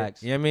true. Period.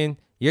 Facts. You know what I mean?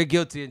 You're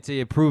guilty until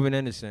you're proven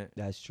innocent.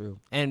 That's true.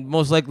 And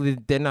most likely,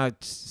 they're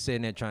not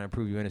saying they're trying to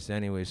prove you innocent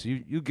anyway. So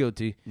you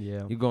guilty.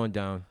 Yeah. You're going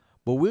down.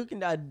 But we can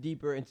dive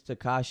deeper into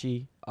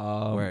Tekashi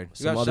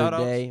some other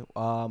shout-outs? day.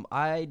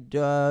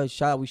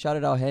 We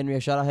shouted out Henry. I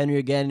shout out Henry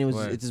again.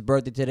 It's his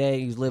birthday today.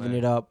 He's living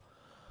it up.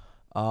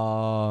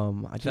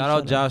 Shout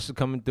out Josh for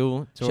coming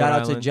through. Shout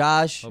out to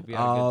Josh. Hope you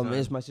had a good time.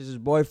 It's my sister's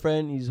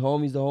boyfriend. He's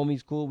home. He's the homie.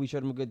 He's cool. We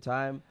showed him a good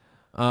time.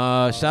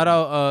 Shout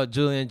out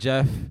Julian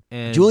Jeff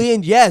and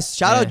Julian. Yes,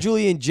 shout out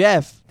Julian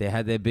Jeff. They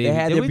had their baby. They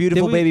had their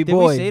beautiful baby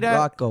boy. Did we say that?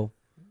 Rocco.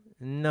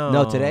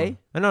 No, today.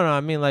 No.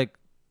 I mean, like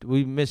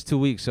we missed 2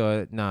 weeks,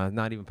 so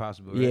not even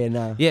possible. Right? Yeah,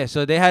 nah. Yeah,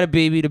 so they had a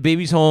baby. The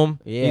baby's home.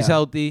 Yeah. He's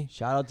healthy.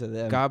 Shout out to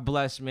them. God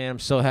bless, man. I'm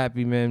so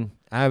happy, man.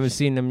 I haven't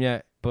seen them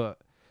yet, but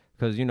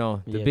because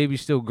the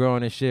baby's still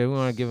growing and shit, we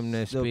want to give him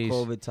that space.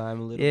 Still COVID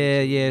time a little.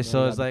 Yeah.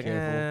 So it's like,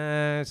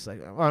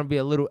 I want to be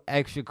a little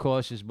extra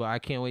cautious, but I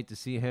can't wait to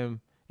see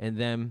him and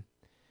them.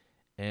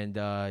 And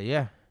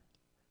yeah,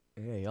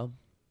 yo.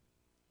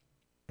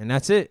 And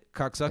that's it,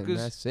 cocksuckers. And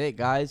that's it,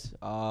 guys.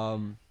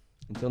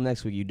 Until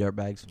next week, you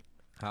dirtbags.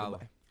 Holla.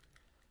 Bye-bye.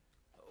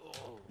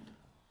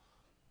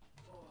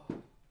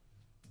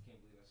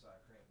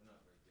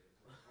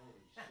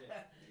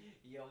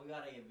 we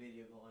gotta get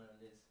video going on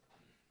this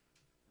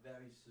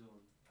very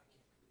soon.